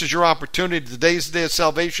 This is your opportunity. Today is the day of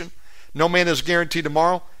salvation. No man is guaranteed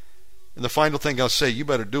tomorrow. And the final thing I'll say, you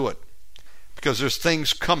better do it, because there's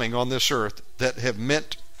things coming on this earth that have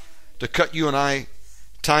meant to cut you and I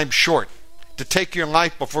time short, to take your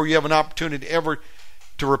life before you have an opportunity ever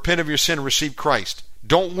to repent of your sin and receive Christ.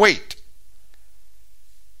 Don't wait.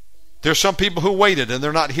 There's some people who waited and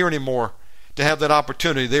they're not here anymore to have that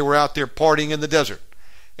opportunity. They were out there partying in the desert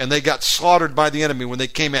and they got slaughtered by the enemy when they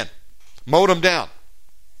came in. Mowed them down.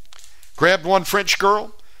 Grabbed one French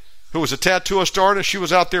girl who was a tattooist artist. She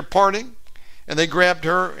was out there partying and they grabbed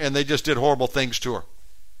her and they just did horrible things to her.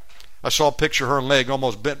 I saw a picture of her leg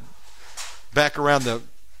almost bent back around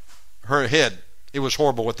her head. It was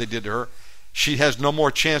horrible what they did to her. She has no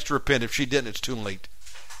more chance to repent. If she didn't, it's too late.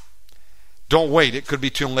 Don't wait. It could be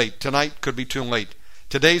too late. Tonight could be too late.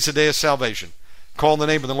 Today's the day of salvation. Call in the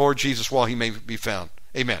name of the Lord Jesus while He may be found.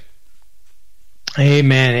 Amen.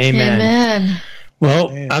 Amen. Amen. Amen. Well,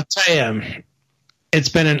 Amen. I'll tell you, it's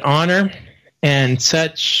been an honor and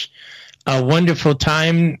such a wonderful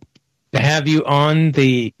time to have you on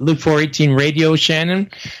the Luke 4:18 radio,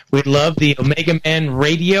 Shannon. We love the Omegaman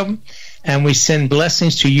radio, and we send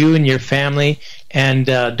blessings to you and your family. And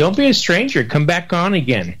don't be a stranger. Come back on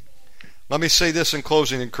again. Let me say this in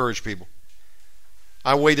closing and encourage people.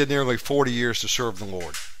 I waited nearly 40 years to serve the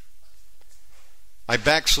Lord. I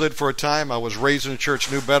backslid for a time. I was raised in a church,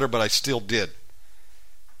 knew better, but I still did.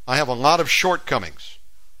 I have a lot of shortcomings.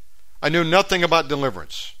 I knew nothing about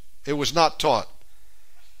deliverance. It was not taught.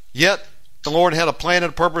 Yet, the Lord had a plan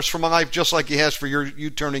and a purpose for my life, just like He has for you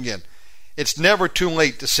turning in. It's never too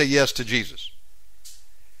late to say yes to Jesus.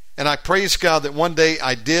 And I praise God that one day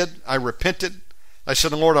I did. I repented. I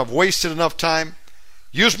said, Lord, I've wasted enough time.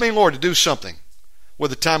 Use me, Lord, to do something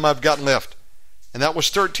with the time I've got left. And that was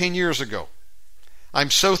 13 years ago.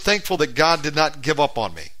 I'm so thankful that God did not give up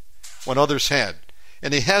on me when others had.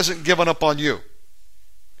 And He hasn't given up on you.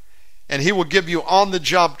 And He will give you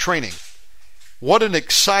on-the-job training. What an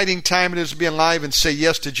exciting time it is to be alive and say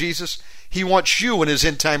yes to Jesus. He wants you in His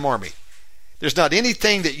end-time army. There's not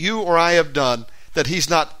anything that you or I have done that He's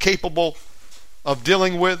not capable of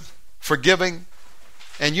dealing with, forgiving.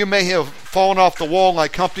 And you may have fallen off the wall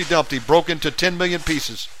like Humpty Dumpty, broken into 10 million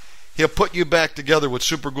pieces. He'll put you back together with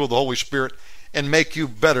super glue, the Holy Spirit, and make you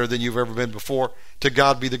better than you've ever been before. To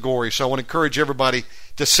God be the glory. So I want to encourage everybody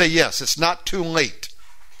to say yes. It's not too late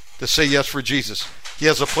to say yes for Jesus. He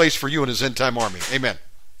has a place for you in His end-time army. Amen.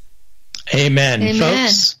 Amen. Amen.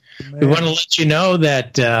 Folks. We want to let you know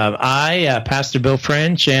that Pastor Bill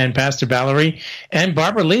French, and Pastor Valerie, and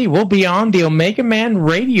Barbara Lee will be on the Omegaman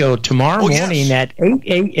radio tomorrow morning at 8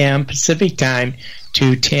 a.m. Pacific time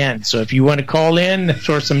to 10. So if you want to call in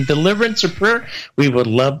for some deliverance or prayer, we would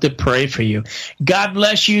love to pray for you. God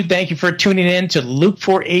bless you. Thank you for tuning in to Luke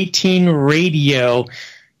 4:18 radio.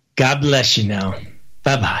 God bless you now.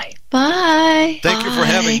 Bye-bye. Bye. Thank you for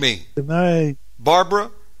having me. Good night.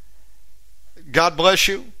 Barbara, God bless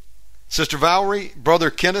you. Sister Valerie, Brother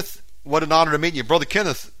Kenneth, what an honor to meet you. Brother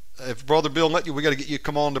Kenneth, if Brother Bill let you, we got to get you to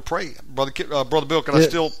come on to pray. Brother Bill, can I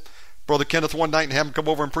steal Brother Kenneth one night and have him come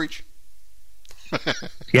over and preach?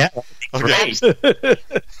 Yeah. Okay.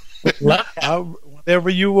 Whenever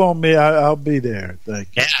you want me, I'll be there. Thank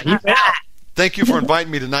you. Yeah, you bet. Thank you for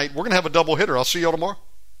inviting me tonight. We're going to have a double hitter. I'll see you all tomorrow.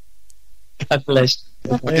 God bless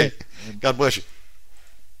you. Okay. God bless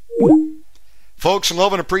you. Folks,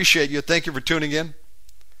 love and appreciate you. Thank you for tuning in.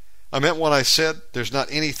 I meant what I said. There's not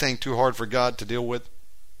anything too hard for God to deal with.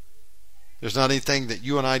 There's not anything that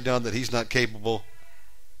you and I done that He's not capable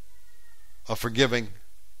of forgiving.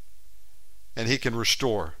 And He can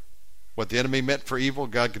restore. What the enemy meant for evil,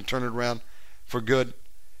 God can turn it around for good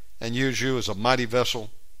and use you as a mighty vessel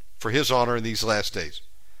for His honor in these last days.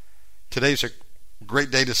 Today's a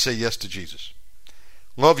great day to say yes to Jesus.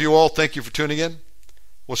 Love you all. Thank you for tuning in.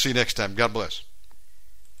 We'll see you next time. God bless.